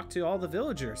want and talk to all the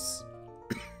villagers.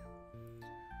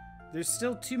 There's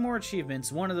still 2 more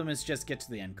achievements. One of them is just get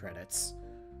to the end credits.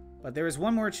 But there is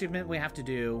one more achievement we have to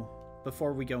do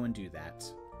before we go and do that.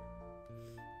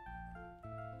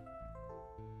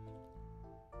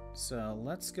 So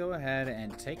let's go ahead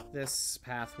and take this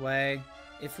pathway.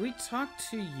 If we talk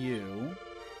to you...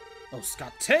 Oh,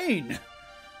 Scott Tane!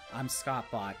 I'm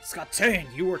Scottbot. Scott Tane,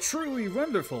 you are truly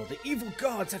wonderful. The evil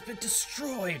gods have been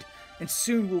destroyed, and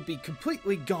soon will be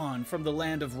completely gone from the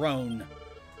land of Rhone.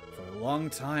 For a long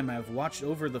time I have watched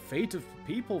over the fate of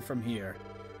people from here.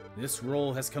 This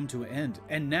role has come to an end,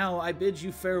 and now I bid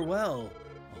you farewell.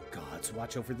 Oh gods,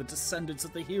 watch over the descendants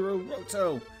of the hero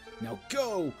Roto. Now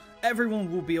go!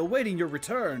 Everyone will be awaiting your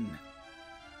return.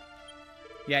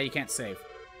 Yeah, you can't save.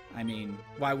 I mean,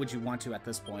 why would you want to at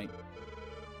this point?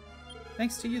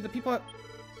 Thanks to you, the people are...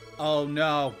 Oh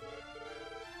no.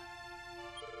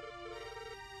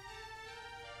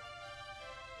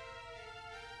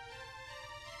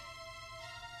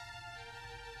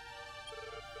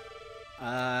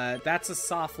 That's a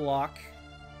soft lock.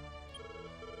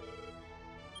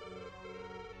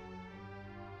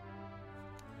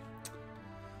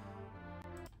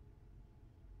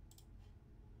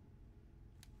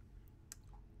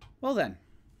 Well then,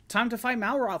 time to fight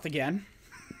Malroth again.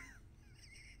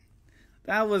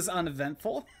 That was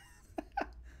uneventful.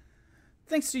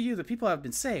 Thanks to you, the people have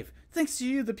been saved. Thanks to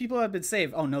you, the people have been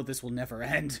saved. Oh no, this will never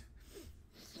end.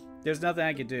 There's nothing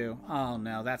I could do. Oh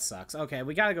no, that sucks. Okay,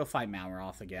 we gotta go fight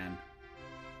Malroth again.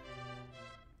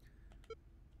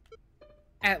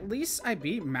 At least I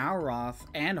beat Malroth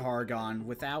and Hargon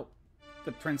without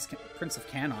the Prince of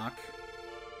Cannock.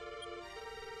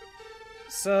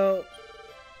 So,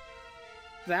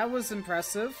 that was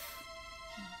impressive.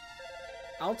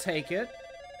 I'll take it.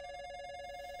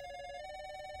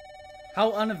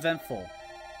 How uneventful.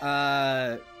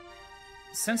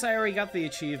 Since I already got the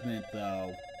achievement,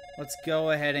 though, let's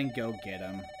go ahead and go get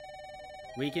him.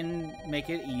 We can make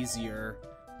it easier.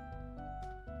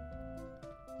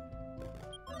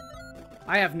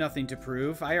 I have nothing to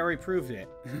prove. I already proved it.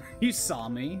 You saw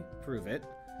me prove it.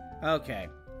 Okay.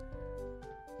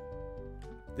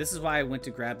 This is why I went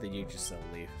to grab the Yggdrasil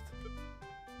leaf.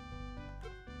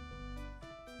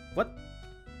 What?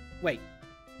 Wait.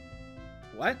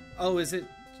 What? Oh, is it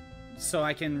so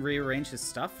I can rearrange his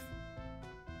stuff?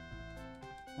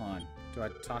 Hold on. Do I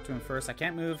talk to him first? I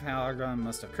can't move. Hargon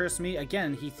must have cursed me.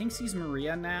 Again, he thinks he's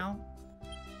Maria now.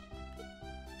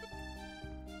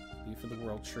 Leaf of the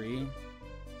World Tree.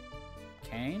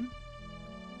 Cain?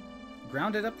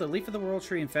 Grounded up the leaf of the World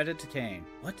Tree and fed it to Cain.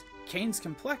 What? Cain's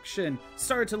complexion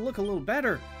started to look a little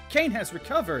better. Cain has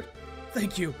recovered.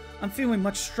 Thank you. I'm feeling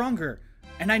much stronger.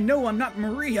 And I know I'm not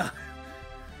Maria.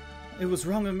 It was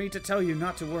wrong of me to tell you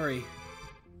not to worry.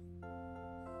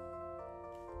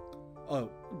 Oh.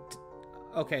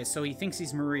 Okay, so he thinks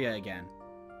he's Maria again.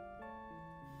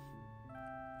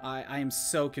 I am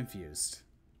so confused.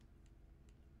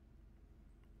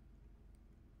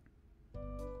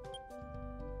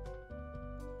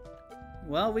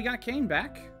 Well, we got Cain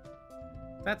back.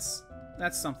 That's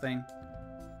something.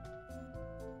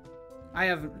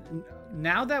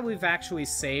 Now that we've actually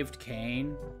saved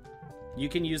Cain, you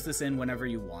can use this in whenever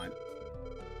you want.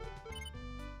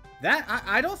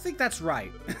 I don't think that's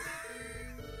right.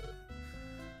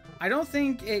 I don't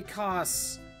think it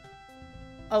costs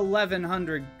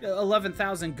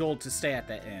 11,000 gold to stay at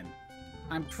the inn.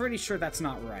 I'm pretty sure that's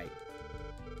not right.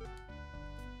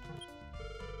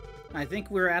 I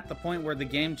think we're at the point where the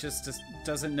game just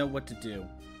doesn't know what to do.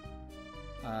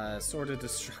 Sword of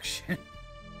Destruction.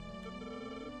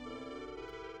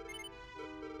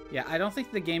 Yeah, I don't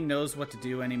think the game knows what to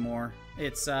do anymore.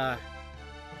 It's, I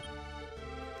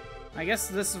guess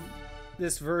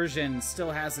this version still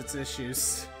has its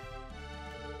issues.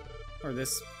 Or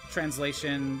this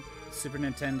translation, Super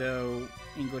Nintendo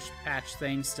English patch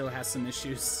thing still has some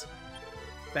issues.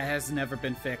 That has never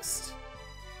been fixed.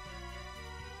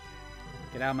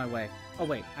 Get out of my way. Oh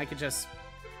wait, I could just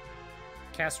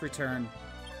cast return.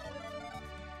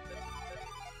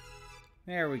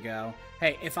 There we go.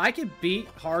 Hey, if I could beat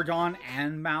Hargon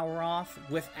and Malroth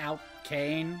without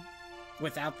Cain,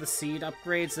 without the seed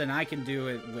upgrades, then I can do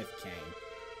it with Cain.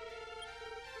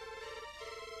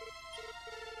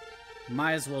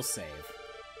 Might as well save.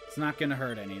 It's not gonna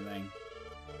hurt anything.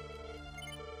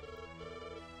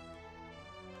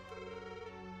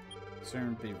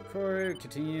 Concern be recorded.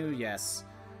 Continue. Yes.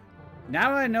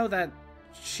 Now I know that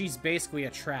she's basically a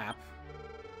trap.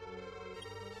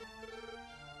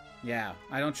 Yeah,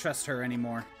 I don't trust her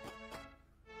anymore.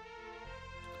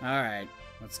 Alright,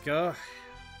 let's go.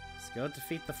 Let's go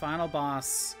defeat the final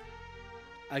boss.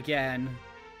 Again.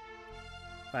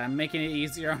 But I'm making it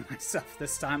easier on myself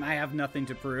this time. I have nothing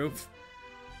to prove.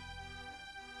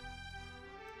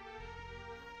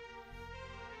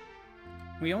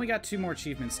 We only got 2 more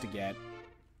achievements to get.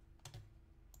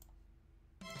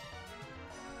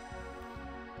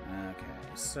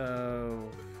 Okay,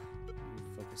 so...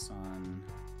 focus on...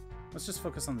 Let's just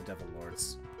focus on the Devil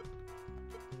Lords.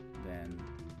 Then,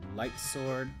 Light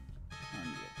Sword on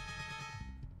you.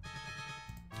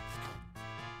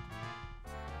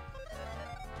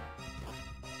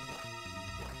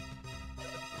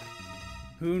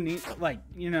 Who needs... Like,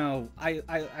 you know,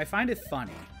 I find it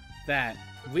funny that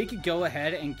we could go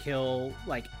ahead and kill,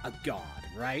 like, a god,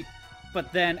 right?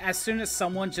 But then, as soon as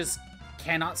someone just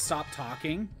cannot stop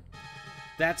talking,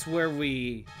 that's where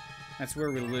we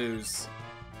lose.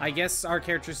 I guess our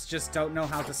characters just don't know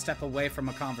how to step away from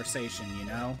a conversation, you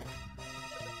know?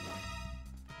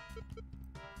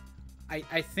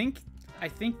 I think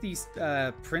these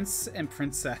prince and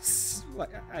princess,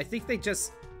 I think they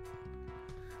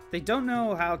don't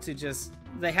know how to just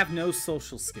They have no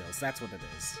social skills. That's what it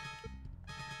is.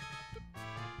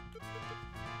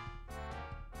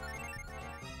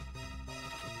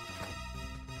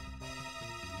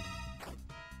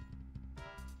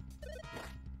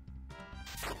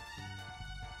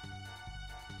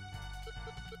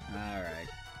 Alright.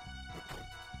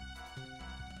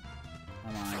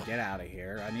 Come on, get out of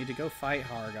here. I need to go fight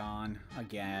Hargon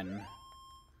again.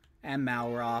 And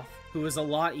Malroth, who is a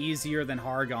lot easier than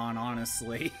Hargon,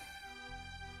 honestly.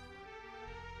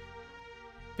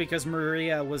 Because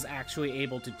Maria was actually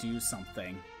able to do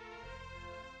something.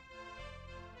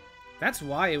 That's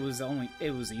why it was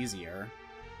easier.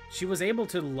 She was able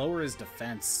to lower his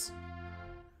defense.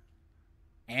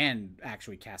 And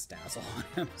actually cast Dazzle on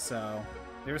him, so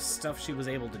there's stuff she was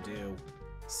able to do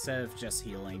instead of just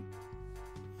healing.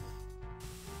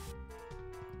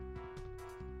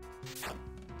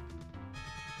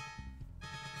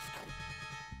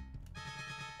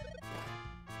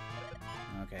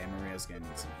 Okay, Maria's gonna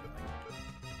need some healing.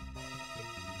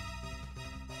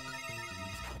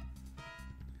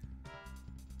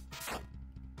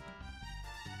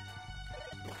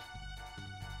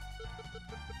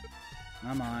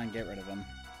 Come on, get rid of him.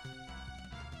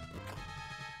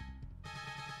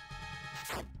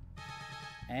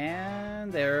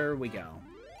 And there we go.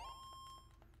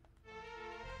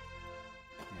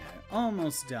 Yeah,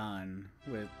 almost done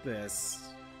with this.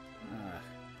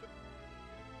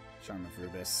 Charm of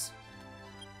Rubus.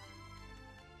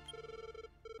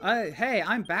 Hey,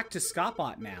 I'm back to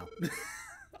Scottbot now.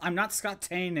 I'm not Scott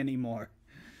Tane anymore.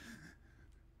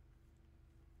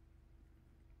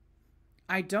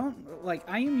 I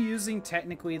am using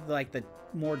technically like the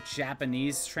more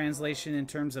Japanese translation in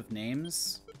terms of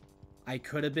names. I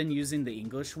could have been using the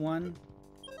English one,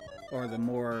 or the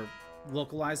more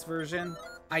localized version.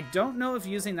 I don't know if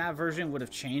using that version would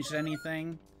have changed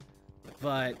anything,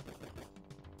 but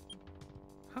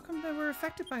how come they were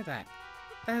affected by that?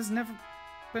 That has never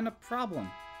been a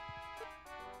problem.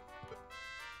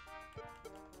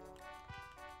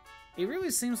 It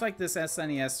really seems like this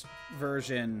SNES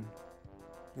version,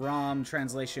 ROM,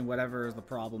 translation, whatever the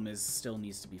problem is, still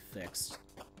needs to be fixed.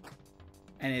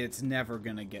 And it's never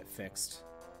gonna get fixed,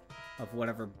 of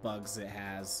whatever bugs it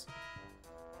has.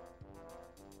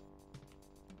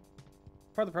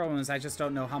 Part of the problem is I just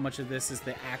don't know how much of this is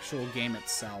the actual game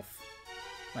itself,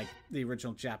 like the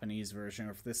original Japanese version,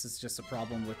 or if this is just a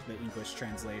problem with the English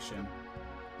translation.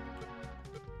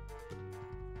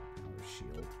 Oh,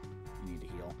 shield. You need to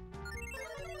heal.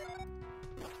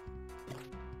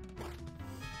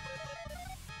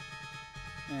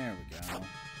 There we go.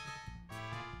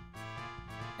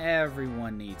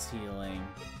 Everyone needs healing.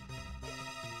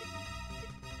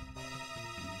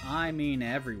 I mean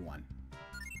everyone.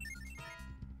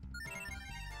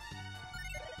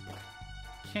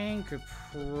 King could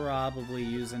probably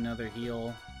use another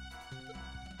heal.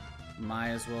 Might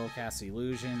as well cast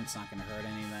Illusion. It's not going to hurt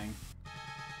anything.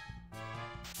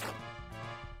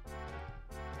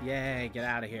 Yay, get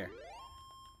out of here.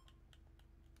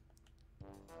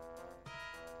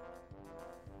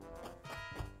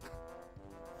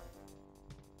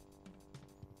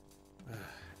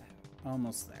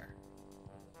 Almost there.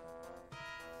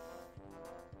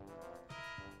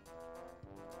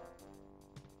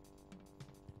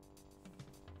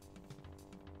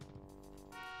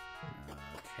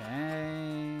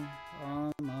 Okay,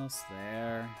 almost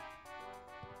there.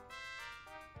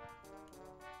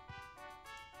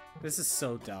 This is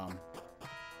so dumb.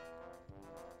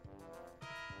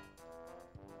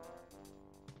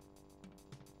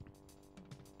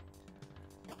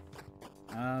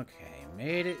 Okay,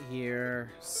 made it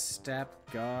here. Step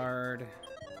guard.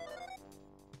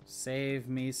 Save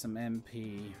me some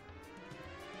MP.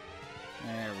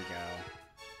 There we go.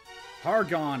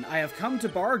 Hargon, I have come to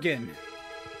bargain.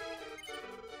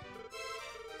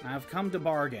 I have come to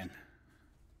bargain.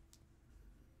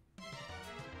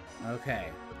 Okay.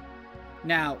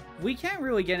 Now, we can't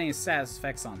really get any status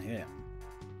effects on him,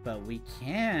 but we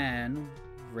can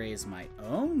raise my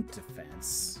own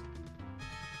defense.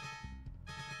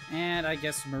 And I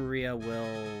guess Maria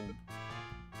will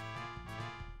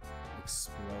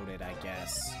explode it, I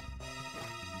guess.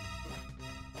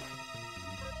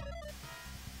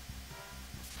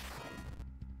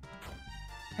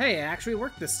 Hey, it actually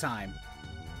worked this time.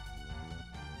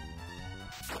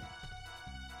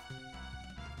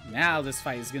 Now this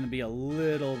fight is going to be a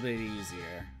little bit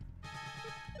easier.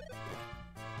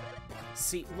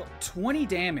 See, look, 20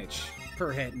 damage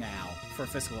per hit now for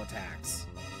physical attacks.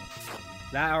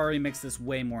 That already makes this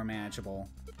way more manageable.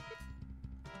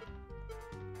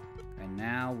 And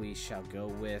now we shall go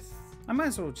with... I might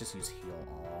as well just use heal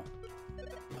all.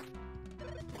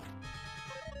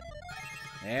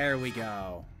 There we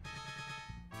go.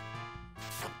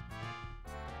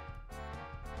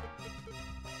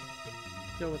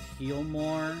 Go with heal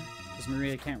more, because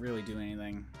Maria can't really do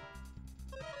anything.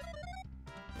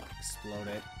 Explode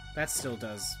it. That still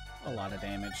does a lot of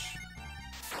damage.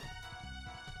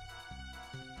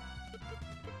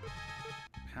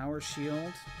 Power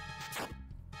shield.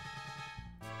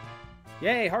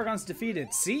 Yay, Hargon's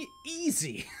defeated. See?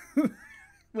 Easy.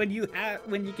 when you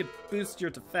can boost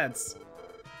your defense.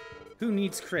 Who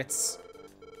needs crits?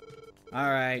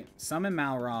 Alright, summon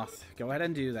Malroth. Go ahead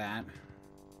and do that.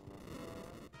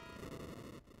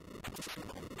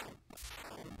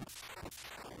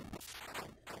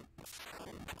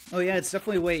 Oh yeah, it's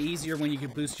definitely way easier when you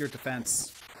can boost your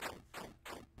defense.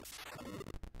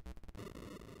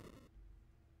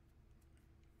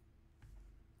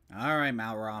 Alright,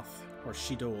 Malroth. Or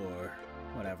Shidor.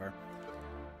 Whatever.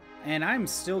 And I'm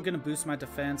still gonna boost my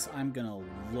defense. I'm gonna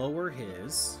lower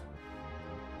his.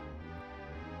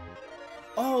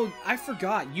 Oh, I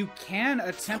forgot. You can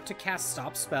attempt to cast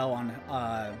Stop Spell on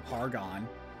Hargon.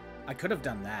 I could have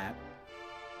done that.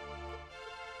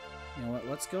 You know what?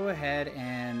 Let's go ahead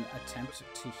and attempt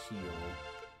to heal.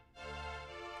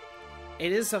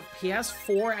 It is a... He has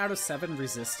 4 out of 7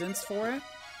 resistance for it.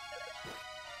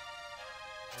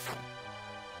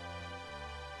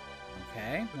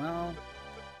 Okay, well...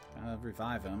 I'll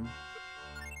revive him.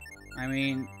 I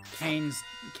mean,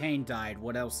 Kane died.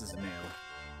 What else is new?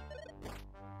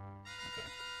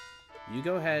 Okay. You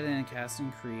go ahead and cast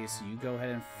Increase. You go ahead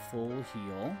and full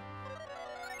heal.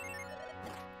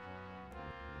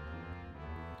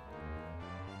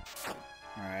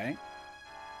 Alright.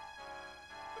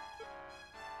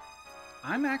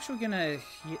 I'm actually gonna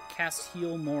cast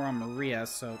Heal more on Maria,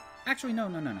 so... Actually, no.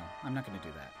 I'm not gonna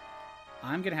do that.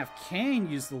 I'm gonna have Kane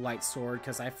use the Light Sword,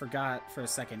 because I forgot for a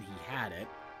second he had it.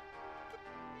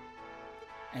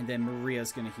 And then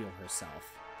Maria's gonna heal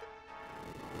herself.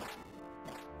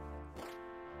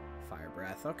 Fire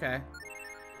Breath, okay.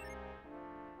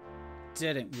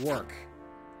 Didn't work.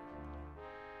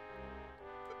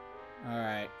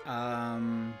 Alright,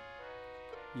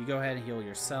 you go ahead and heal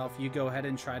yourself. You go ahead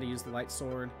and try to use the Light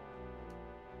Sword.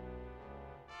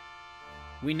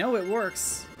 We know it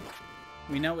works.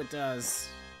 We know it does.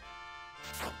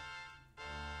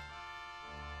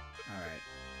 Alright.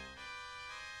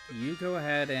 You go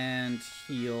ahead and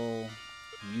heal.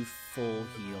 You full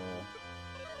heal.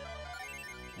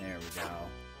 There we go.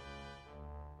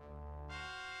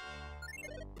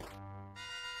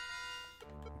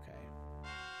 Okay.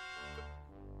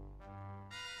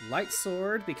 Light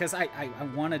Sword, because I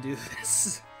want to do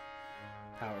this.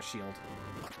 Power Shield.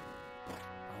 Oh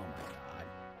my god.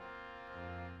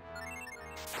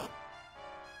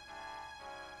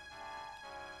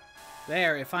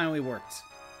 There, it finally worked.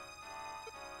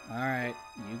 Alright,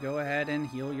 you go ahead and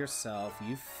heal yourself.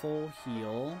 You full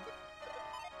heal.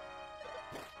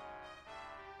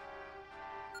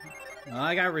 Well,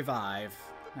 I got revive.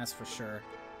 That's for sure.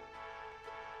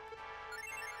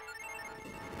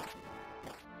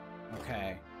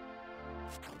 Okay.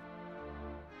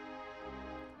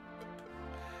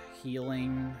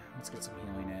 Healing. Let's get some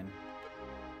healing in.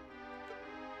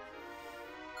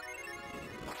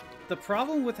 The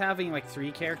problem with having like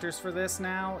 3 characters for this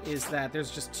now is that there's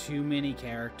just too many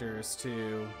characters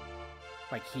to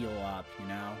like heal up, you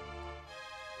know?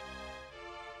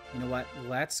 You know what?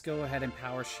 Let's go ahead and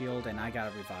Power Shield, and I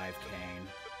gotta revive Kane.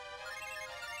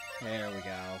 There we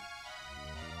go.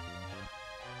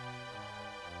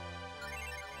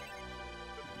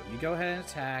 You go ahead and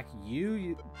attack.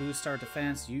 You boost our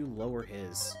defense. You lower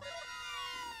his.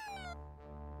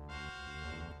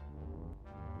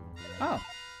 Oh.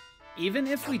 Even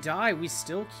if we die, we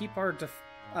still keep our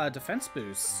defense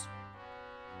boosts.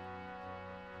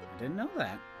 I didn't know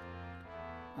that.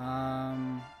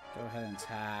 Go ahead and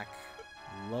attack.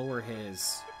 Lower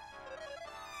his.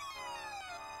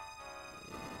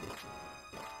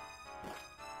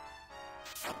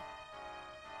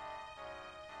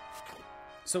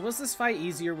 So was this fight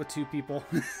easier with 2 people?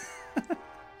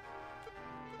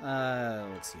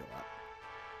 Let's heal up.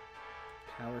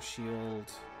 Power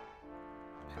Shield.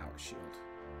 Power Shield.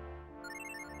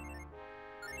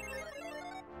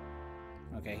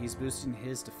 Okay, he's boosting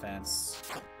his defense.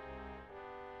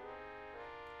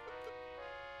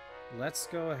 Let's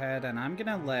go ahead, and I'm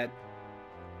gonna let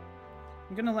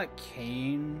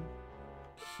Kane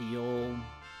heal, and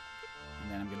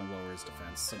then I'm gonna lower his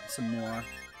defense some more.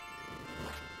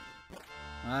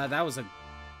 That was a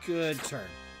good turn.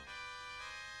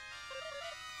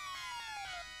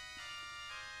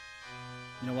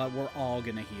 You know what? We're all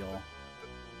gonna heal.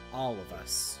 All of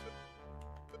us.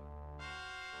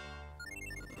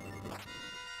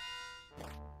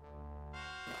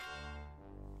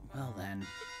 Well then.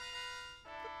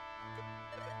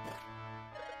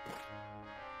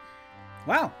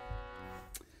 Wow.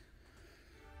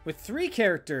 With 3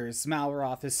 characters,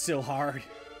 Malroth is still hard.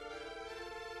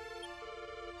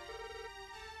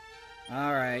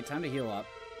 Alright, time to heal up.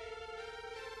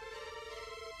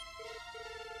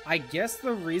 I guess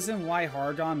the reason why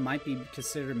Hargon might be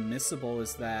considered missable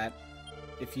is that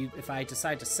if I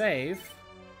decide to save,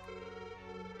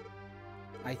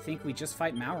 I think we just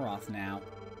fight Malroth now.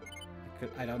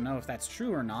 I don't know if that's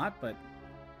true or not, but...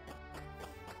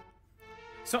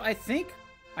 So I think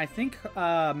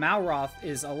Malroth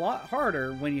is a lot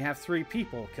harder when you have 3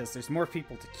 people, because there's more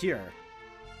people to cure.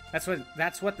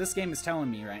 That's what this game is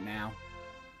telling me right now.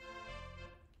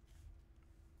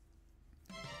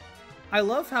 I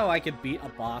love how I could beat a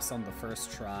boss on the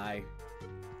first try,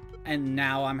 and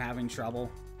now I'm having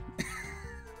trouble.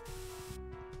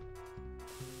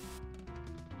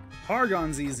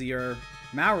 Hargon's easier.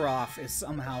 Malroth is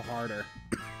somehow harder.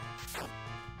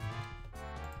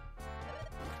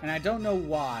 And I don't know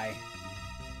why.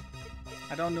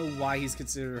 I don't know why he's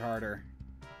considered harder.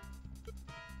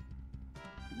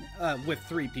 With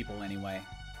 3 people, anyway.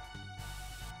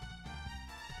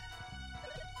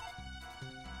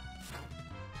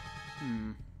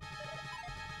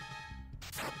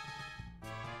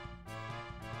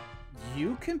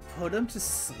 You can put him to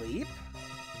sleep?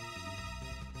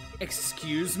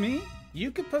 Excuse me?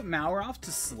 You could put Malroth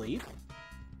to sleep?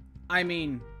 I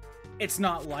mean, it's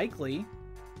not likely.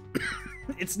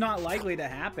 It's not likely to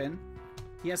happen.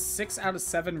 He has 6 out of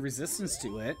 7 resistance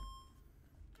to it.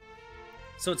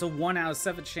 So it's a 1 out of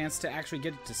 7 chance to actually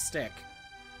get it to stick.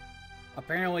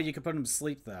 Apparently you can put him to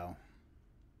sleep, though.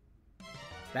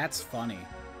 That's funny.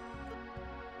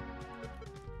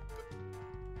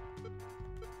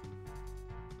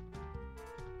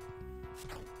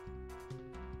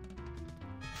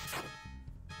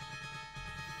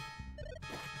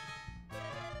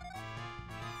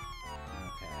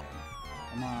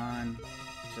 Come on,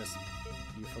 just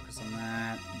you focus on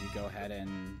that. You go ahead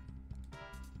and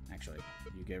actually,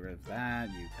 you get rid of that.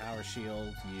 You power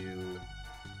shield. You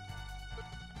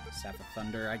Staff of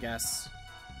Thunder, I guess.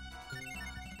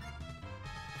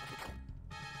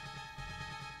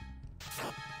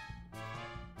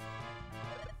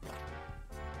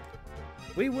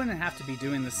 We wouldn't have to be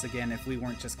doing this again if we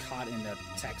weren't just caught in a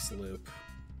text loop.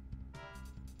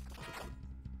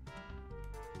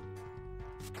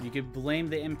 You could blame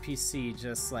the NPC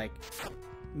just, like,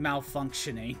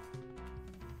 malfunctioning.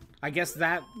 I guess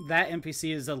that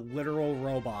NPC is a literal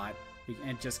robot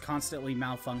and just constantly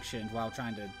malfunctioned while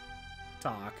trying to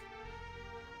talk.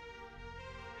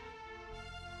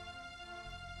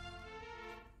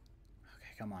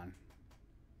 Okay, come on.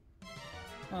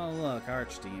 Oh, look,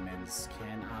 archdemons.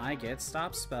 Can I get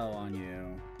stop spell on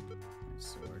you? My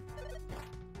sword.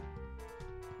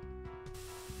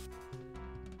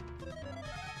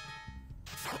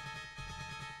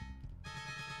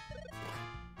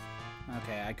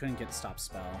 Okay, I couldn't get stop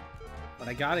spell, but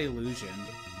I got illusion.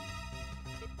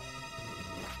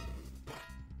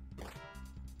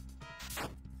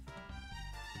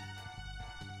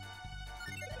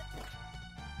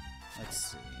 Let's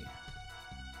see.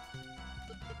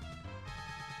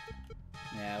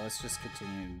 Yeah, let's just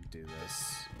continue to do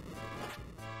this.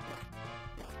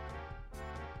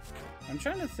 I'm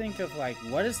trying to think of, like,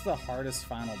 what is the hardest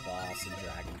final boss in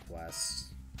Dragon Quest?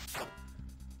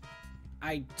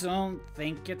 I don't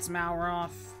think it's Malroth.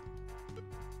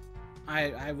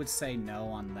 I would say no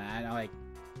on that. Like,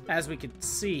 as we could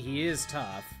see, he is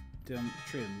tough. Don't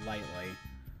treat him lightly.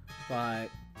 But,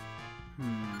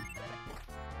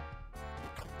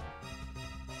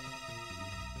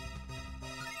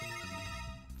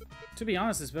 to be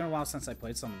honest, it's been a while since I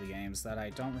played some of the games that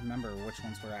I don't remember which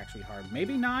ones were actually hard.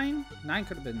 Maybe 9? 9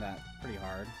 could have been that pretty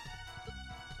hard.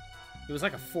 It was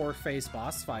like a 4-phase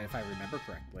boss fight, if I remember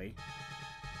correctly.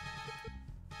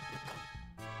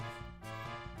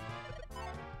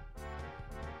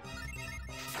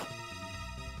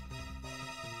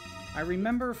 I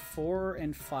remember 4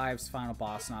 and 5's final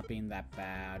boss not being that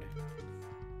bad.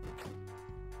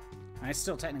 I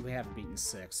still technically haven't beaten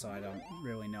 6, so I don't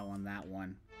really know on that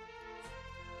one.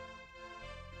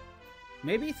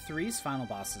 Maybe 3's final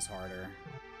boss is harder.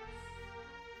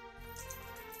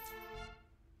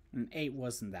 And 8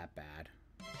 wasn't that bad.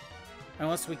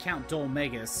 Unless we count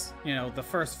Dolmegus, you know, the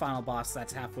first final boss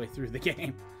that's halfway through the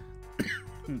game.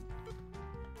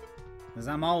 Because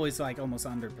I'm always, like, almost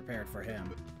underprepared for him.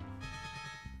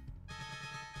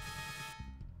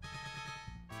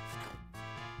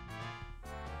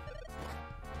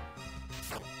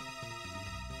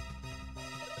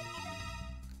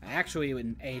 Actually,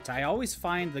 in 8, I always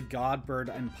find the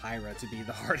Godbird and Pyra to be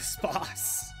the hardest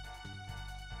boss.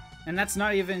 And that's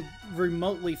not even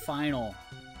remotely final.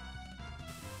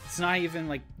 It's not even,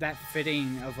 like, that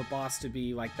fitting of a boss to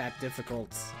be, like, that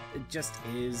difficult. It just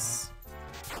is.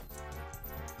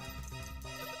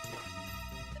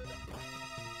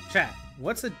 Chat,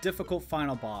 what's a difficult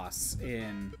final boss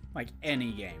in, like,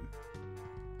 any game?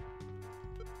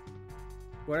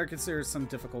 What are considered some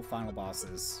difficult final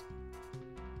bosses?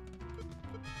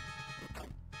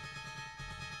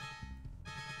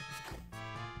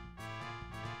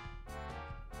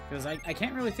 Because I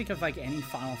can't really think of, like, any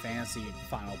Final Fantasy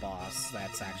final boss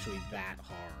that's actually that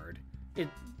hard. It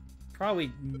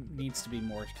probably needs to be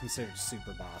more considered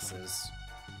super bosses,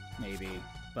 maybe,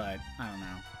 but I don't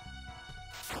know.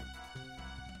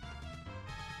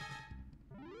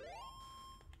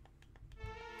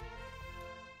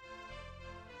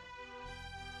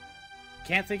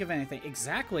 Can't think of anything.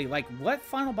 Exactly, like, what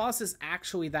final boss is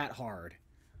actually that hard?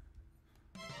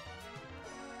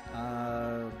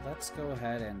 Let's go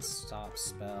ahead and stop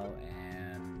spell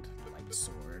and light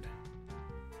sword.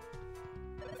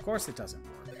 Of course it doesn't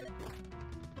work.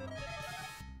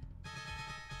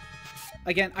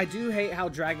 Again, I do hate how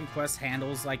Dragon Quest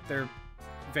handles, like, their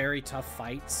very tough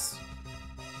fights.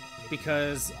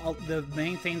 Because the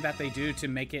main thing that they do to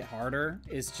make it harder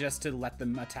is just to let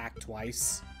them attack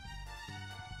twice.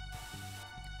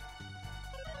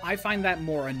 I find that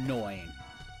more annoying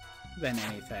than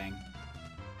anything.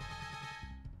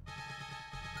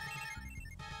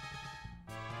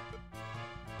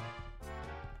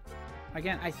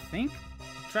 Again, I think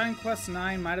Dragon Quest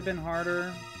IX might have been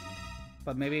harder,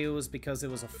 but maybe it was because it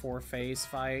was a 4-phase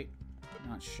fight.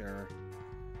 Not sure.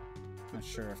 Not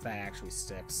sure if that actually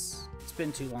sticks. It's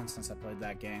been too long since I played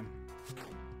that game.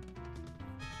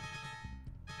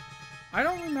 I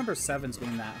don't remember 7's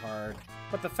being that hard,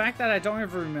 but the fact that I don't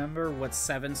even remember what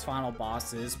 7's final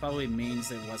boss is probably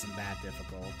means it wasn't that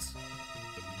difficult.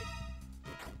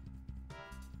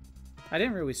 I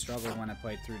didn't really struggle when I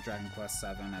played through Dragon Quest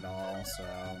VII at all, so...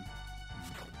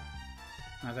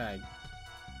 Not that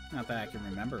I can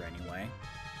remember anyway.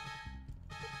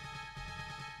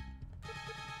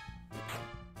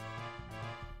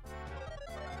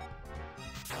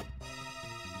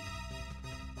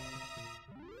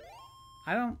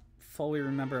 I don't fully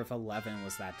remember if 11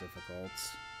 was that difficult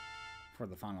for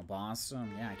the final boss, so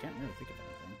yeah, I can't really think of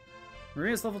anything.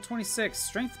 Maria's level 26,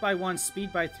 strength by 1,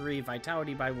 speed by 3,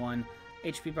 vitality by 1,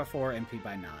 HP by 4, MP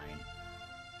by 9.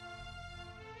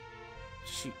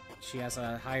 She has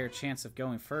a higher chance of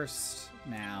going first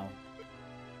now.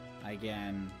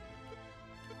 Again.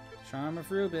 Charm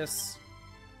of Rubus.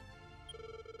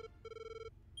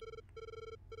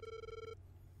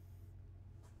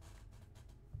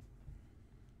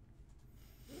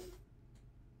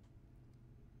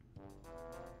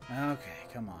 Okay,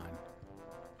 come on.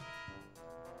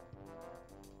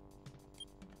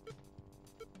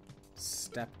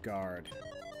 Step guard.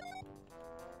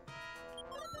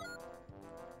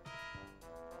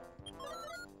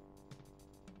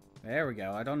 There we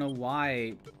go. I don't know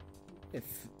why it,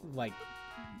 like,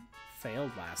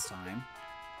 failed last time.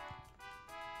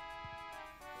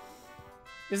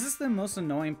 Is this the most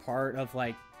annoying part of,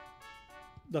 like,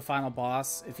 the final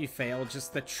boss? If you fail,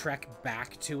 just the trek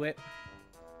back to it?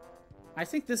 I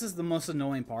think this is the most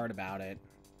annoying part about it.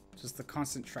 Just the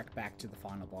constant trek back to the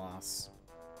final boss.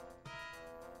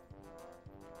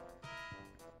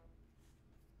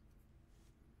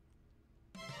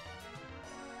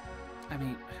 I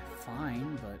mean,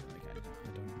 fine, but like I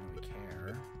don't really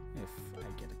care if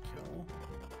I get a kill.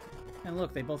 And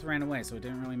look, they both ran away, so it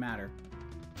didn't really matter.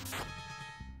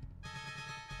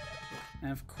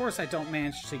 And of course I don't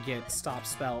manage to get stop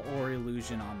spell or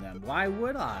illusion on them. Why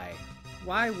would I?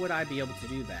 Why would I be able to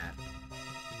do that?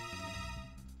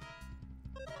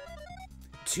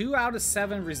 2 out of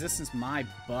 7 resistance, my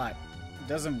butt. It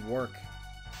doesn't work.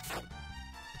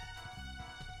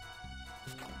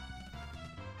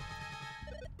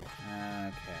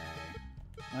 Okay.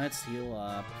 Let's heal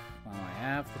up while I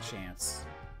have the chance.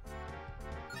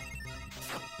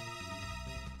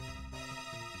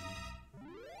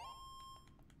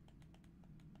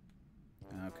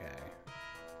 Okay.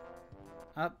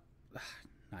 Up.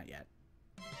 Not yet.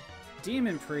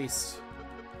 Demon Priest.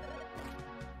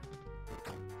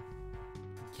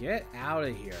 Get out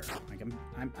of here. Like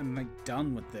I'm like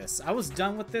done with this. I was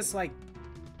done with this like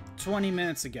 20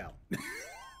 minutes ago.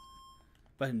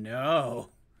 But no.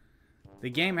 The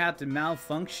game had to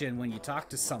malfunction when you talk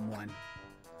to someone.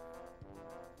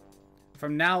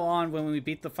 From now on, when we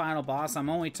beat the final boss, I'm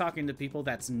only talking to people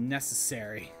that's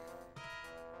necessary.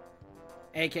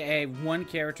 AKA one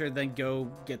character, then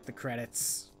go get the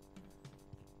credits.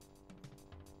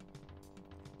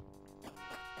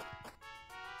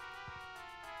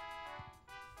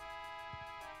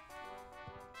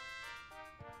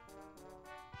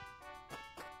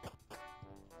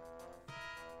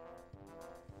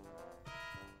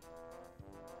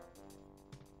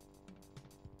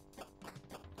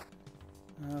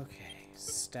 Okay,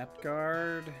 step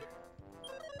guard.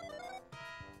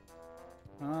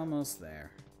 Almost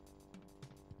there.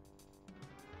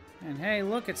 And hey,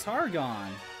 look, it's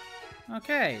Hargon.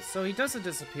 Okay, so he doesn't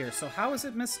disappear. So how is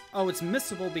it Oh, it's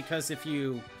missable because if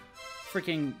you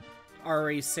freaking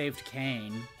already saved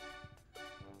Kane,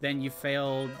 then you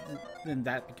failed, then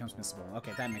that becomes missable.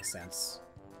 Okay, that makes sense.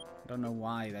 I don't know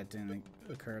why that didn't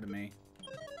occur to me.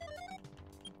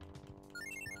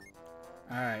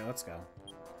 Alright, let's go.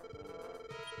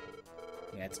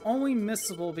 Yeah, it's only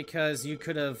missable because you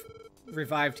could have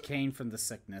revived Kane from the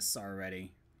sickness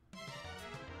already.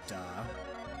 Duh.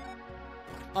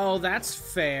 Oh, that's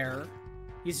fair.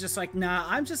 He's just like, nah,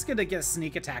 I'm just gonna get a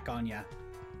sneak attack on ya.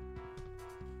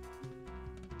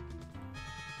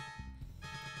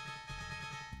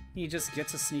 He just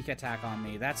gets a sneak attack on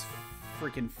me. That's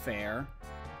freaking fair.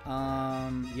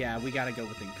 Yeah, we gotta go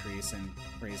with increase and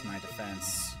raise my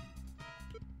defense.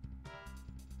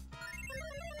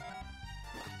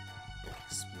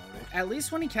 At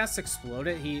least when he casts Explode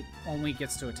It, he only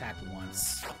gets to attack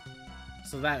once.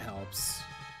 So that helps.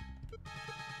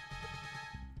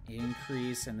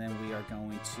 Increase, and then we are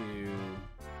going to...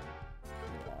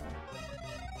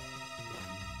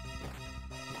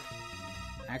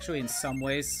 Actually, in some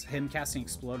ways, him casting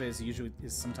Explode It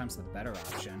is sometimes the better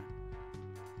option.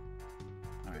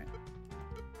 Alright.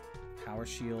 Power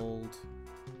Shield.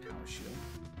 Power Shield.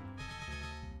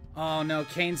 Oh no,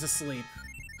 Kane's asleep.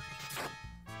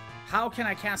 How can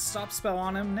I cast Stop Spell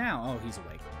on him now? Oh, he's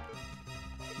awake.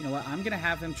 You know what? I'm gonna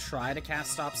have him try to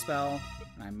cast Stop Spell,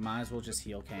 and I might as well just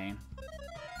heal Kane.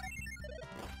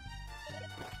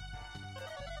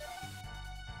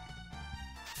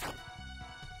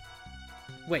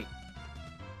 Wait.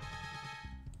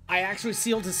 I actually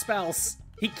sealed his spells.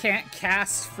 He can't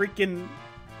cast freaking...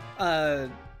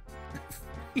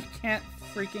 he can't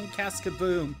freaking cast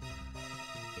Kaboom.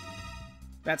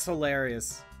 That's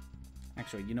hilarious.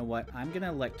 Actually, you know what? I'm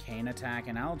gonna let Kane attack,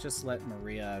 and I'll just let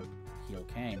Maria heal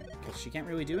Kane, because she can't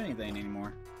really do anything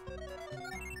anymore.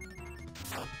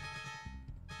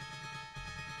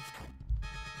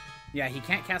 Yeah, he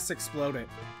can't cast Explode It.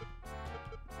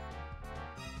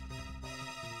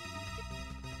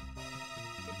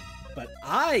 But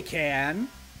I can!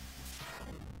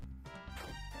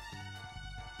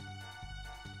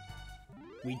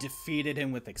 We defeated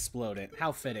him with Explode It.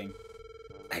 How fitting.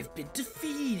 I've been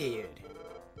defeated!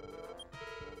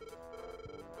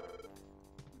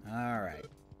 Alright.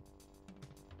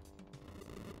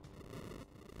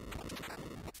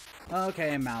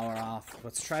 Okay, Maloroth.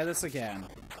 Let's try this again.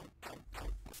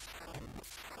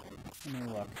 Let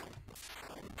me look.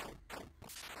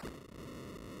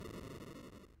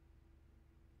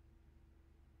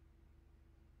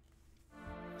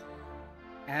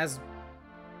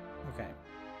 Okay.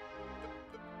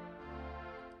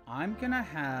 I'm gonna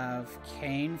have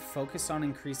Kane focus on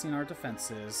increasing our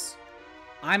defenses.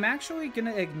 I'm actually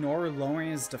gonna ignore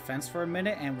lowering his defense for a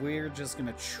minute, and we're just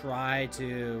gonna try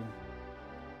to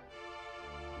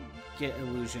get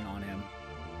illusion on him.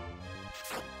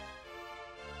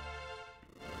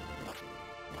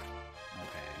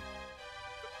 Okay.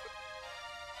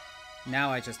 Now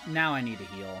I need to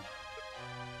heal.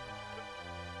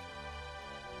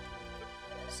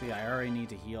 See, I already need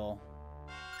to heal.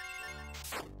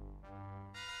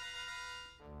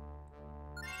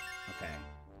 Okay.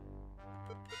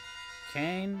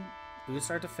 Kane, boost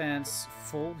our defense,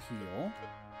 full heal.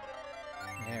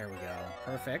 There we go.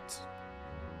 Perfect.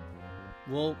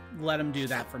 We'll let him do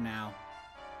that for now.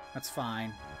 That's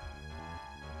fine.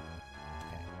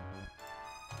 Okay.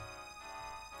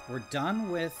 We're done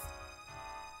with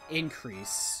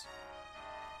increase.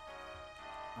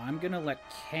 I'm gonna let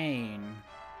Kane...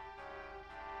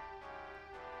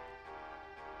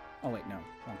 Oh wait, no.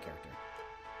 Wrong character.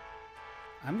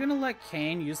 I'm gonna let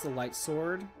Kane use the light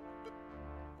sword.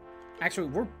 Actually,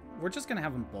 we're just gonna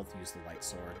have them both use the light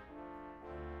sword.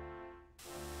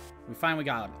 We finally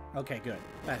got it. Okay, good.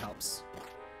 That helps.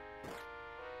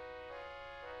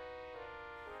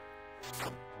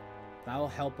 That'll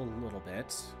help a little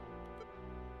bit.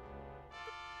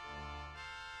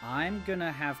 I'm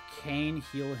gonna have Kane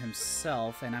heal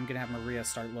himself, and I'm gonna have Maria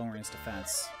start lowering his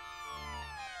defense.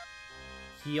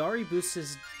 He already boosted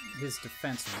his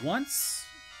defense once,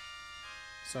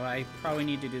 So I probably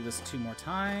need to do this 2 more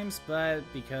times, but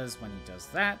because when he does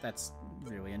that, that's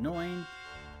really annoying.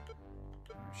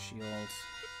 Shield.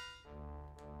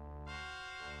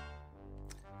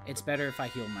 It's better if I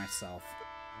heal myself.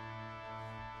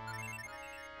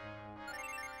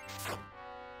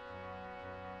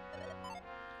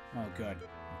 Oh, good.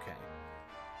 Okay.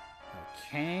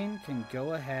 Kane can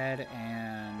go ahead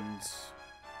and...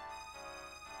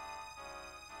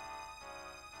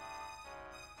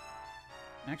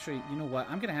 Actually, you know what?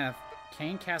 I'm going to have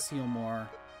Kane cast Heal More,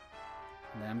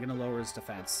 and then I'm going to lower his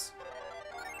defense.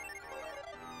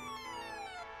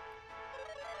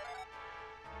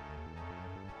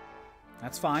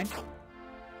 That's fine.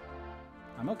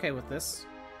 I'm okay with this.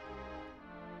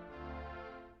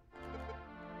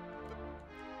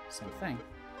 Same thing.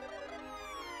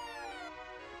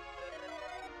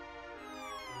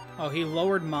 Oh, he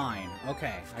lowered mine.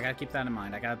 Okay, I gotta keep that in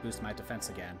mind. I gotta boost my defense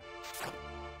again.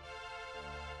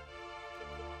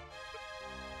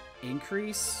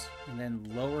 Increase, and then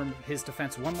lower his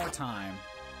defense one more time.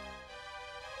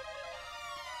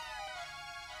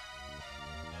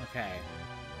 Okay.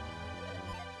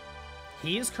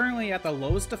 He is currently at the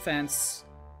lowest defense.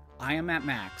 I am at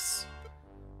max.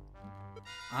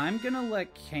 I'm gonna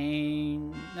let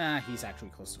Kane... Nah, he's actually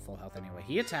close to full health anyway.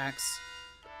 He attacks.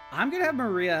 I'm gonna have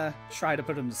Maria try to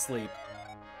put him to sleep.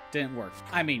 Didn't work.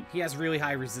 I mean, he has really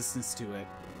high resistance to it.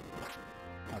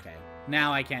 Okay.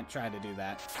 Now I can't try to do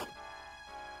that. Right.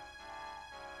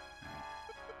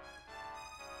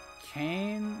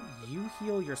 Kane, you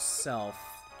heal yourself.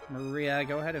 Maria,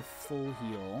 go ahead and full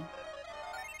heal.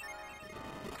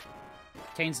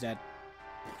 Kane's dead.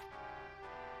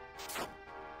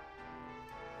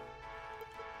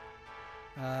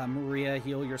 Maria,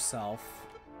 heal yourself.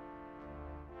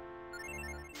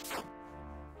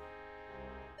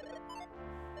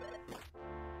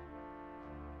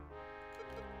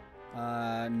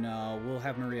 No, we'll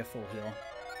have Maria full heal.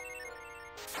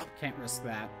 Can't risk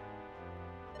that.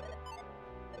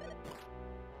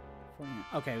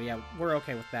 Okay, yeah, we're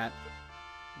okay with that.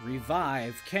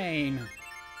 Revive Kane.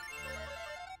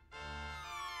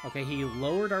 Okay, he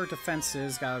lowered our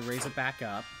defenses. Gotta raise it back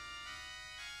up.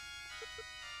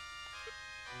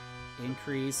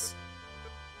 Increase.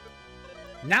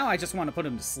 Now I just want to put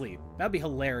him to sleep. That'd be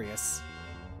hilarious.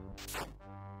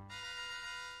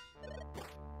 Okay.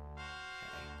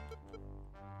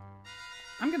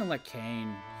 I'm gonna let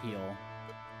Kane heal.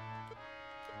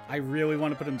 I really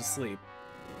want to put him to sleep.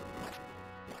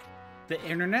 The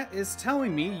internet is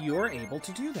telling me you're able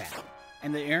to do that.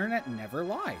 And the internet never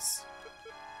lies.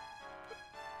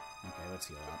 Okay, let's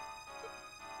heal up.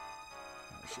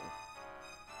 Oh, shit.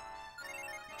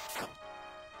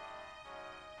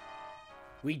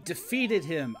 We defeated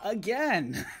him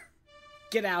again!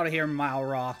 Get out of here,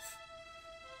 Malroth.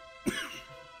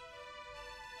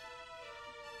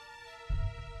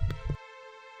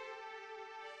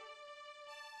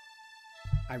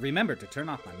 I remembered to turn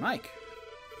off my mic.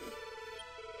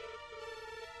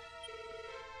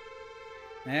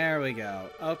 There we go.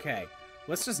 Okay.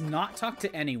 Let's just not talk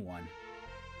to anyone.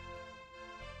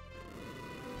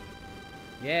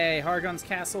 Yay, Hargon's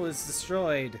castle is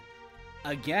destroyed.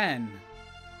 Again.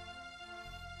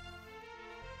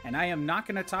 And I am not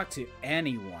going to talk to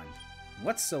anyone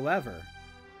whatsoever.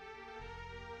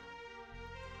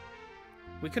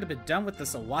 We could have been done with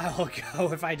this a while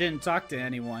ago if I didn't talk to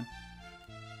anyone.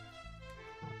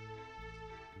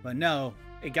 But no,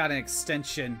 it got an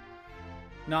extension.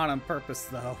 Not on purpose,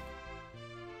 though.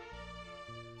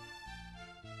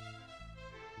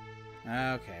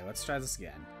 Okay, let's try this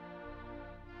again.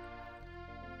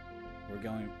 We're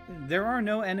going... There are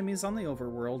no enemies on the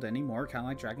overworld anymore, kind of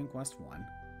like Dragon Quest 1.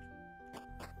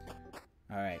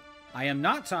 Alright. I am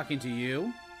not talking to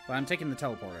you, but I'm taking the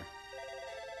teleporter.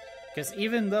 Because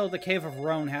even though the Cave of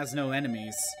Rhone has no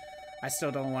enemies, I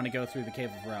still don't want to go through the Cave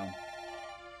of Rhone.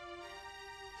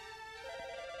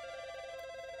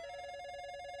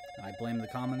 I blame the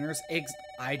commoners.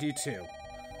 I do too.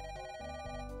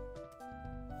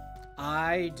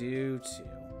 I do too.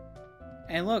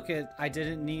 And look, I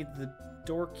didn't need the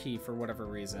door key for whatever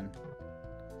reason.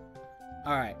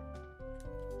 Alright.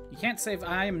 You can't save...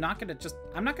 I'm not gonna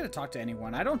talk to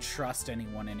anyone. I don't trust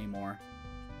anyone anymore.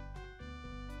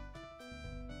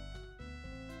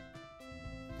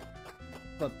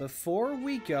 But before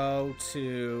we go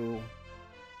to...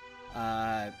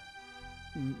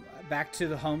 back to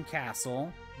the home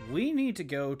castle, we need to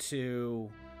go to...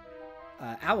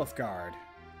 Alfgard.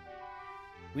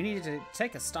 We need to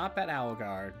take a stop at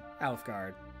Alfgard.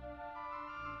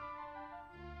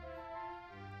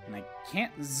 And I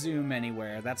can't zoom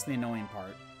anywhere. That's the annoying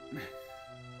part.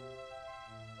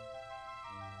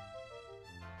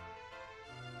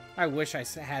 I wish I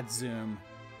had zoom.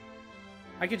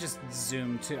 I could just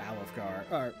zoom to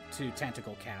Alfgar, or to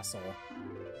Tentacle Castle.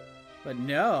 But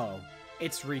no,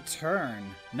 it's return,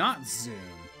 not zoom.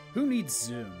 Who needs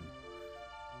zoom?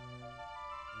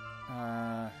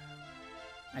 I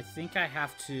think I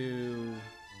have to...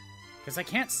 Because I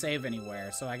can't save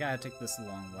anywhere, so I gotta take this a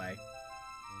long way.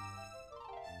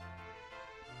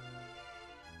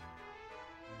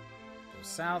 Go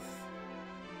south.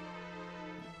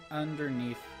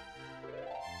 Underneath.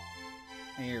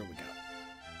 Here we go.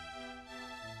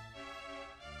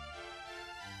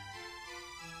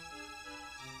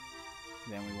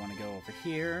 Then we want to go over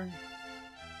here.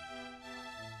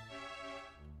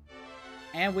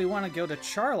 And we want to go to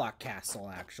Charlock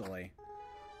Castle, actually.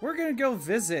 We're going to go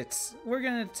visit... We're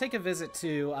going to take a visit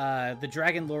to the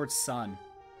Dragon Lord's son.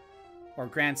 Or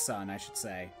grandson, I should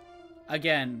say.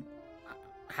 Again,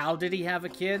 how did he have a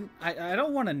kid? I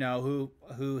don't want to know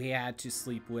who he had to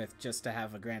sleep with just to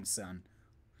have a grandson.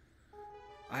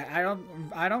 I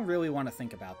don't really want to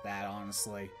think about that,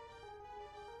 honestly.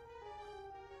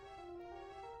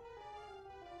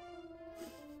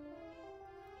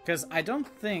 Because I don't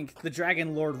think the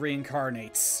Dragon Lord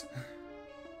reincarnates.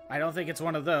 I don't think it's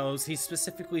one of those. He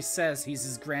specifically says he's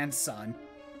his grandson.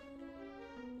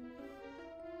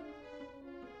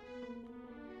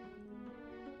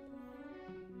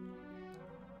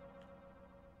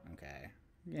 Okay.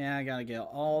 Yeah, I gotta get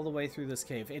all the way through this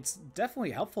cave. It's definitely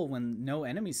helpful when no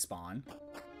enemies spawn.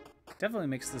 Definitely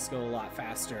makes this go a lot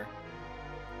faster.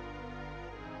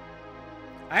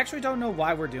 I actually don't know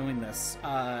why we're doing this.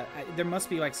 There must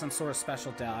be like some sort of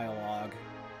special dialogue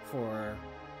for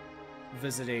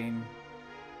visiting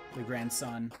the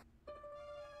grandson.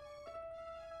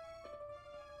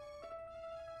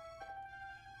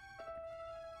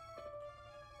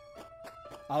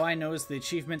 All I know is the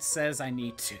achievement says I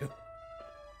need to.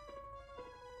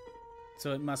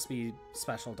 So it must be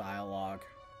special dialogue.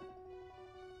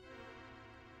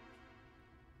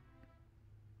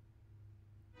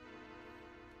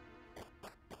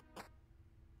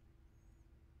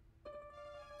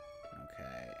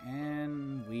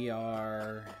 And we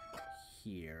are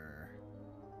here.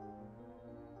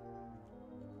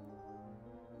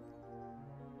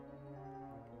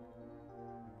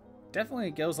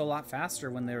 Definitely goes a lot faster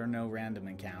when there are no random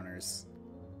encounters.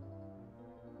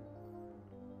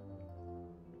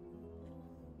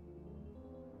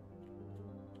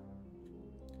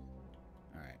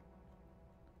 Alright.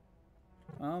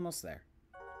 Almost there.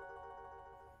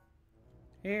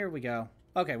 Here we go.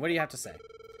 Okay, what do you have to say?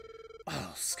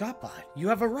 Oh, Scottbot, you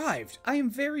have arrived. I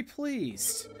am very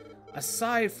pleased.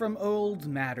 Aside from old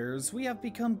matters, we have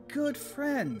become good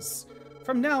friends.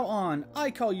 From now on, I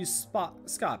call you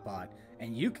Scottbot,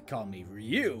 and you can call me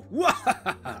Ryu.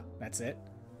 That's it.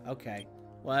 Okay,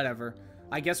 whatever.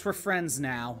 I guess we're friends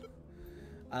now.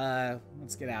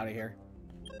 Let's get out of here.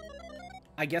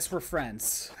 I guess we're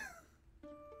friends.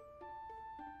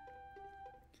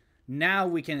 Now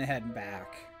we can head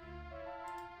back.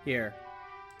 Here.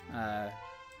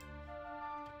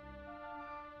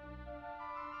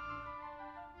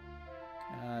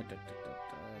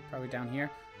 Probably down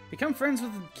here. Become friends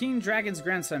with the King Dragon's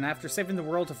grandson after saving the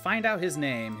world to find out his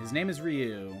name. His name is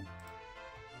Ryu.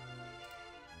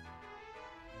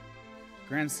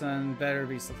 Grandson better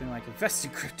be something like invest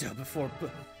in crypto before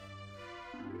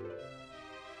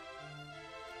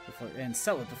and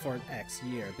sell it before X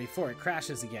year, before it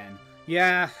crashes again.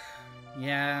 Yeah.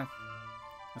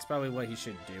 That's probably what he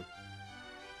should do.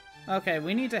 Okay,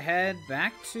 we need to head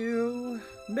back to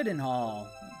Middenhall.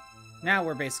 Now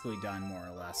we're basically done, more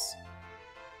or less.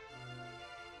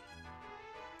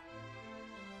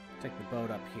 Take the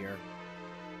boat up here.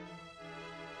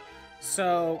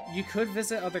 So, you could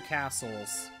visit other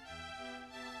castles.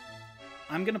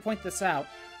 I'm gonna point this out,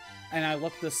 and I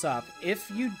looked this up.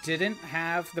 If you didn't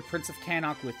have the Prince of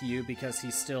Cannock with you because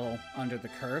he's still under the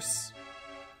curse,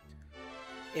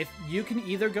 if you can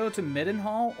either go to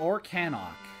Middenhall or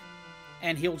Cannock,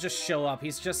 and he'll just show up.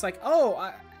 He's just like,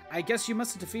 oh, I guess you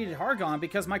must have defeated Hargon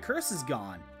because my curse is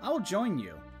gone. I'll join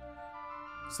you.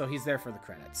 So he's there for the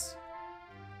credits.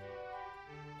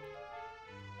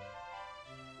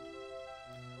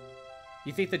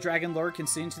 You think the Dragon Lord can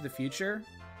see into the future?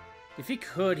 If he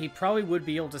could, he probably would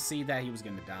be able to see that he was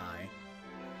going to die.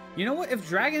 You know what? If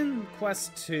Dragon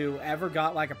Quest II ever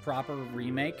got like a proper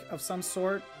remake of some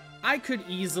sort, I could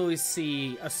easily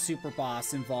see a super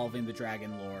boss involving the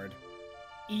Dragon Lord.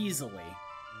 Easily.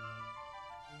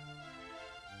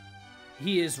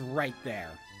 He is right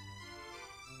there.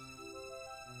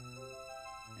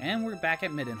 And we're back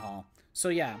at Middenhall. So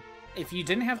yeah, if you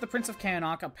didn't have the Prince of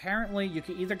Cannock, apparently you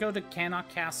could either go to Cannock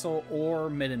Castle or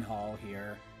Middenhall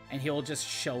here, and he'll just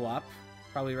show up,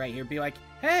 probably right here, be like,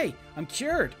 "Hey, I'm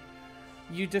cured.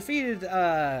 You defeated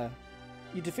Malloth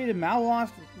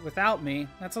without me.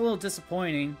 That's a little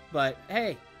disappointing, but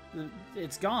hey,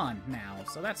 it's gone now,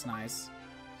 so that's nice."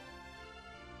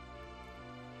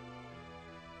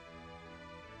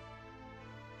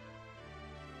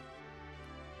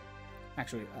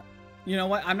 Actually, you know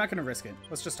what? I'm not going to risk it.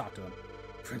 Let's just talk to him.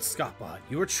 "Prince Scottbot,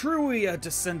 you are truly a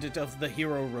descendant of the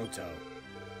hero Roto.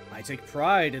 I take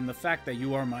pride in the fact that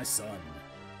you are my son.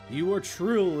 You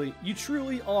truly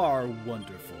are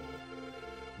wonderful.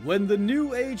 When the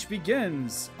new age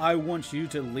begins, I want you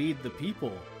to lead the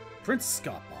people. Prince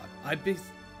Scottbot, I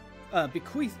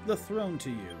bequeath the throne to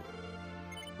you.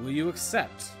 Will you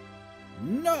accept?"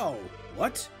 "No!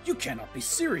 What? You cannot be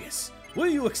serious. Will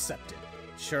you accept it?"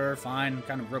 "Sure, fine."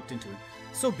 Kind of roped into it.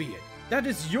 "So be it. That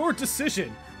is your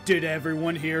decision. Did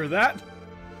everyone hear that?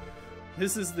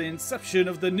 This is the inception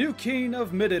of the new king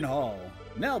of Middenhall.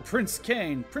 Now, Prince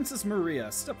Kane, Princess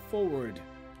Maria, step forward.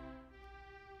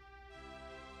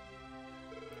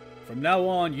 From now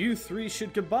on, you three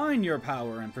should combine your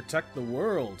power and protect the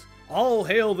world. All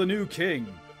hail the new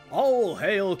king. All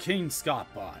hail King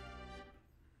Scottbot."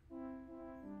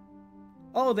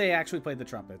 Oh, they actually played the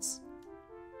trumpets.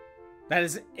 That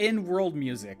is in-world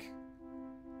music.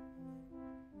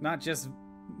 Not just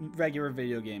regular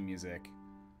video game music.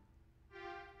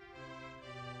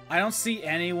 I don't see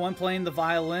anyone playing the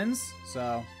violins,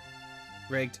 so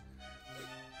rigged.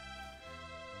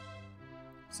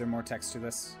 Is there more text to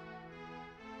this?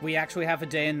 We actually have a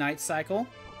day and night cycle.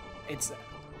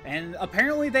 And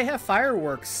apparently they have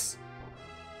fireworks.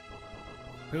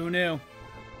 Who knew?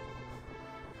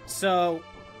 So,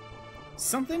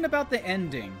 something about the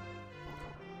ending.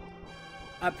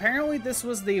 Apparently this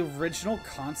was the original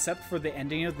concept for the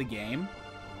ending of the game.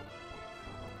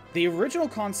 The original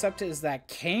concept is that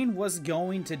Kane was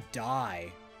going to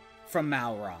die from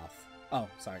Malroth. Oh,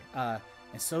 sorry.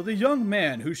 And so the young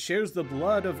man who shares the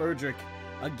blood of Erdrick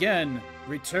again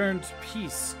returned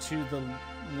peace to the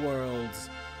worlds.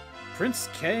 Prince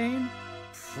Kane,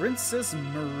 Princess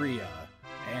Maria,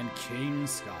 and King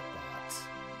Scottbot.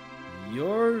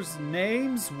 Your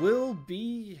names will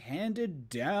be handed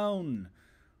down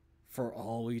for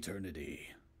all eternity.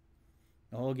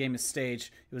 The whole game is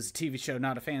staged. It was a TV show,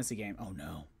 not a fantasy game. Oh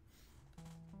no.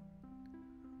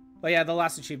 But yeah, the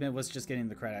last achievement was just getting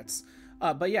the credits.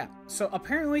 But yeah, so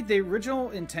apparently the original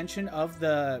intention of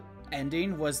the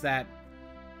ending was that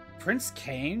Prince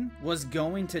Kane was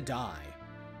going to die.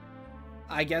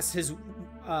 I guess his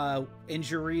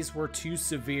injuries were too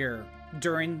severe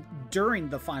during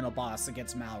the final boss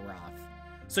against Malroth.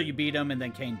 So you beat him and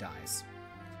then Kane dies.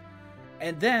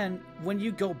 And then when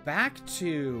you go back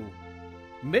to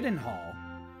Middenhall,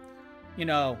 you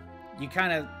know,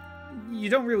 you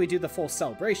don't really do the full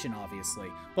celebration, obviously.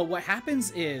 But what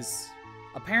happens is,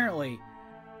 apparently,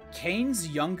 Kane's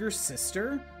younger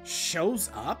sister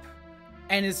shows up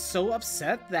and is so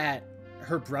upset that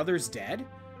her brother's dead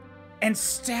and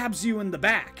stabs you in the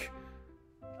back.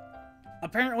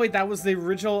 Apparently, that was the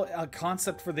original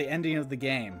concept for the ending of the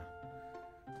game.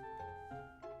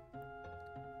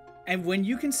 And when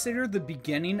you consider the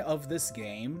beginning of this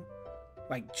game,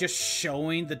 like just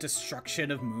showing the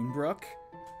destruction of Moonbrook,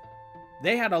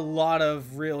 they had a lot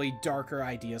of really darker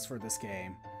ideas for this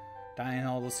game. Dying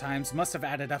all those times must have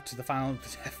added up to the final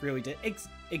death, really did.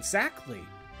 Exactly.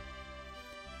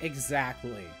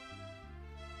 Exactly.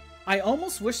 I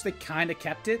almost wish they kind of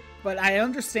kept it, but I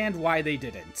understand why they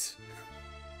didn't.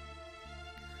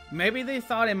 Maybe they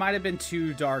thought it might have been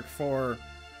too dark for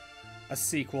a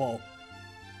sequel.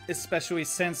 Especially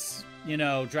since, you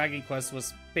know, Dragon Quest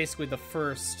was basically the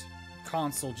first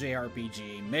console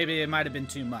JRPG. Maybe it might have been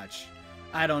too much.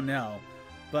 I don't know.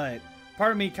 But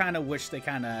part of me kind of wished they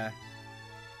kind of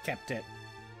kept it.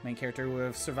 Main character would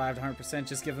have survived 100%.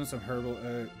 Just give him some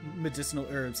herbal, medicinal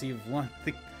herbs. He would want.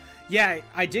 Yeah,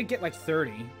 I did get like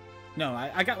 30. No,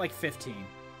 I got like 15.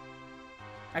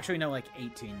 Actually, no, like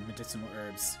 18 medicinal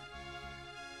herbs.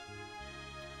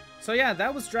 So yeah,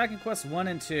 that was Dragon Quest 1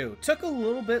 and 2. Took a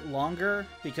little bit longer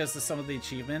because of some of the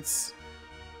achievements.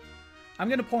 I'm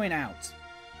going to point out,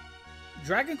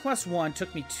 Dragon Quest 1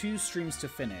 took me 2 streams to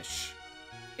finish.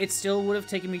 It still would have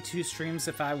taken me 2 streams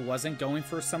if I wasn't going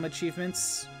for some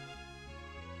achievements,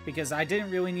 because I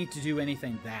didn't really need to do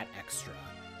anything that extra.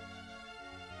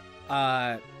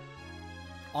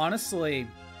 Honestly,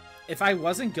 if I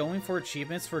wasn't going for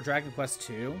achievements for Dragon Quest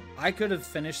 2, I could have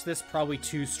finished this probably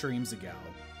 2 streams ago.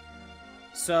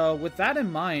 So, with that in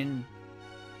mind,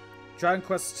 Dragon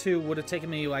Quest II would have taken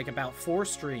me like about 4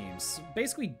 streams,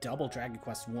 basically double Dragon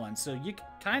Quest 1. So you can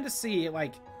kind of see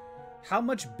like how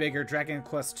much bigger Dragon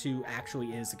Quest II actually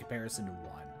is in comparison to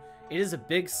 1. It is a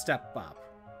big step up.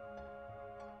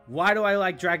 Why do I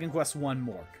like Dragon Quest 1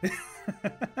 more?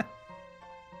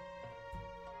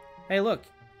 Hey, look.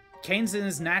 Kane's in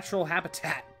his natural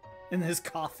habitat in his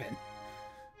coffin.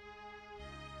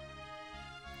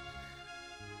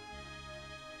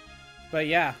 But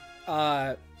yeah,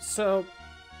 so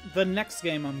the next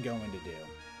game I'm going to do,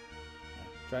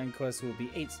 Dragon Quest will be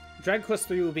 8. Dragon Quest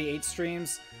 3 will be 8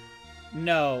 streams.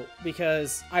 No,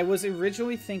 because I was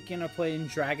originally thinking of playing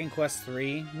Dragon Quest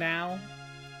 3 now,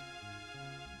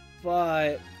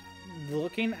 but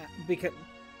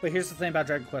but here's the thing about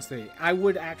Dragon Quest 3. I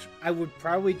would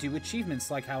probably do achievements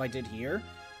like how I did here.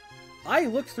 I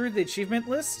looked through the achievement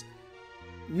list.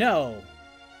 No,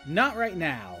 not right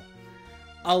now.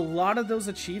 A lot of those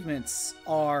achievements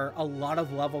are a lot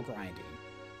of level grinding.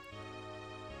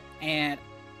 And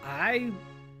I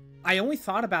only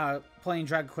thought about playing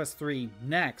Dragon Quest 3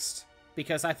 next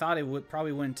because I thought it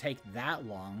probably wouldn't take that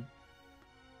long.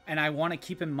 And I want to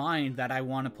keep in mind that I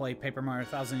want to play Paper Mario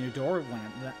Thousand Year Door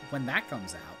when that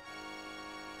comes out.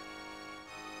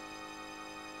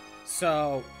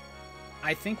 So,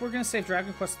 I think we're going to save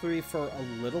Dragon Quest 3 for a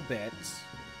little bit.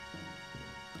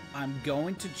 I'm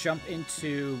going to jump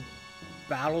into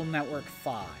Battle Network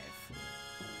 5.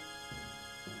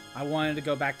 I wanted to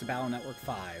go back to Battle Network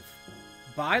 5.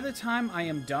 By the time I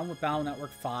am done with Battle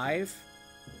Network 5,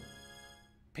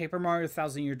 Paper Mario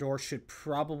Thousand Year Door should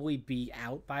probably be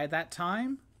out by that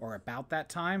time, or about that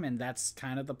time, and that's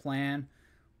kind of the plan.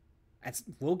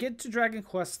 We'll get to Dragon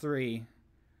Quest 3,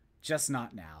 just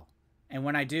not now. And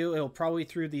when I do, it'll probably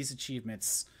through these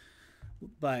achievements.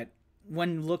 But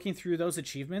when looking through those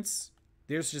achievements,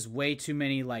 there's just way too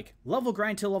many, like, level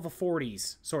grind to level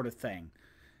 40s sort of thing.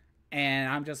 And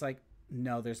I'm just like,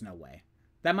 no, there's no way.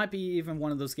 That might be even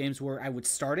one of those games where I would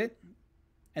start it,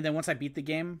 and then once I beat the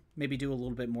game, maybe do a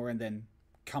little bit more, and then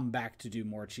come back to do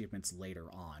more achievements later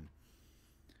on.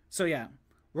 So yeah,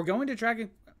 we're going to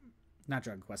not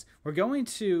Dragon Quest. We're going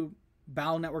to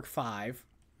Battle Network 5.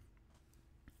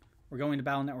 We're going to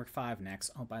Battle Network 5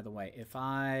 next. Oh, by the way, if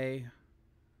I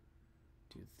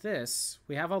do this,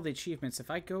 we have all the achievements. If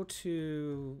I go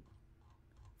to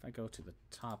the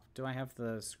top, do I have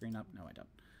the screen up? No, I don't.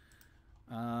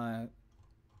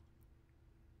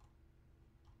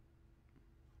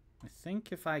 I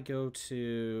think if I go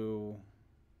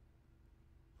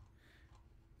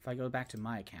back to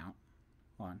my account,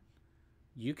 hold on,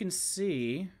 you can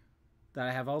see that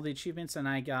I have all the achievements and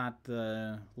I got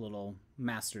the little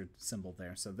master symbol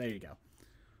there. So there you go.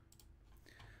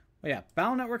 But yeah,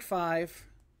 Battle Network 5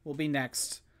 will be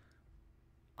next.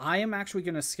 I am actually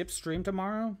going to skip stream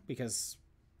tomorrow because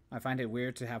I find it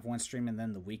weird to have one stream and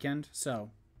then the weekend.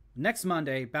 So next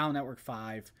Monday, Battle Network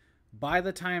 5. By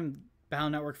the time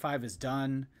Battle Network 5 is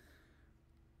done,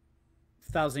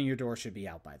 Thousand Year Door should be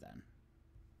out by then.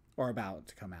 Or about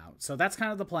to come out. So that's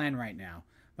kind of the plan right now.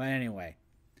 But anyway,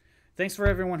 thanks for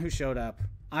everyone who showed up.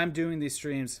 I'm doing these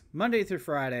streams Monday through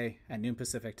Friday at noon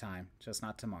Pacific time, just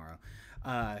not tomorrow.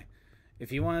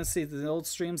 If you want to see the old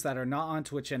streams that are not on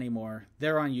Twitch anymore,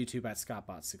 they're on YouTube at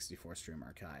ScottBot64 Stream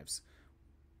Archives.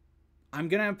 I'm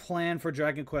going to plan for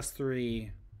Dragon Quest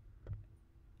 3.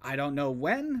 I don't know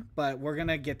when, but we're going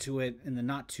to get to it in the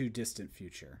not too distant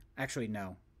future. Actually,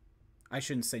 no. I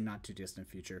shouldn't say not too distant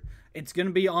future. It's going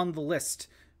to be on the list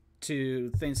to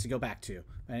things to go back to.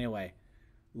 Anyway,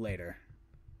 later.